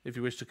 If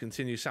you wish to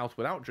continue south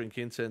without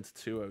drinking, turn to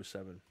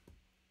 207.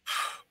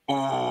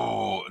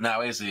 Oh,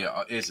 now here's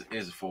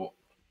a thought.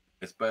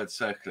 It's birds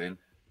circling.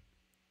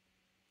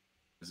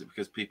 Is it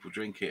because people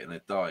drink it and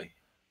they die?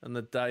 And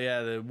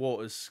the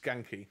water's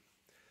skanky.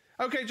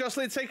 Okay,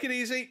 Jocelyn, take it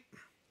easy.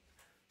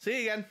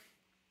 See you again.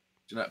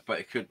 Do you know, but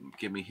it could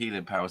give me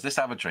healing powers. Let's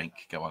have a drink.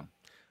 Go on.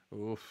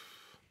 Oof.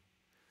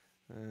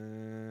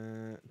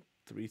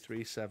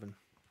 337.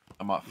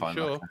 I might find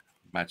like a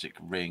magic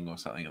ring or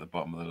something at the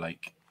bottom of the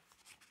lake.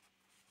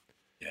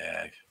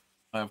 Yeah.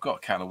 I've got a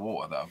can of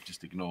water that I've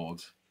just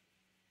ignored.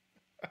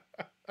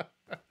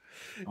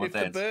 If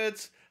the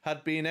birds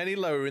had been any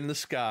lower in the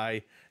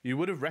sky, you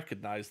would have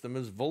recognised them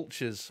as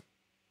vultures,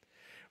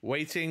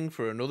 waiting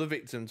for another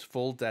victim to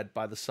fall dead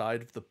by the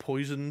side of the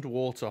poisoned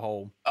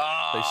waterhole.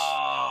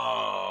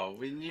 Oh,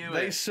 we knew it.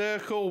 They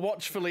circle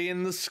watchfully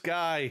in the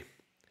sky.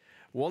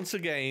 Once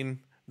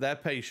again, their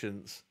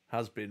patience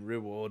has been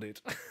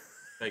rewarded.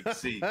 Take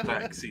seat,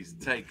 backsies,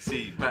 take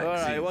seat, backsies. All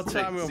right, what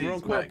time are we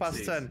on? We're on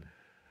 10:15.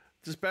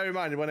 Just bear in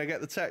mind, when I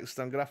get the text,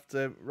 I'm going to have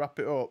to wrap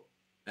it up.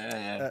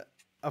 Yeah.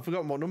 I've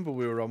forgotten what number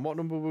we were on. What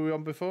number were we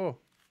on before?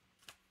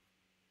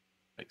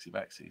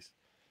 Backsies.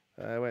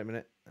 Wait a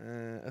minute.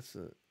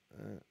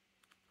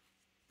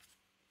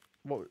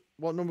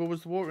 What number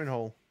was the watering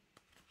hole?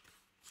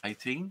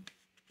 18.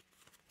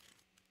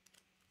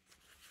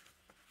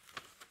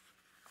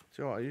 Do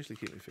you know what? I usually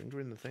keep my finger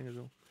in the thing as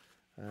well.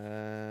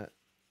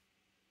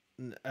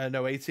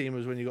 No, 18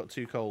 was when you got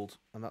too cold,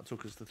 and that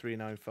took us to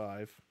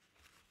 395.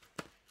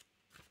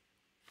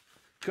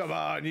 Come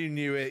on, you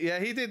knew it. Yeah,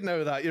 he did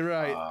know that. You're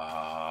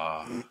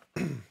right.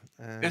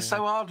 It's so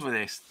hard with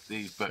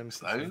these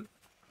books, 72. Though.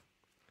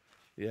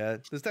 Yeah,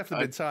 there's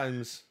definitely been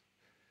times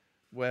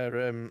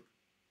where...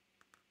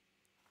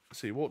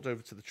 So you walked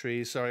over to the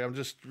trees. Sorry, I'm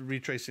just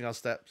retracing our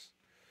steps.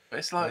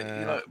 It's like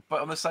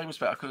but on the same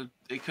respect,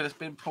 it could have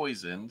been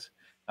poisoned,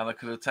 and I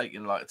could have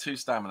taken like 2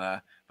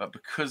 stamina, but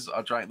because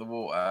I drank the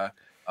water,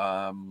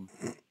 I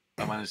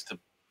managed to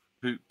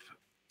poop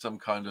some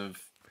kind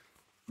of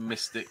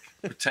mystic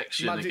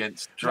protection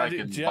against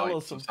dragon gel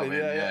bites or something.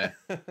 Yeah.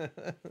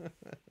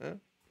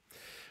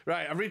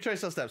 Right, I've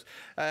retraced our steps.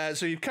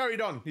 So you've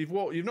carried on. You've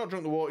not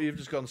drunk the water. You've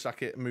just gone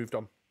sack it and moved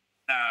on.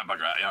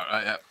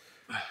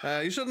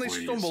 You suddenly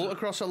stumble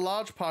across a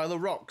large pile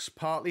of rocks,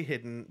 partly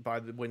hidden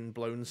by the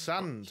wind-blown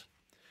sand.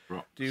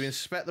 Rocks. Do you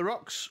inspect the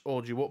rocks,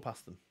 or do you walk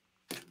past them?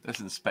 Let's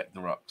inspect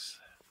the rocks.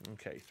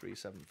 Okay,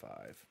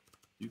 375.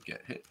 You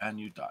get hit and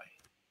you die.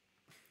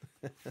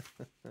 Let's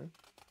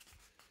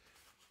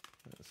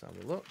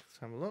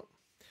have a look.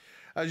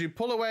 As you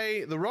pull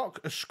away the rock,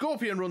 a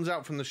scorpion runs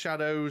out from the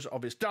shadows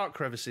of its dark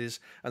crevices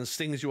and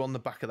stings you on the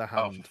back of the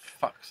hand. Oh, for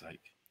fuck's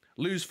sake.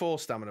 Lose 4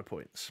 stamina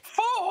points.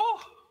 4?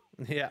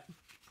 Yeah.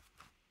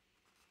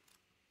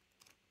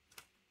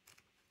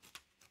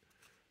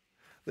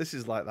 This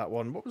is like that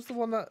one. What was the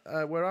one that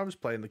where I was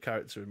playing the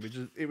character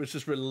and it was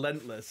just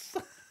relentless.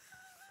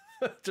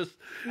 Just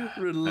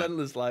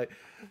relentless, like,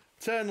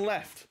 turn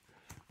left.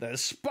 There's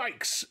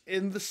spikes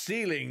in the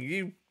ceiling.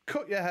 You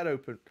cut your head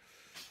open.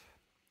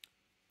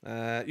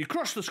 You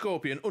crush the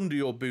scorpion under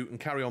your boot and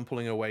carry on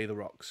pulling away the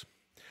rocks.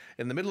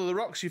 In the middle of the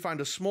rocks, you find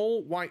a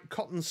small white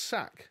cotton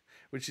sack,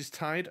 which is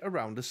tied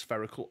around a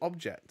spherical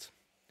object.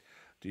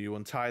 Do you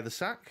untie the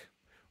sack,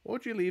 or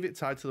do you leave it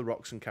tied to the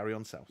rocks and carry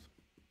on south?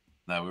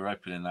 No, we're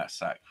opening that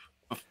sack.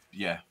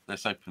 Yeah,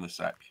 let's open the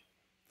sack.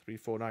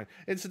 349.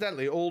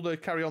 Incidentally, all the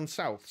carry on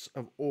souths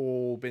have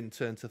all been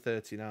turned to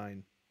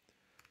 39.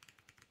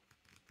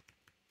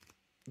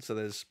 So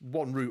there's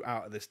one route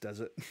out of this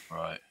desert.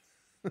 Right.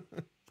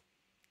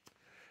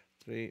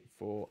 3,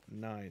 4,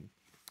 9.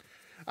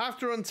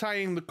 After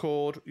untying the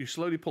cord, you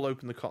slowly pull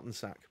open the cotton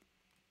sack.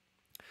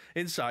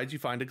 Inside, you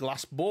find a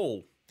glass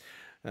ball,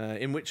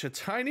 in which a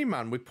tiny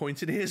man with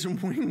pointed ears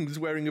and wings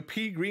wearing a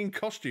pea green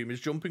costume is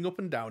jumping up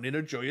and down in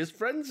a joyous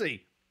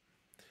frenzy.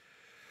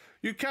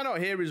 You cannot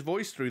hear his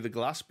voice through the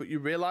glass, but you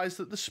realise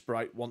that the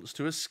sprite wants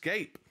to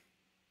escape.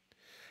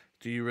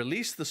 Do you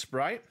release the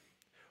sprite,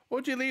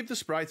 or do you leave the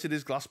sprite at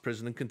his glass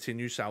prison and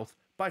continue south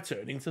by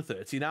turning to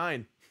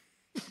 39?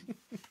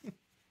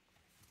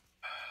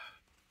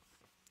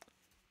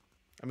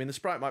 I mean, the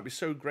sprite might be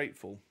so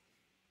grateful.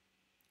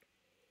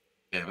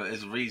 Yeah, but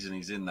there's a reason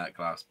he's in that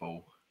glass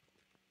ball.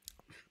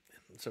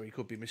 So he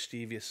could be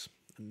mischievous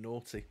and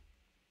naughty.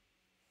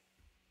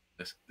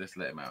 Let's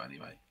let him out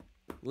anyway.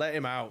 Let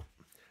him out.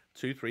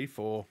 2, 3,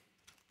 4.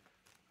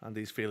 And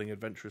he's feeling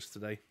adventurous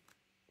today.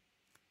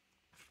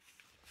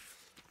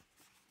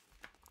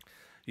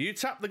 You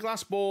tap the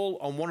glass ball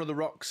on one of the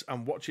rocks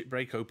and watch it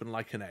break open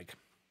like an egg.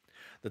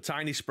 The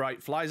tiny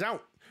sprite flies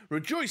out,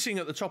 rejoicing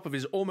at the top of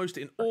his almost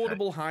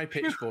inaudible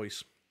high-pitched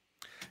voice.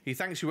 He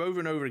thanks you over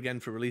and over again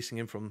for releasing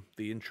him from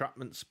the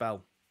entrapment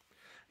spell.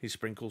 He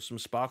sprinkles some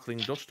sparkling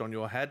dust on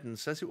your head and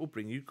says it will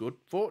bring you good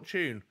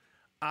fortune.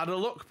 Add a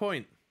luck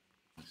point.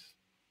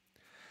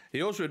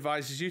 He also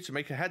advises you to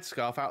make a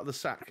headscarf out of the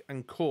sack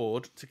and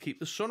cord to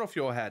keep the sun off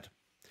your head,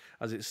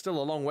 as it's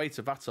still a long way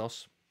to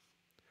Vatos.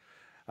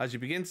 As you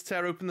begin to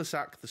tear open the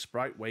sack, the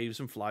sprite waves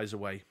and flies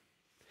away.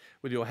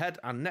 With your head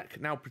and neck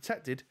now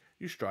protected,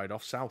 you stride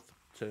off south.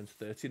 Turn to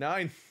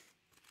 39.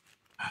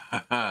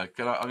 I'm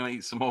going to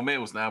eat some more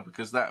meals now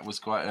because that was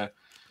quite a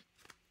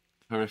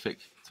horrific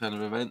turn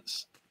of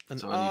events.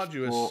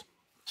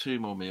 Two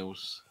more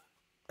meals.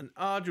 An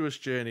arduous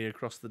journey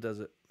across the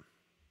desert.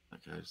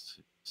 That goes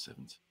to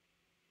 70.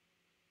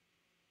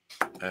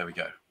 There we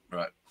go.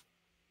 Right.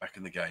 Back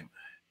in the game.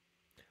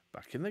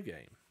 Back in the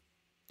game.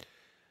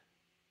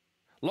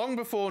 Long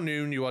before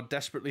noon, you are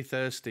desperately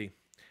thirsty.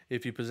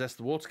 If you possess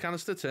the water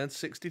canister, turn to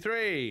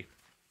 63.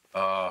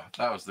 Oh,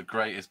 that was the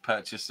greatest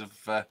purchase of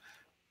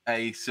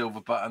a silver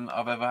button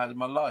I've ever had in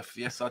my life.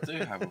 Yes, I do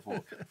have a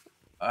water.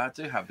 I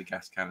do have the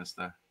gas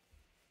canister.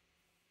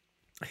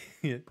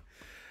 Yeah.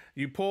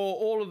 You pour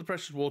all of the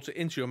precious water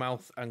into your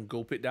mouth and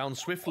gulp it down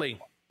swiftly.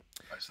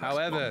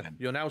 However,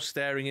 you're now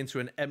staring into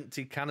an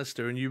empty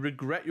canister and you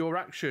regret your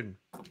action.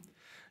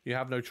 You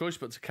have no choice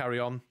but to carry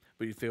on,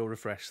 but you feel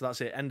refreshed. So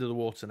that's it. End of the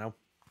water now.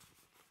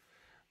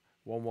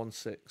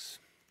 116.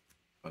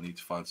 I need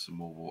to find some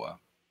more water.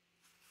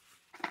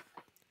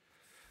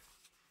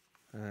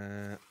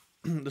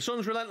 The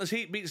sun's relentless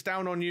heat beats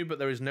down on you, but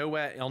there is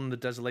nowhere on the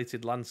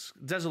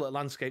desolate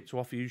landscape to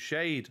offer you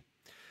shade.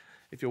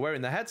 If you're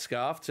wearing the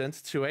headscarf, turn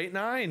to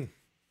 289.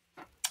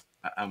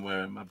 I'm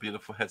wearing my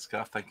beautiful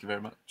headscarf. Thank you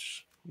very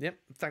much. Yep,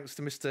 thanks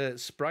to Mr.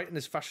 Sprite and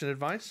his fashion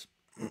advice.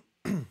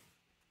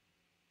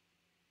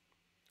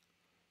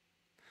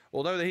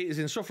 Although the heat is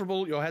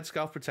insufferable, your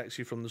headscarf protects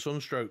you from the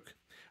sunstroke,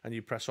 and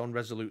you press on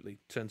resolutely.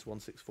 Turn to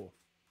 164.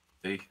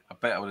 See, I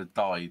bet I would have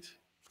died.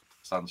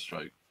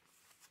 Sunstroke.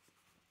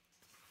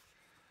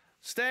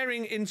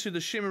 Staring into the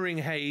shimmering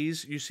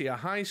haze, you see a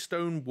high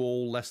stone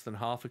wall less than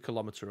half a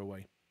kilometre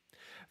away.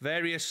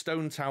 Various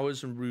stone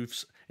towers and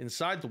roofs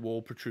inside the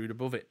wall protrude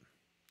above it.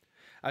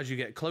 As you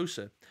get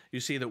closer, you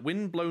see that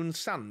wind-blown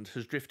sand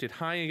has drifted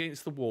high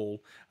against the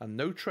wall and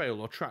no trail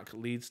or track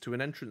leads to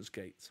an entrance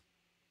gate.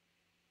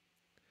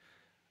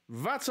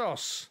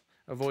 Vatos!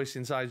 A voice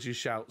inside you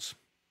shouts.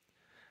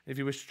 If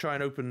you wish to try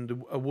and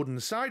open a wooden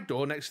side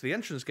door next to the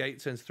entrance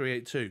gate, turn to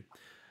 382.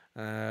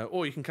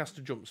 Or you can cast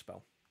a jump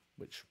spell,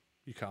 which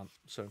you can't.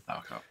 So no,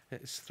 I can't.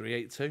 It's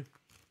 382.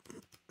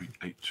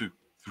 382.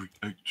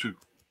 382.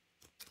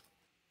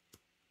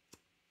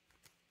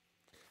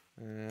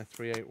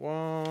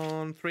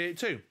 381.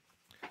 382.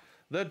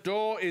 The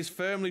door is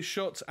firmly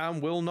shut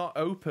and will not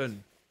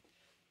open.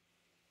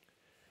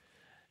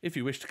 If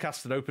you wish to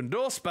cast an open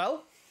door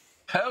spell...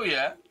 Hell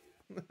yeah!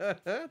 Turn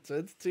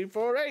to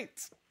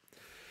 248.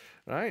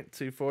 Right,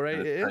 248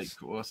 it is.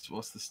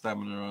 What's the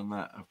stamina on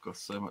that? I've got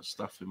so much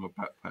stuff in my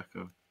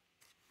backpack.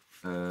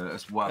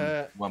 That's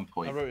one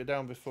point. I wrote it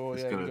down before.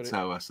 It's going to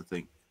tell us, I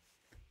think.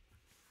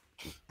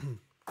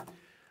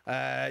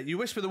 You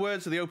whisper the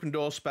words of the open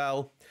door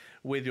spell.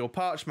 With your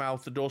parched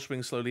mouth, the door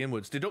swings slowly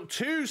inwards. Deduct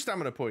 2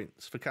 stamina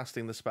points for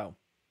casting the spell.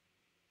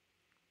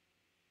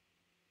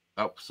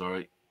 Oh,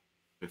 sorry.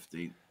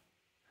 15.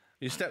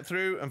 You step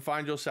through and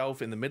find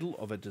yourself in the middle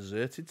of a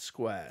deserted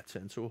square.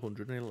 Turn to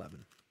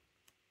 111.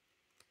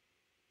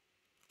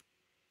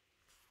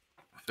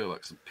 I feel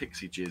like some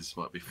pixie jizz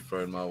might be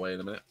thrown my way in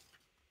a minute.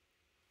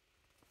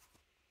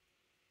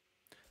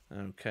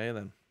 Okay,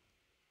 then.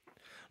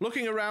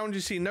 Looking around,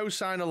 you see no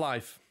sign of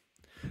life.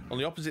 On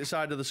the opposite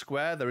side of the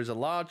square, there is a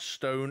large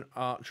stone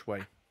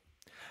archway.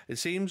 It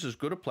seems as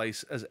good a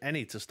place as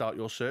any to start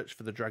your search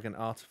for the dragon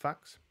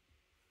artifacts.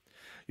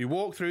 You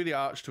walk through the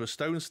arch to a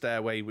stone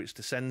stairway which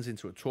descends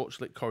into a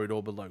torchlit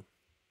corridor below.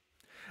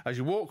 As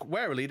you walk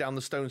warily down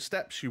the stone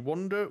steps, you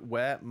wonder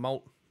where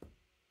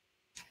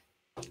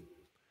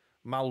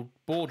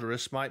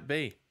Malborderus might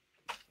be.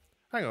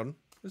 Hang on,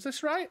 is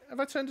this right? Have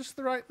I turned this to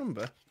the right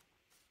number?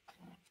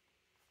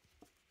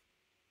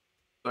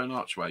 Stone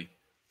archway,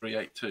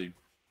 382.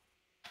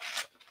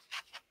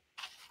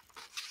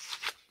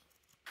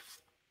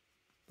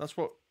 That's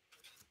what...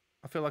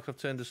 I feel like I've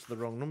turned this to the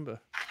wrong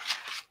number.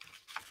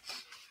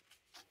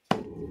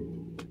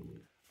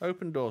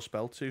 Open door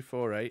spell,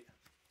 248.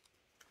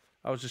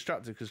 I was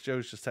distracted because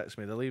Joe's just texted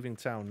me. They're leaving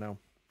town now.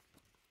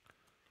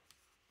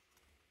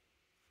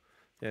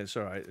 Yeah, it's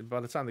all right. By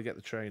the time they get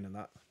the train and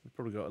that, we've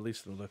probably got at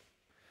least another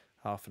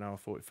half an hour,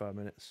 45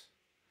 minutes.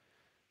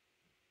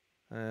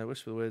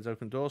 Whisper the words,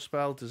 open door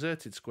spell,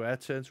 deserted square,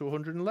 turn to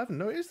 111.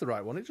 No, it is the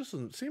right one. It just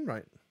doesn't seem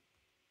right.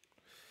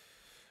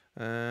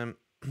 At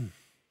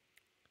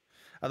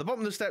the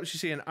bottom of the steps, you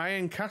see an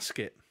iron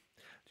casket.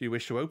 Do you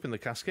wish to open the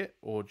casket,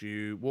 or do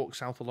you walk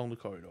south along the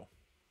corridor?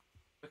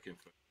 Looking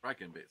for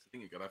dragon bits. I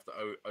think you're gonna have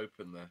to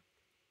open the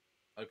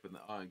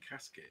iron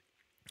casket.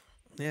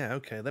 Yeah,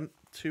 okay then.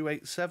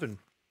 287.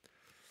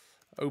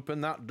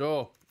 Open that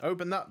door.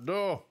 Open that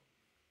door.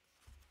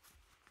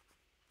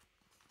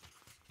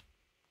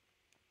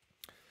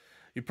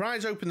 You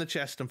prise open the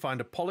chest and find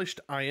a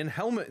polished iron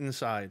helmet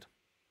inside.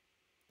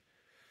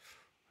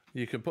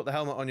 You can put the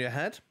helmet on your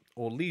head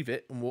or leave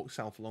it and walk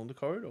south along the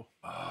corridor.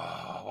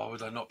 Oh, why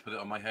would I not put it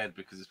on my head?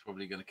 Because it's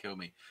probably going to kill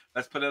me.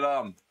 Let's put it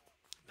on.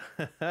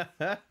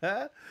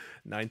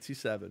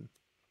 97.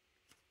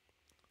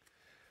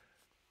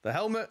 The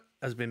helmet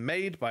has been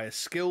made by a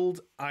skilled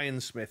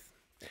ironsmith.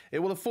 It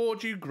will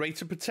afford you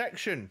greater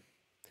protection.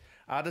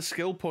 Add a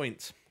skill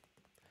point.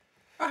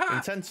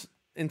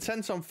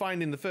 Intent on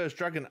finding the first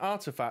dragon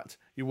artifact,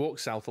 you walk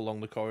south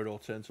along the corridor,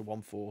 turn to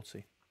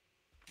 140.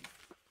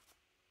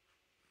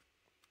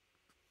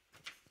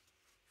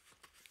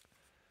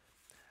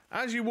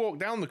 As you walk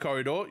down the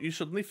corridor, you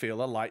suddenly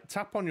feel a light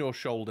tap on your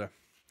shoulder.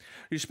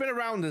 You spin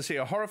around and see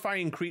a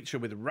horrifying creature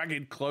with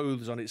ragged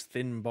clothes on its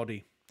thin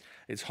body.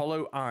 Its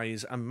hollow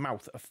eyes and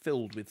mouth are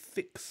filled with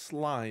thick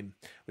slime,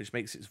 which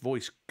makes its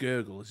voice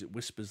gurgle as it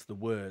whispers the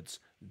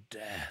words,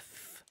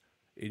 "Death,"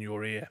 in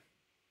your ear.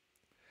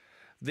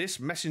 This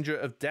messenger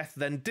of death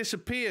then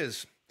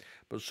disappears,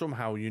 but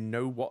somehow you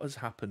know what has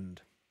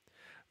happened.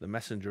 The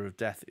messenger of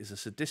death is a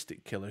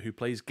sadistic killer who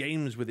plays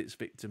games with its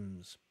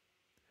victims.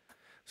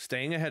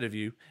 Staying ahead of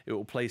you, it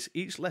will place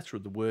each letter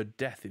of the word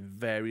death in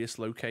various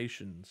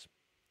locations.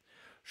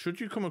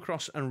 Should you come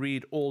across and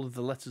read all of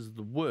the letters of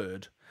the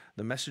word,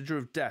 the messenger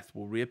of death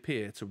will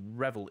reappear to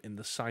revel in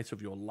the sight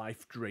of your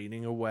life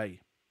draining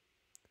away.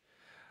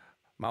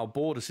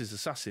 Malbordus'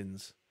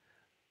 assassins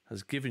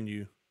has given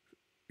you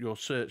your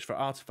search for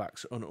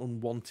artifacts an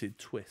unwanted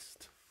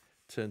twist.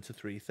 Turn to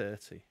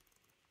 330.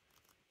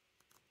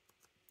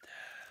 Death.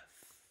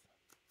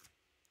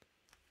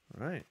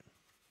 Right.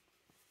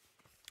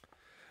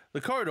 The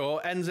corridor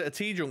ends at a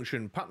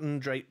T-junction. Pattern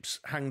drapes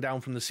hang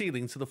down from the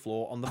ceiling to the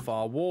floor on the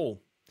far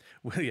wall.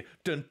 Will you...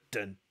 Dun,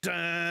 dun,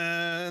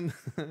 dun!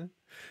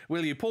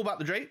 Will you pull back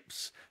the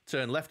drapes,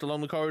 turn left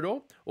along the corridor,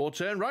 or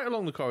turn right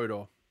along the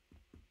corridor?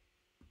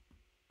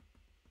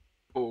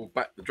 Pull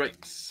back the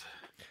drapes.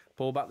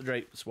 Pull back the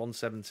drapes,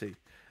 170.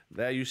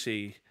 There you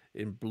see,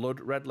 in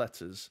blood red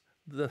letters,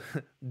 the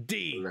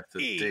D. Letter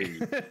E.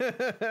 D.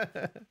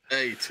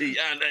 A, T,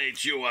 and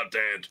H, you are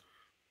dead.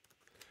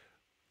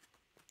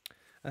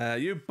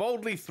 You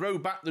boldly throw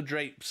back the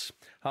drapes,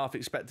 half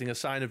expecting a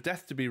sign of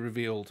death to be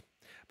revealed.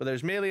 But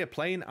there's merely a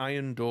plain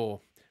iron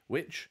door,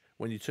 which,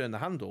 when you turn the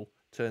handle,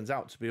 turns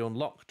out to be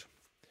unlocked.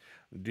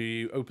 Do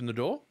you open the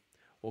door,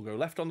 or go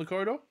left on the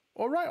corridor,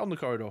 or right on the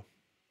corridor?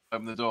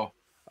 Open the door.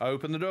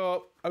 Open the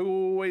door.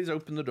 Always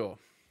open the door.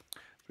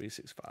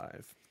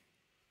 365.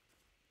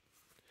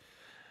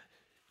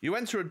 You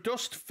enter a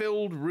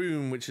dust-filled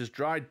room which has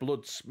dried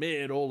blood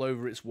smeared all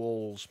over its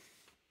walls.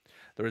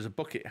 There is a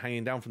bucket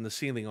hanging down from the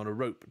ceiling on a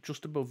rope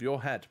just above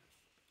your head.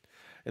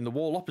 In the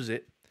wall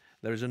opposite,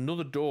 there is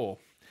another door,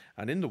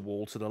 and in the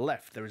wall to the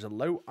left there is a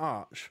low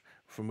arch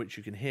from which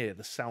you can hear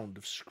the sound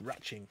of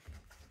scratching.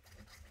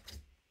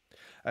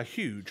 A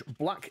huge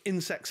black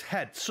insect's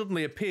head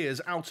suddenly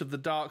appears out of the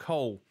dark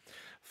hole,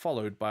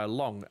 followed by a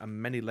long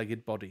and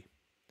many-legged body.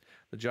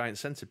 The giant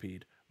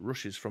centipede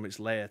rushes from its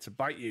lair to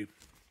bite you.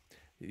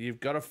 You've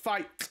got to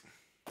fight.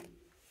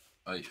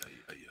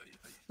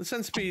 The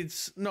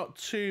centipede's not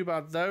too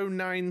bad, though.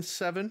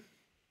 9-7.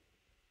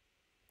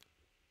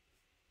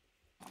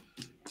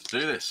 Let's do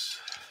this.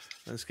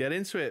 Let's get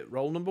into it.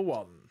 Roll number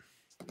 1.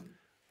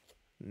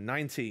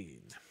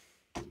 19.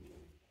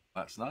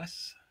 That's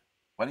nice.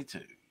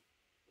 22.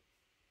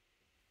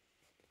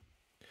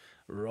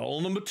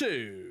 Roll number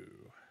 2.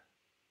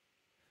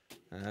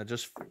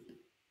 Just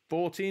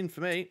 14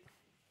 for me.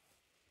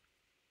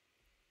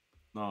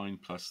 9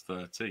 plus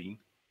 13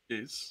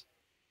 is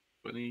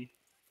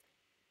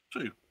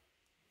 22.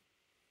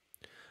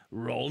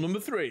 Roll number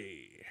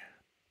 3.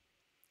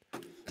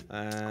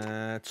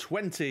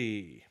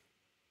 20.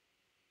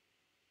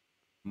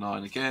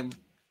 9 again.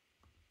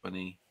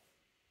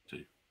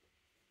 22.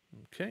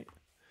 Okay.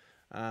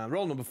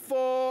 Roll number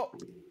 4.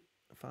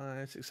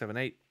 5, 6, 7,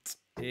 8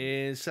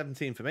 is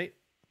 17 for me.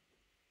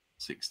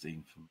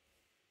 16 for me.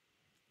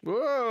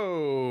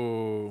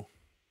 Whoa!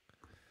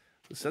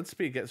 The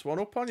centipede gets one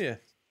up on you.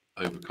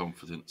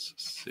 Overconfidence.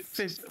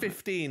 6,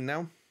 15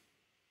 now.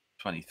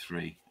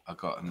 23. I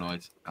got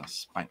annoyed. I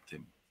spanked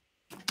him.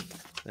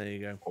 There you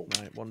go. Oh.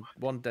 Right,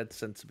 one dead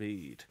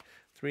centipede.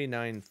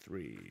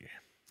 393.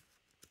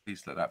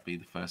 Please let that be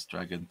the first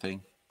dragon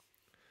thing.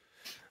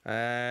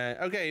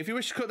 Okay, if you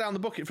wish to cut down the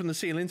bucket from the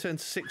ceiling, turn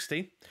to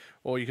 60,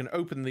 or you can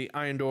open the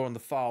iron door on the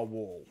far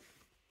wall.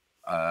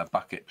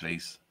 Bucket,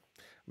 please.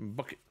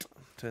 Bucket.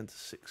 Turn to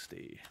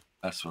 60.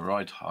 That's where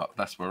I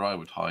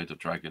would hide a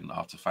dragon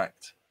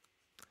artifact.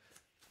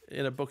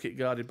 In a bucket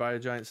guarded by a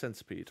giant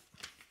centipede.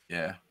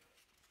 Yeah.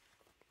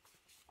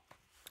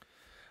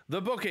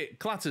 The bucket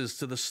clatters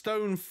to the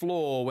stone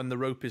floor when the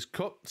rope is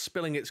cut,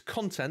 spilling its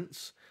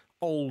contents,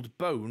 old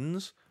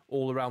bones,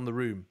 all around the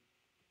room.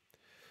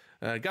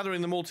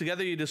 Gathering them all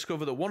together, you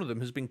discover that one of them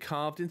has been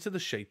carved into the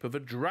shape of a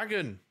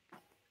dragon.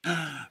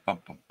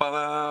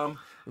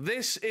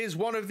 This is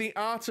one of the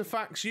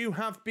artifacts you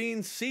have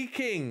been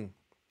seeking.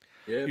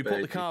 Yeah, you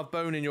put the carved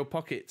bone in your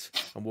pocket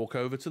and walk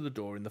over to the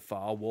door in the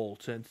far wall.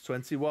 Turn to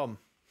 21.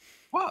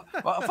 What?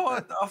 I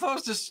thought I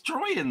was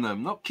destroying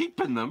them, not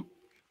keeping them.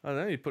 I don't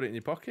know, you put it in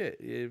your pocket.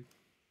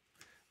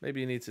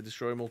 Maybe you need to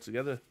destroy them all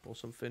together or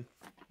something.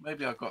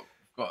 Maybe I've got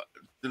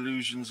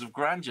delusions of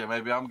grandeur.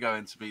 Maybe I'm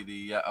going to be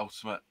the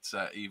ultimate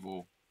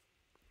evil.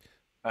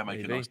 I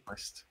make a nice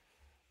list.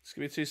 Just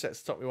give me 2 sets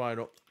to top me wine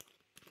up.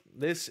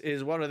 This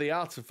is one of the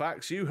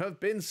artifacts you have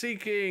been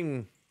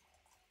seeking.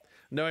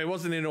 No, it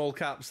wasn't in all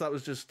caps. That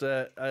was just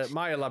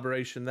my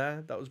elaboration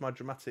there. That was my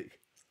dramatic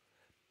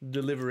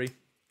delivery.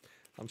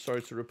 I'm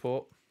sorry to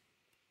report.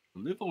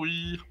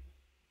 Delivery.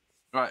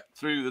 Right,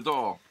 through the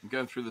door. I'm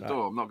going through the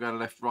door. I'm not going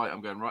left, right.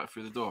 I'm going right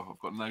through the door. I've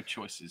got no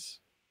choices.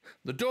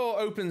 The door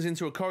opens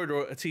into a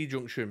corridor at a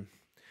T-junction.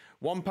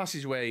 One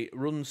passageway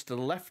runs to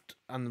the left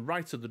and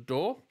right of the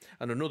door,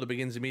 and another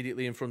begins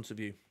immediately in front of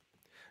you.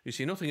 You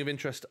see nothing of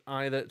interest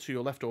either to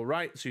your left or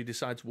right, so you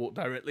decide to walk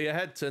directly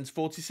ahead. Turns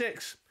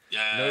 46.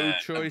 Yeah, no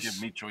choice.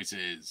 Give me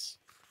choices.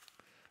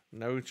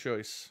 No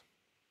choice.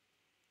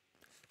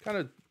 Kind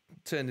of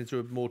turned into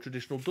a more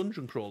traditional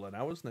dungeon crawler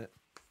now, isn't it?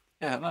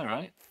 Yeah, I know,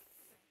 right?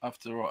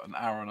 After an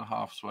hour and a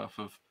half's worth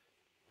of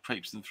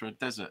traipsing through a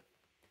desert.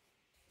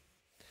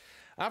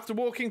 After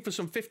walking for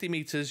some 50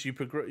 metres,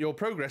 your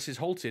progress is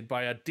halted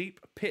by a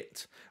deep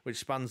pit which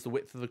spans the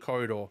width of the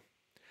corridor.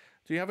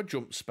 Do you have a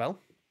jump spell?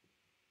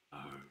 No.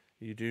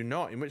 You do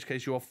not, in which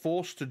case you are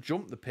forced to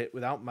jump the pit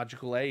without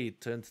magical aid.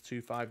 Turn to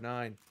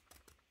 259.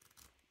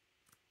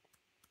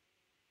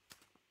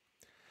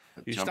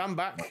 You stand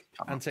back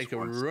and take a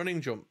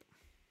running jump.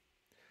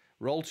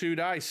 Roll 2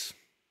 dice.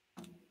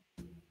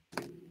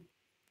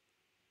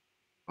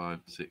 5,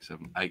 6,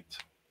 7, 8.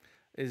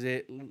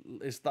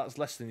 That's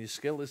less than your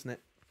skill, isn't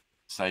it?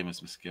 Same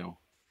as my skill.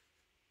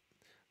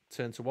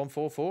 Turn to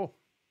 144.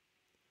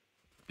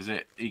 Is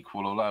it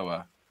equal or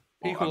lower?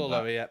 Equal or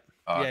lower, yeah.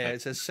 Oh, okay. Yeah,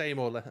 it says same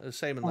and less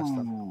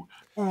than.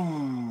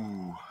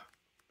 Ooh.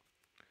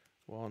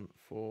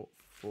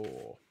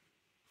 144.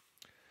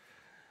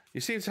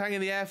 You seem to hang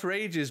in the air for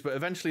ages, but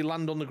eventually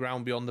land on the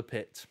ground beyond the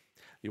pit.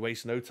 You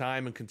waste no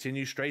time and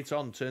continue straight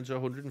on. Turn to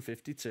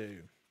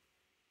 152.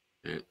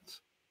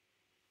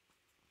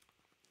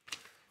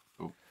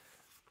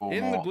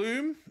 In the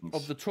gloom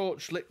of the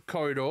torch-lit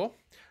corridor,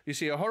 you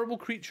see a horrible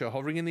creature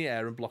hovering in the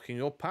air and blocking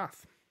your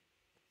path.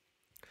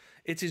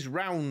 It is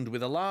round,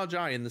 with a large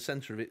eye in the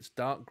centre of its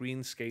dark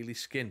green scaly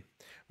skin,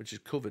 which is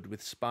covered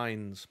with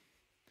spines.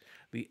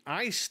 The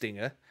eye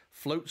stinger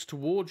floats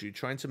towards you,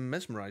 trying to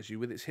mesmerise you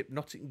with its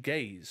hypnotic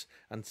gaze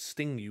and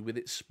sting you with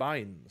its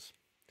spines.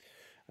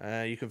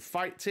 You can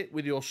fight it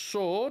with your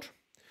sword,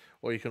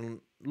 or you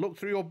can look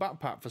through your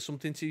backpack for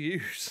something to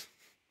use.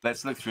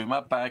 Let's look through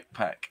my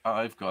backpack.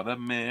 I've got a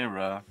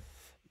mirror.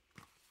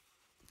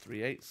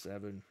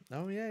 387.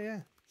 Oh,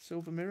 yeah.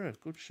 Silver mirror.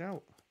 Good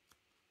shout.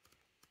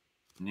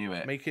 Knew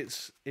it. Make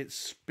its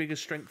bigger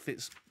strength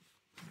its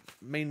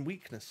main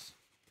weakness.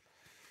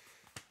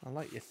 I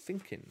like your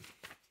thinking.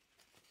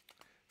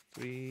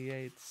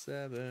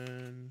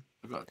 387.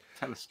 I've got a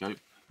telescope.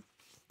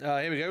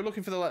 Here we go.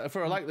 Looking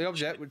for a likely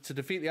object to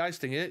defeat the eye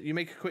stinger.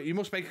 You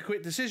must make a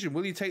quick decision.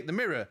 Will you take the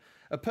mirror,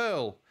 a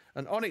pearl,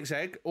 an onyx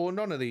egg, or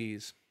none of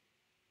these?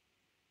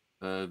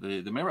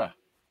 The mirror.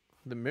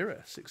 The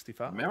mirror,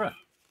 65. Mirror.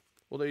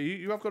 Although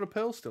you have got a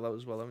pearl still out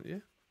as well, haven't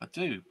you? I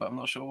do, but I'm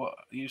not sure what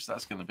use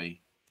that's going to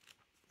be.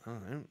 I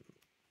don't know.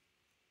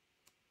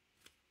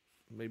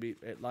 Maybe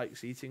it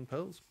likes eating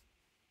pearls.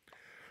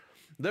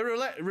 The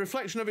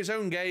reflection of its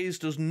own gaze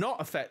does not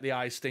affect the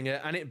eye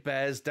stinger, and it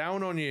bears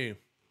down on you.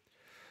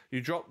 You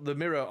drop the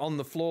mirror on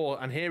the floor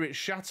and hear it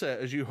shatter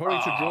as you hurry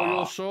to draw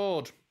your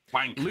sword.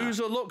 Wanker. Lose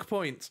a luck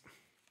point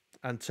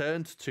and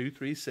turn to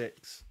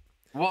 236.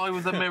 Why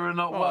would the mirror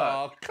not work?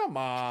 Oh, come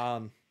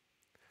on.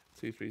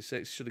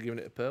 236. Should have given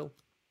it a pearl.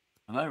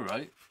 I know,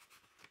 right?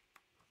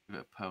 Give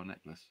it a pearl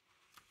necklace.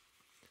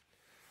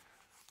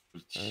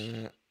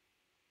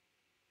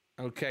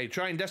 Okay,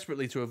 trying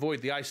desperately to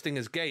avoid the eye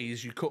stinger's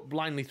gaze, you cut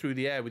blindly through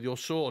the air with your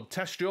sword.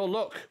 Test your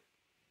luck.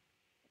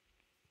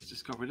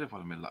 Just got rid of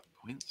one of my luck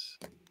points.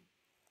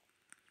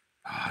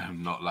 I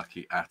am not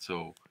lucky at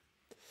all.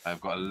 I've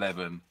got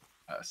 11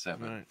 out of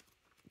 7. Right.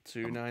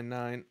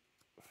 299.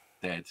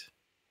 Dead.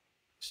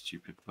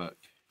 Stupid book.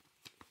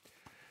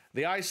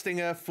 The eye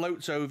stinger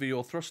floats over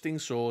your thrusting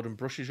sword and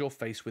brushes your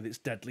face with its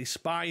deadly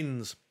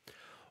spines.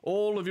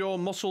 All of your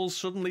muscles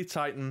suddenly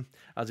tighten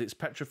as its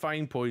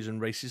petrifying poison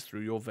races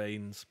through your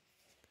veins.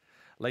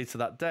 Later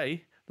that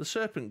day, the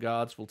serpent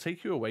guards will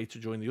take you away to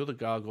join the other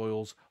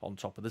gargoyles on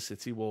top of the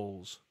city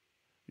walls.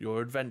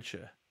 Your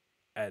adventure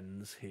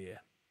ends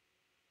here.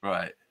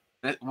 Right.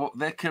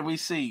 There can we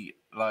see,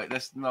 like,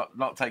 let's not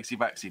takesy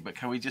backsy, but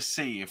can we just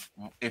see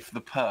if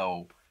the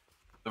pearl,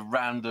 the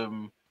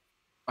random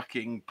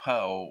fucking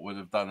pearl, would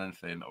have done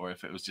anything, or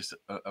if it was just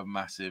a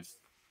massive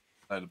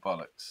load of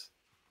bollocks?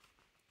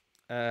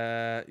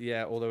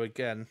 Yeah, although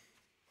again,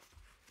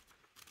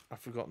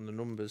 I've forgotten the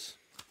numbers.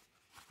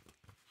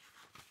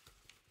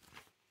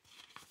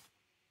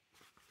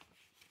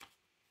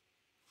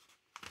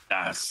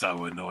 That's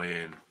so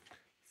annoying.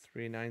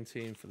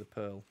 319 for the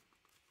pearl.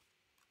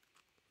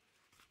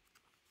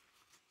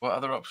 What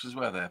other options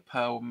were there?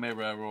 Pearl,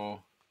 mirror,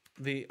 or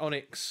the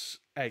onyx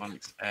egg?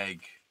 Onyx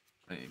egg.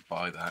 I didn't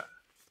buy that.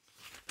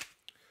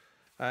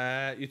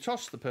 You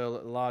toss the pearl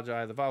at the large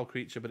eye of the vile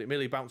creature, but it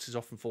merely bounces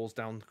off and falls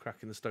down,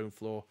 cracking the stone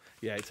floor.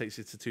 Yeah, it takes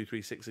you to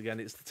 236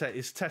 again.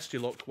 It's test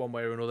your luck one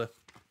way or another.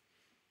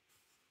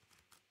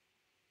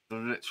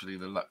 Literally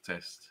the luck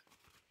test.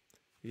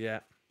 Yeah.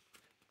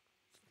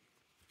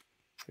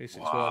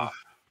 361.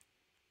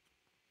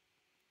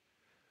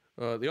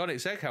 Wow. The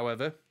onyx egg,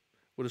 however,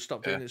 would have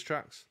stopped in its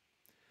tracks.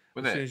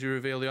 As soon as you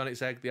reveal the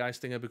onyx egg, the eye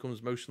stinger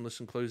becomes motionless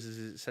and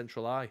closes its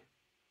central eye.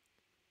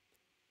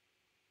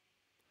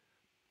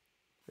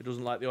 It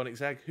doesn't like the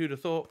onyx egg. Who'd have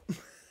thought?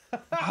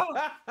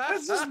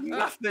 There's just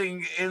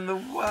nothing in the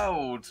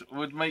world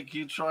would make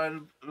you try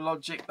and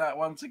logic that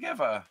one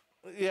together.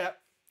 Yeah,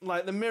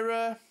 like the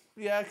mirror.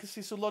 Yeah, I can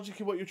see some logic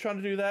in what you're trying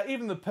to do there.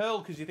 Even the pearl,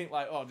 because you think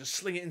like, oh, just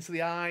sling it into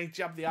the eye,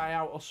 jab the eye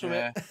out or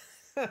something.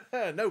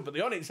 Yeah. No, but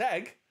the onyx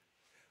egg.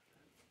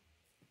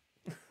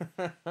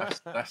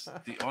 That's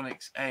the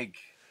onyx egg.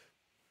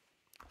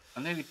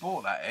 I nearly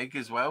bought that egg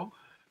as well.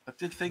 I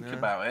did think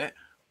about it,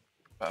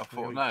 but I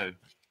thought, no.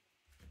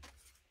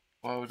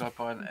 Why would I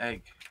buy an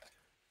egg?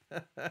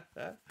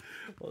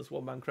 Well, it's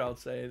one man crowd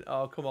saying,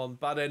 "Oh, come on,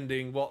 bad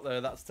ending. What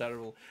there? That's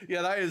terrible."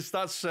 Yeah,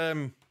 that's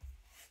a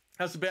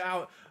bit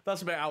out.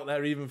 That's a bit out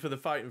there, even for the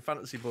Fighting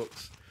Fantasy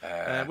books.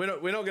 We're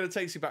not going to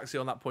take you back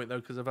on that point though,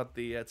 because I've had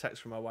the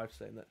text from my wife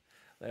saying that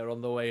they're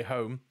on the way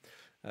home.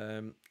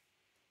 I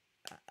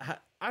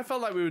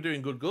felt like we were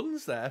doing good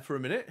guns there for a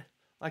minute,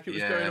 like it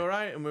was going all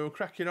right, and we were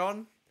cracking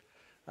on,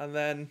 and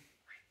then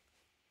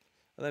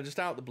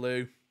just out the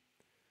blue,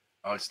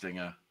 eye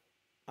stinger,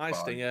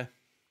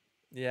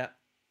 yeah.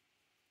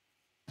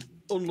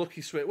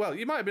 Unlucky swing. Well,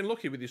 you might have been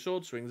lucky with your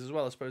sword swings as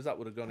well. I suppose that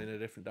would have gone in a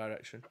different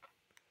direction.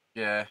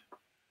 Yeah.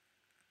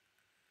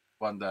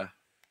 Wonder,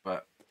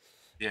 but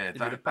yeah,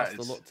 that passed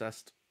the luck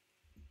test.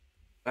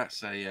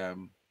 That's a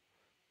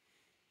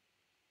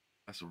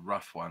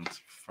rough one to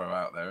throw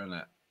out there, isn't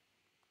it?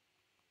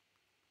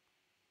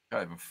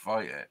 Can't even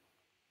fight it.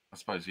 I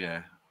suppose,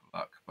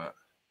 luck, but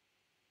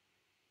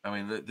I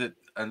mean,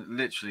 and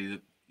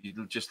literally,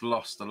 you just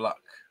lost the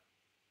luck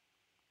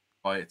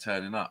by it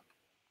turning up.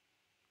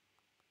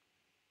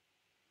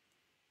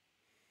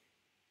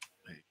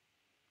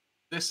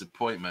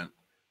 Disappointment.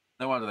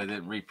 No wonder they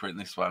didn't reprint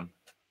this one.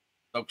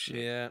 Dog shit.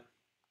 Yeah.